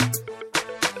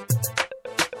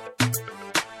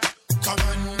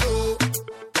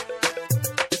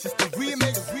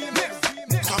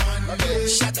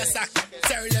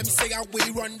 and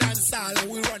we run dance all and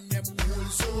we run them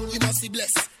rules. You must be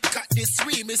blessed. Cut this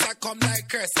remix, I come like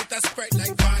curse. It a spread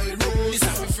like viral. This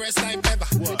is my first time ever.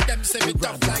 Them say me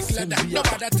tough like leather.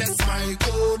 Nobody test my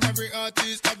code. Every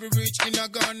artist, every reach in a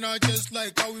Ghana, just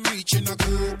like how we reach in a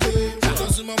cool.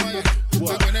 Because my mind,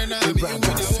 we're gonna know me in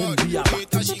the world.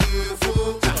 Wait as she here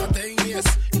for 10 years.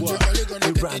 You're only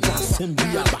gonna get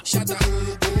it. Shut up.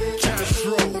 Cash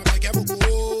roll. I make every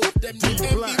go. Them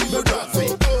black.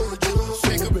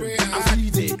 Make a prayer.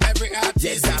 Every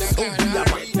artist in a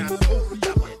Ghana.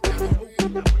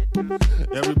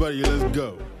 Everybody, let's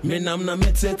go. Me namna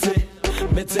metete,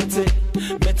 metete,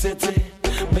 metete,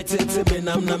 metete. Me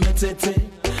namna metete,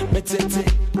 metete.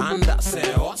 Anda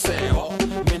say oh.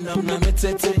 Me namna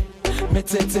metete,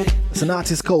 metete. It's an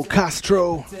artist called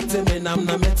Castro. Me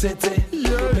namna metete,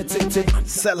 metete.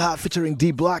 Sell Hard featuring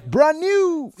D Black, brand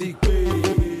new. Me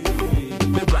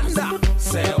branda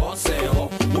say oh.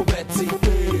 Mo Betty.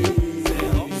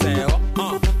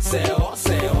 Say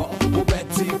oh. Mo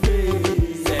Betty.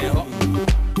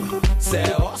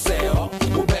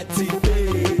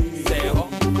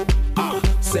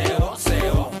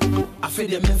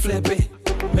 Men flip it,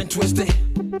 men twist it,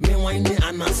 men wind it,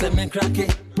 and I say men crack it.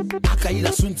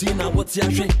 Akaida suntina, what's your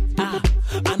trick?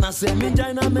 And I say men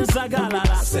jaina men sagala.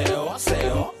 Say oh,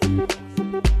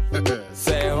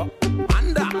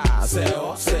 anda. Say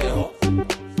oh,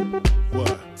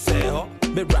 what? Say oh,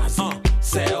 me brass.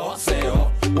 Say oh,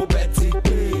 oh Betty.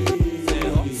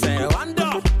 Say oh,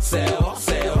 anda. Say oh,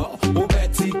 oh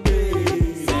Betty.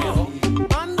 Say oh,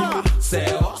 anda. Say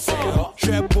oh,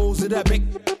 triples it a big.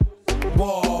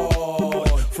 Boy,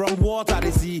 from water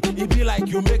they see, it be like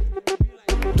you make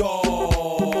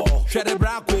door. Share the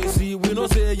black crazy, we no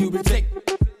say you be take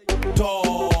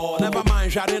door. Never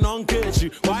mind, shouting on catch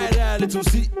you. Why there little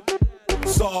see?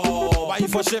 So, why you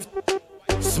for shift?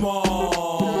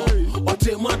 Small. Or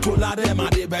take my to la them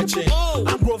at the betchy.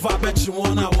 I'm Grover bet you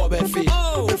one hour befi.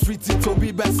 The free to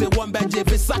be best say one bet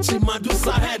if it's such a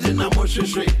Madusa head in a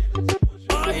moshi.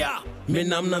 Oh yeah. Me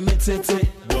namna metete,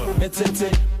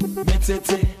 metete,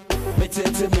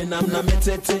 me namna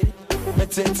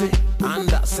metete,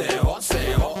 anda say oh,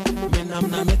 me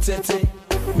namna metete,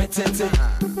 me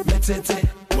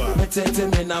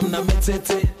namna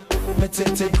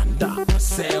metete, anda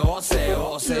say oh,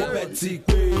 Betty,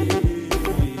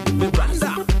 me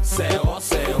branda say oh, Betty,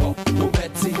 say oh,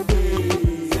 Betty,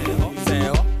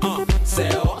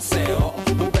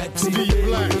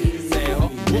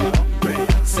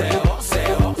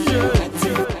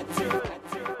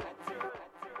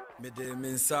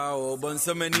 Sao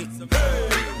Bonsamani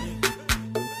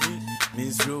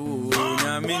Minsru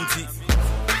Naminti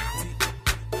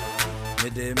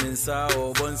Mede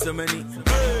Minsao Bonsamani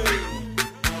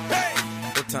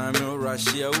The time in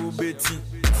Russia Ubeti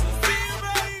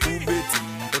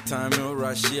The time in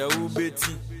Russia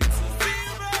Ubeti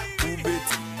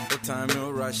The time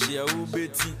in Russia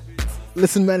Ubeti.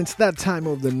 Listen, man, it's that time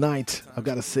of the night. I've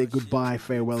got to say goodbye,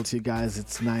 farewell to you guys.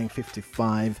 It's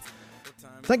 9:55.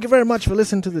 Thank you very much for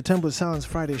listening to the Tembo Sounds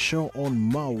Friday show on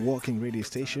Mawalking Radio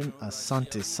Station.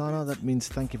 Asante Sana. That means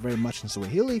thank you very much in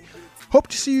Swahili. Hope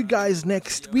to see you guys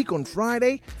next week on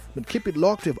Friday. But keep it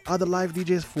locked. We have other live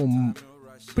DJs from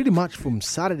pretty much from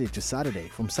Saturday to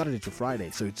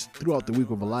Friday. So it's throughout the week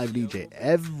with a live DJ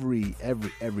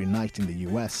every night in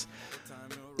the US.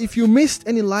 If you missed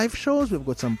any live shows, we've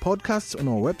got some podcasts on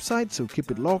our website, so keep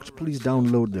it locked. Please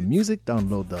download the music,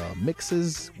 download the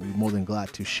mixes. We're more than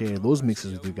glad to share those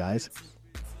mixes with you guys.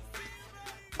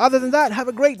 Other than that, have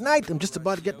a great night. I'm just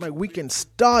about to get my weekend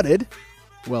started.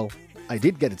 Well, I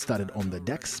did get it started on the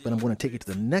decks, but I'm going to take it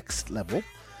to the next level.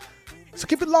 So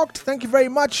keep it locked. Thank you very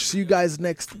much. See you guys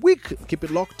next week. Keep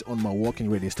it locked on my walking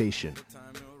radio station.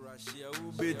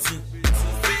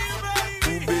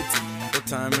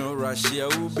 Time in Russia,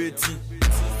 Ubeti,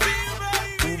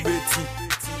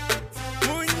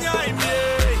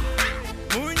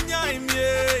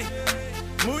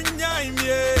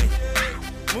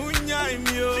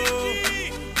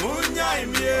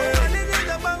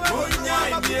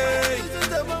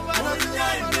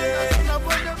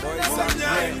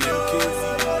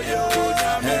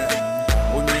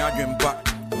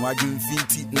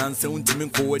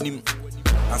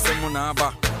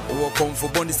 Welcome for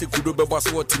Bonnie Sekudo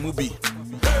Babas what movie.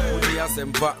 Munia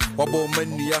Sempa, Wabo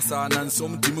Meniasa, and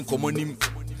some Timu Commonim.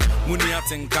 Munia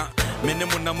Tenka,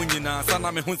 Menemuna Munina,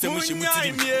 Sana Mehunse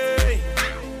Mushimuti.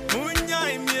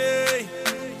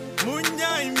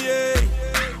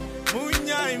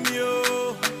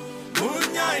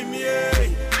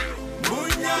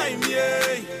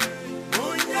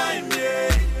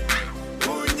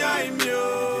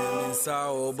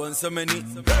 Sao Bonsamani.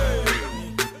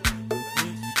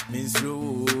 means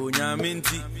you,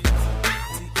 Yaminti.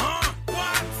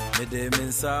 The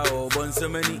Mensa or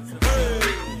Bonsamani.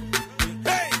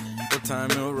 What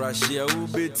time you rush here,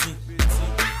 Ubeti?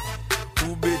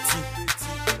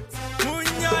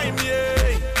 Munyaimye,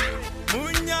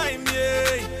 Munyaimye,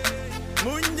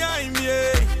 Munyaimye,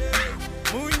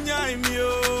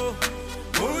 Munyaimyo,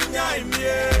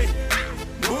 Munyaimye,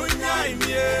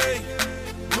 Munyaimye,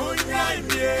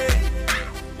 Munyaimye,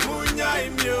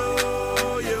 Munyaimyo,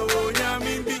 yo,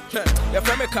 Yamimbi. You're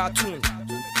from a cartoon.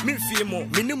 Me feel more,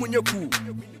 minimum your cool.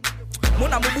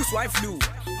 Mona Mobus wife flew.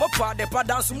 Mopa de pa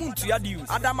dance moon to you.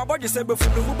 Adama body say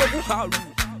before the Hubu how.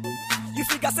 You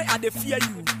figure say I fear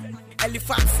you.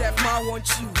 Elephant self ma want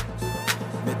you.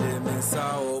 Me de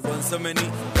mensa o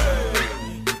bonsamani.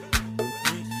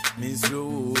 Means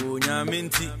you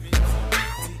Yaminti.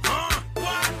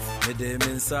 Me de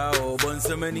mensa o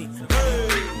bonsamani.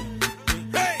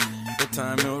 The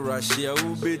time you rush here,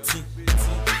 Ubeti.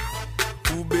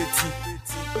 Ubeti.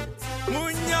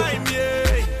 Munyaimye,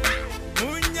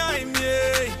 Munyaimye,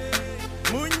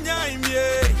 Munyaimye,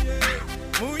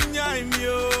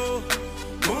 Munyaimyo,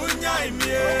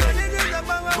 Munyaimye,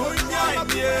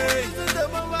 Munyaimye,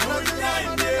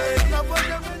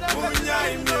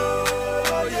 Munyaimyo,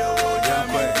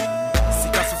 Munyaimyo.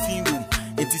 Sika sufingu,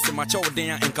 enti se macha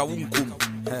odenya enka wunkum.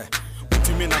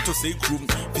 Me not to say crum,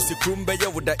 this a crum by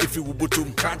Yoda if you would to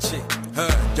catch it.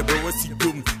 Jabberwocky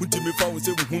dum, Untimi found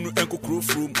say Hunu Uncle Crow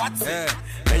from what's there?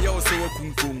 I also a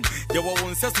kum. You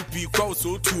won't say to be crowd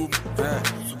so too.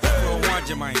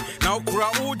 Now,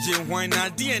 crowd, why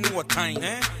not dear any what time?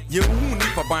 You won't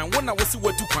nip a bind 1 hour see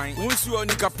what to find. Once you are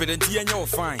Nick up and you're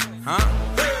fine, huh?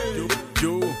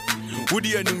 Yo, would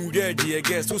you know dear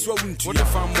guest who's one to your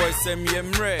farm boy send me a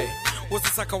what's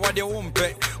the Sakawadi won't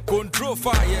bet? Control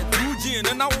fire,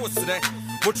 2G and I was there.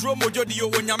 But Romo Jodio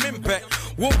when you're impet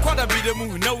won't quite be the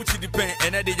moon, now to depend,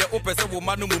 and I did your opus of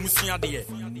Manu Musia dear.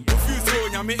 If you saw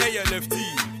Yami LFT,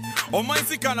 or my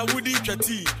Sikana would eat a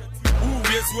tea. Who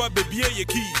yes, you are baby a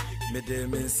key.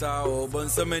 Medem Sao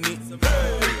Bonsamani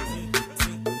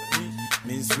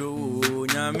means you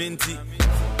Yaminti.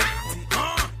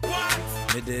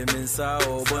 Medem Sao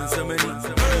Bonsamani.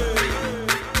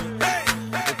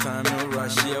 Time no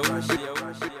rush here.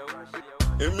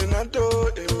 Eminado,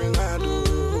 Eminado.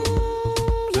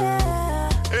 Yeah.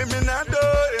 Eminado,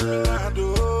 Eminado.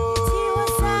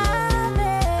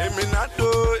 Eminado,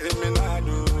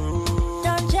 Eminado.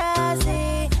 Don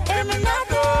Jazzy.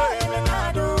 Eminado,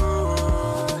 Eminado.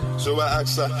 So I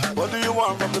asked her, what do you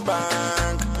want from the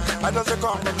bank? I just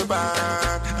come from the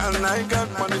bank, and I got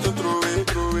money to throw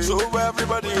it. So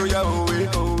everybody, oh yeah, oh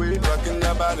it. Rocking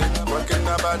that body, rocking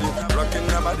that body, rocking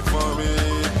that body for me.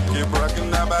 Keep rocking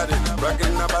that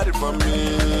body for me.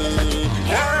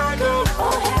 Here I go,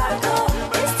 oh here I go.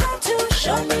 It's time to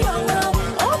show me your love.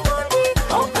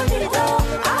 Open the door.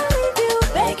 I'll leave you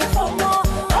begging for more.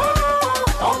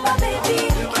 Oh my baby,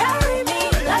 carry me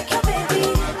like your baby.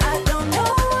 I don't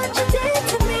know what you did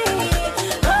to me,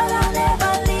 but I'll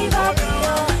never leave. I'll be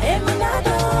your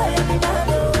Eminado,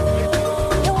 Eminado.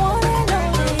 The one and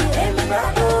only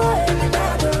Eminado,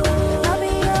 Eminado. I'll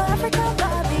be your African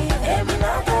Barbie,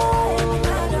 Eminado,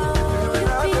 Eminado.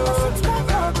 You'll be my six-pack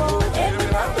logo,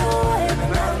 Eminado,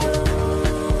 Eminado.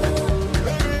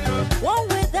 One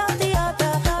without the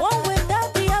other, one without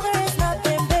the other is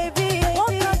nothing, baby.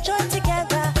 Won't you join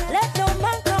together? Let no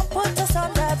man come put us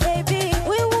under, baby.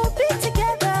 We will be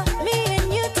together, me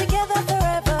and you together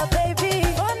forever, baby.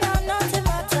 For now, nothing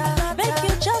matter. Make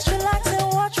you just relax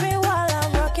and watch me while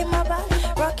I'm rocking my body,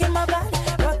 rocking my body,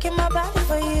 rocking my body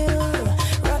for you.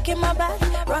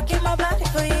 Rocking my body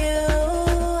for you.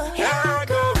 Here I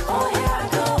go, oh here I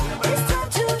go. It's time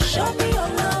to show me your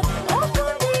love.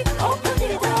 Open the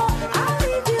door. I'll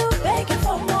leave you begging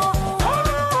for more.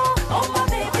 Oh my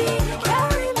baby,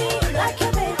 carry me like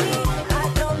your baby. I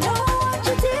don't know what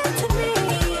you did to me,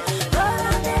 but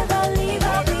I'll never leave.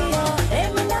 I'll be your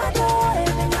Eminado,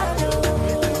 Eminado.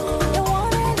 The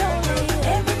one and only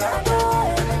Eminado,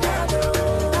 Eminado.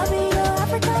 I'll be your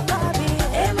African Barbie,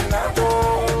 Eminado,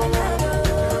 Eminado.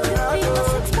 You'll be my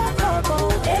six-pack logo,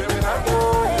 Eminado,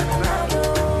 Eminado.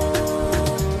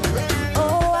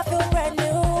 Oh, I feel brand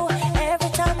new every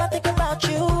time I think about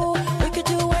you. We could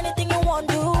do anything you want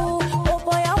to. Oh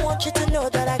boy, I want you to know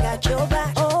that I got your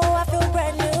back. Oh, I feel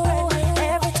brand new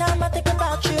every time I think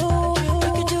about you. We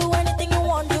could do anything you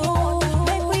want to.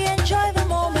 Make me enjoy the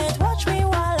moment. Watch me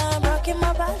while I'm rocking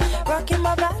my body, rocking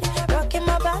my body, rocking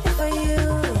my body for you.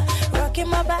 Rocking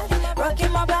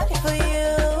my body for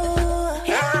you.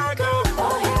 Here I go,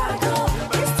 oh here I go.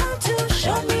 It's time to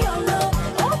show me your love.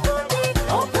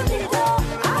 Open the door.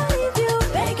 I'll leave you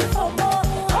begging for more.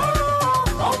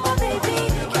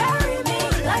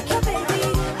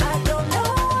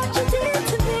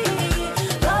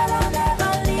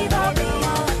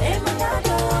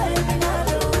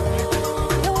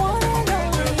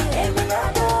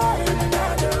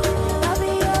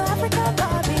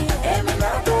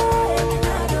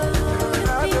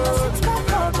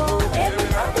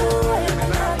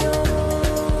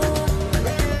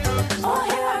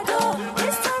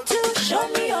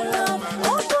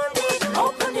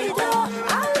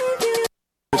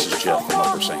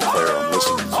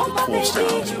 listening to the cool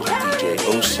sounds with DJ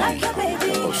Osi on Tembo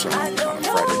Sounds on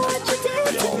Friday night. Y'all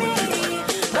enjoy.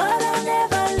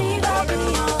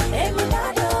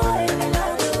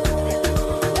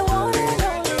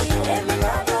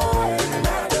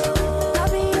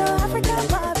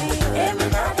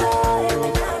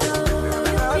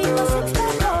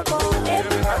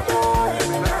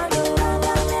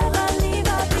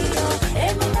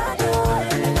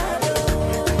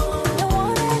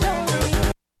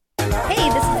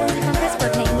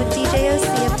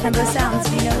 Tembo Sounds,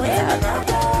 you know what's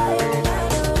up.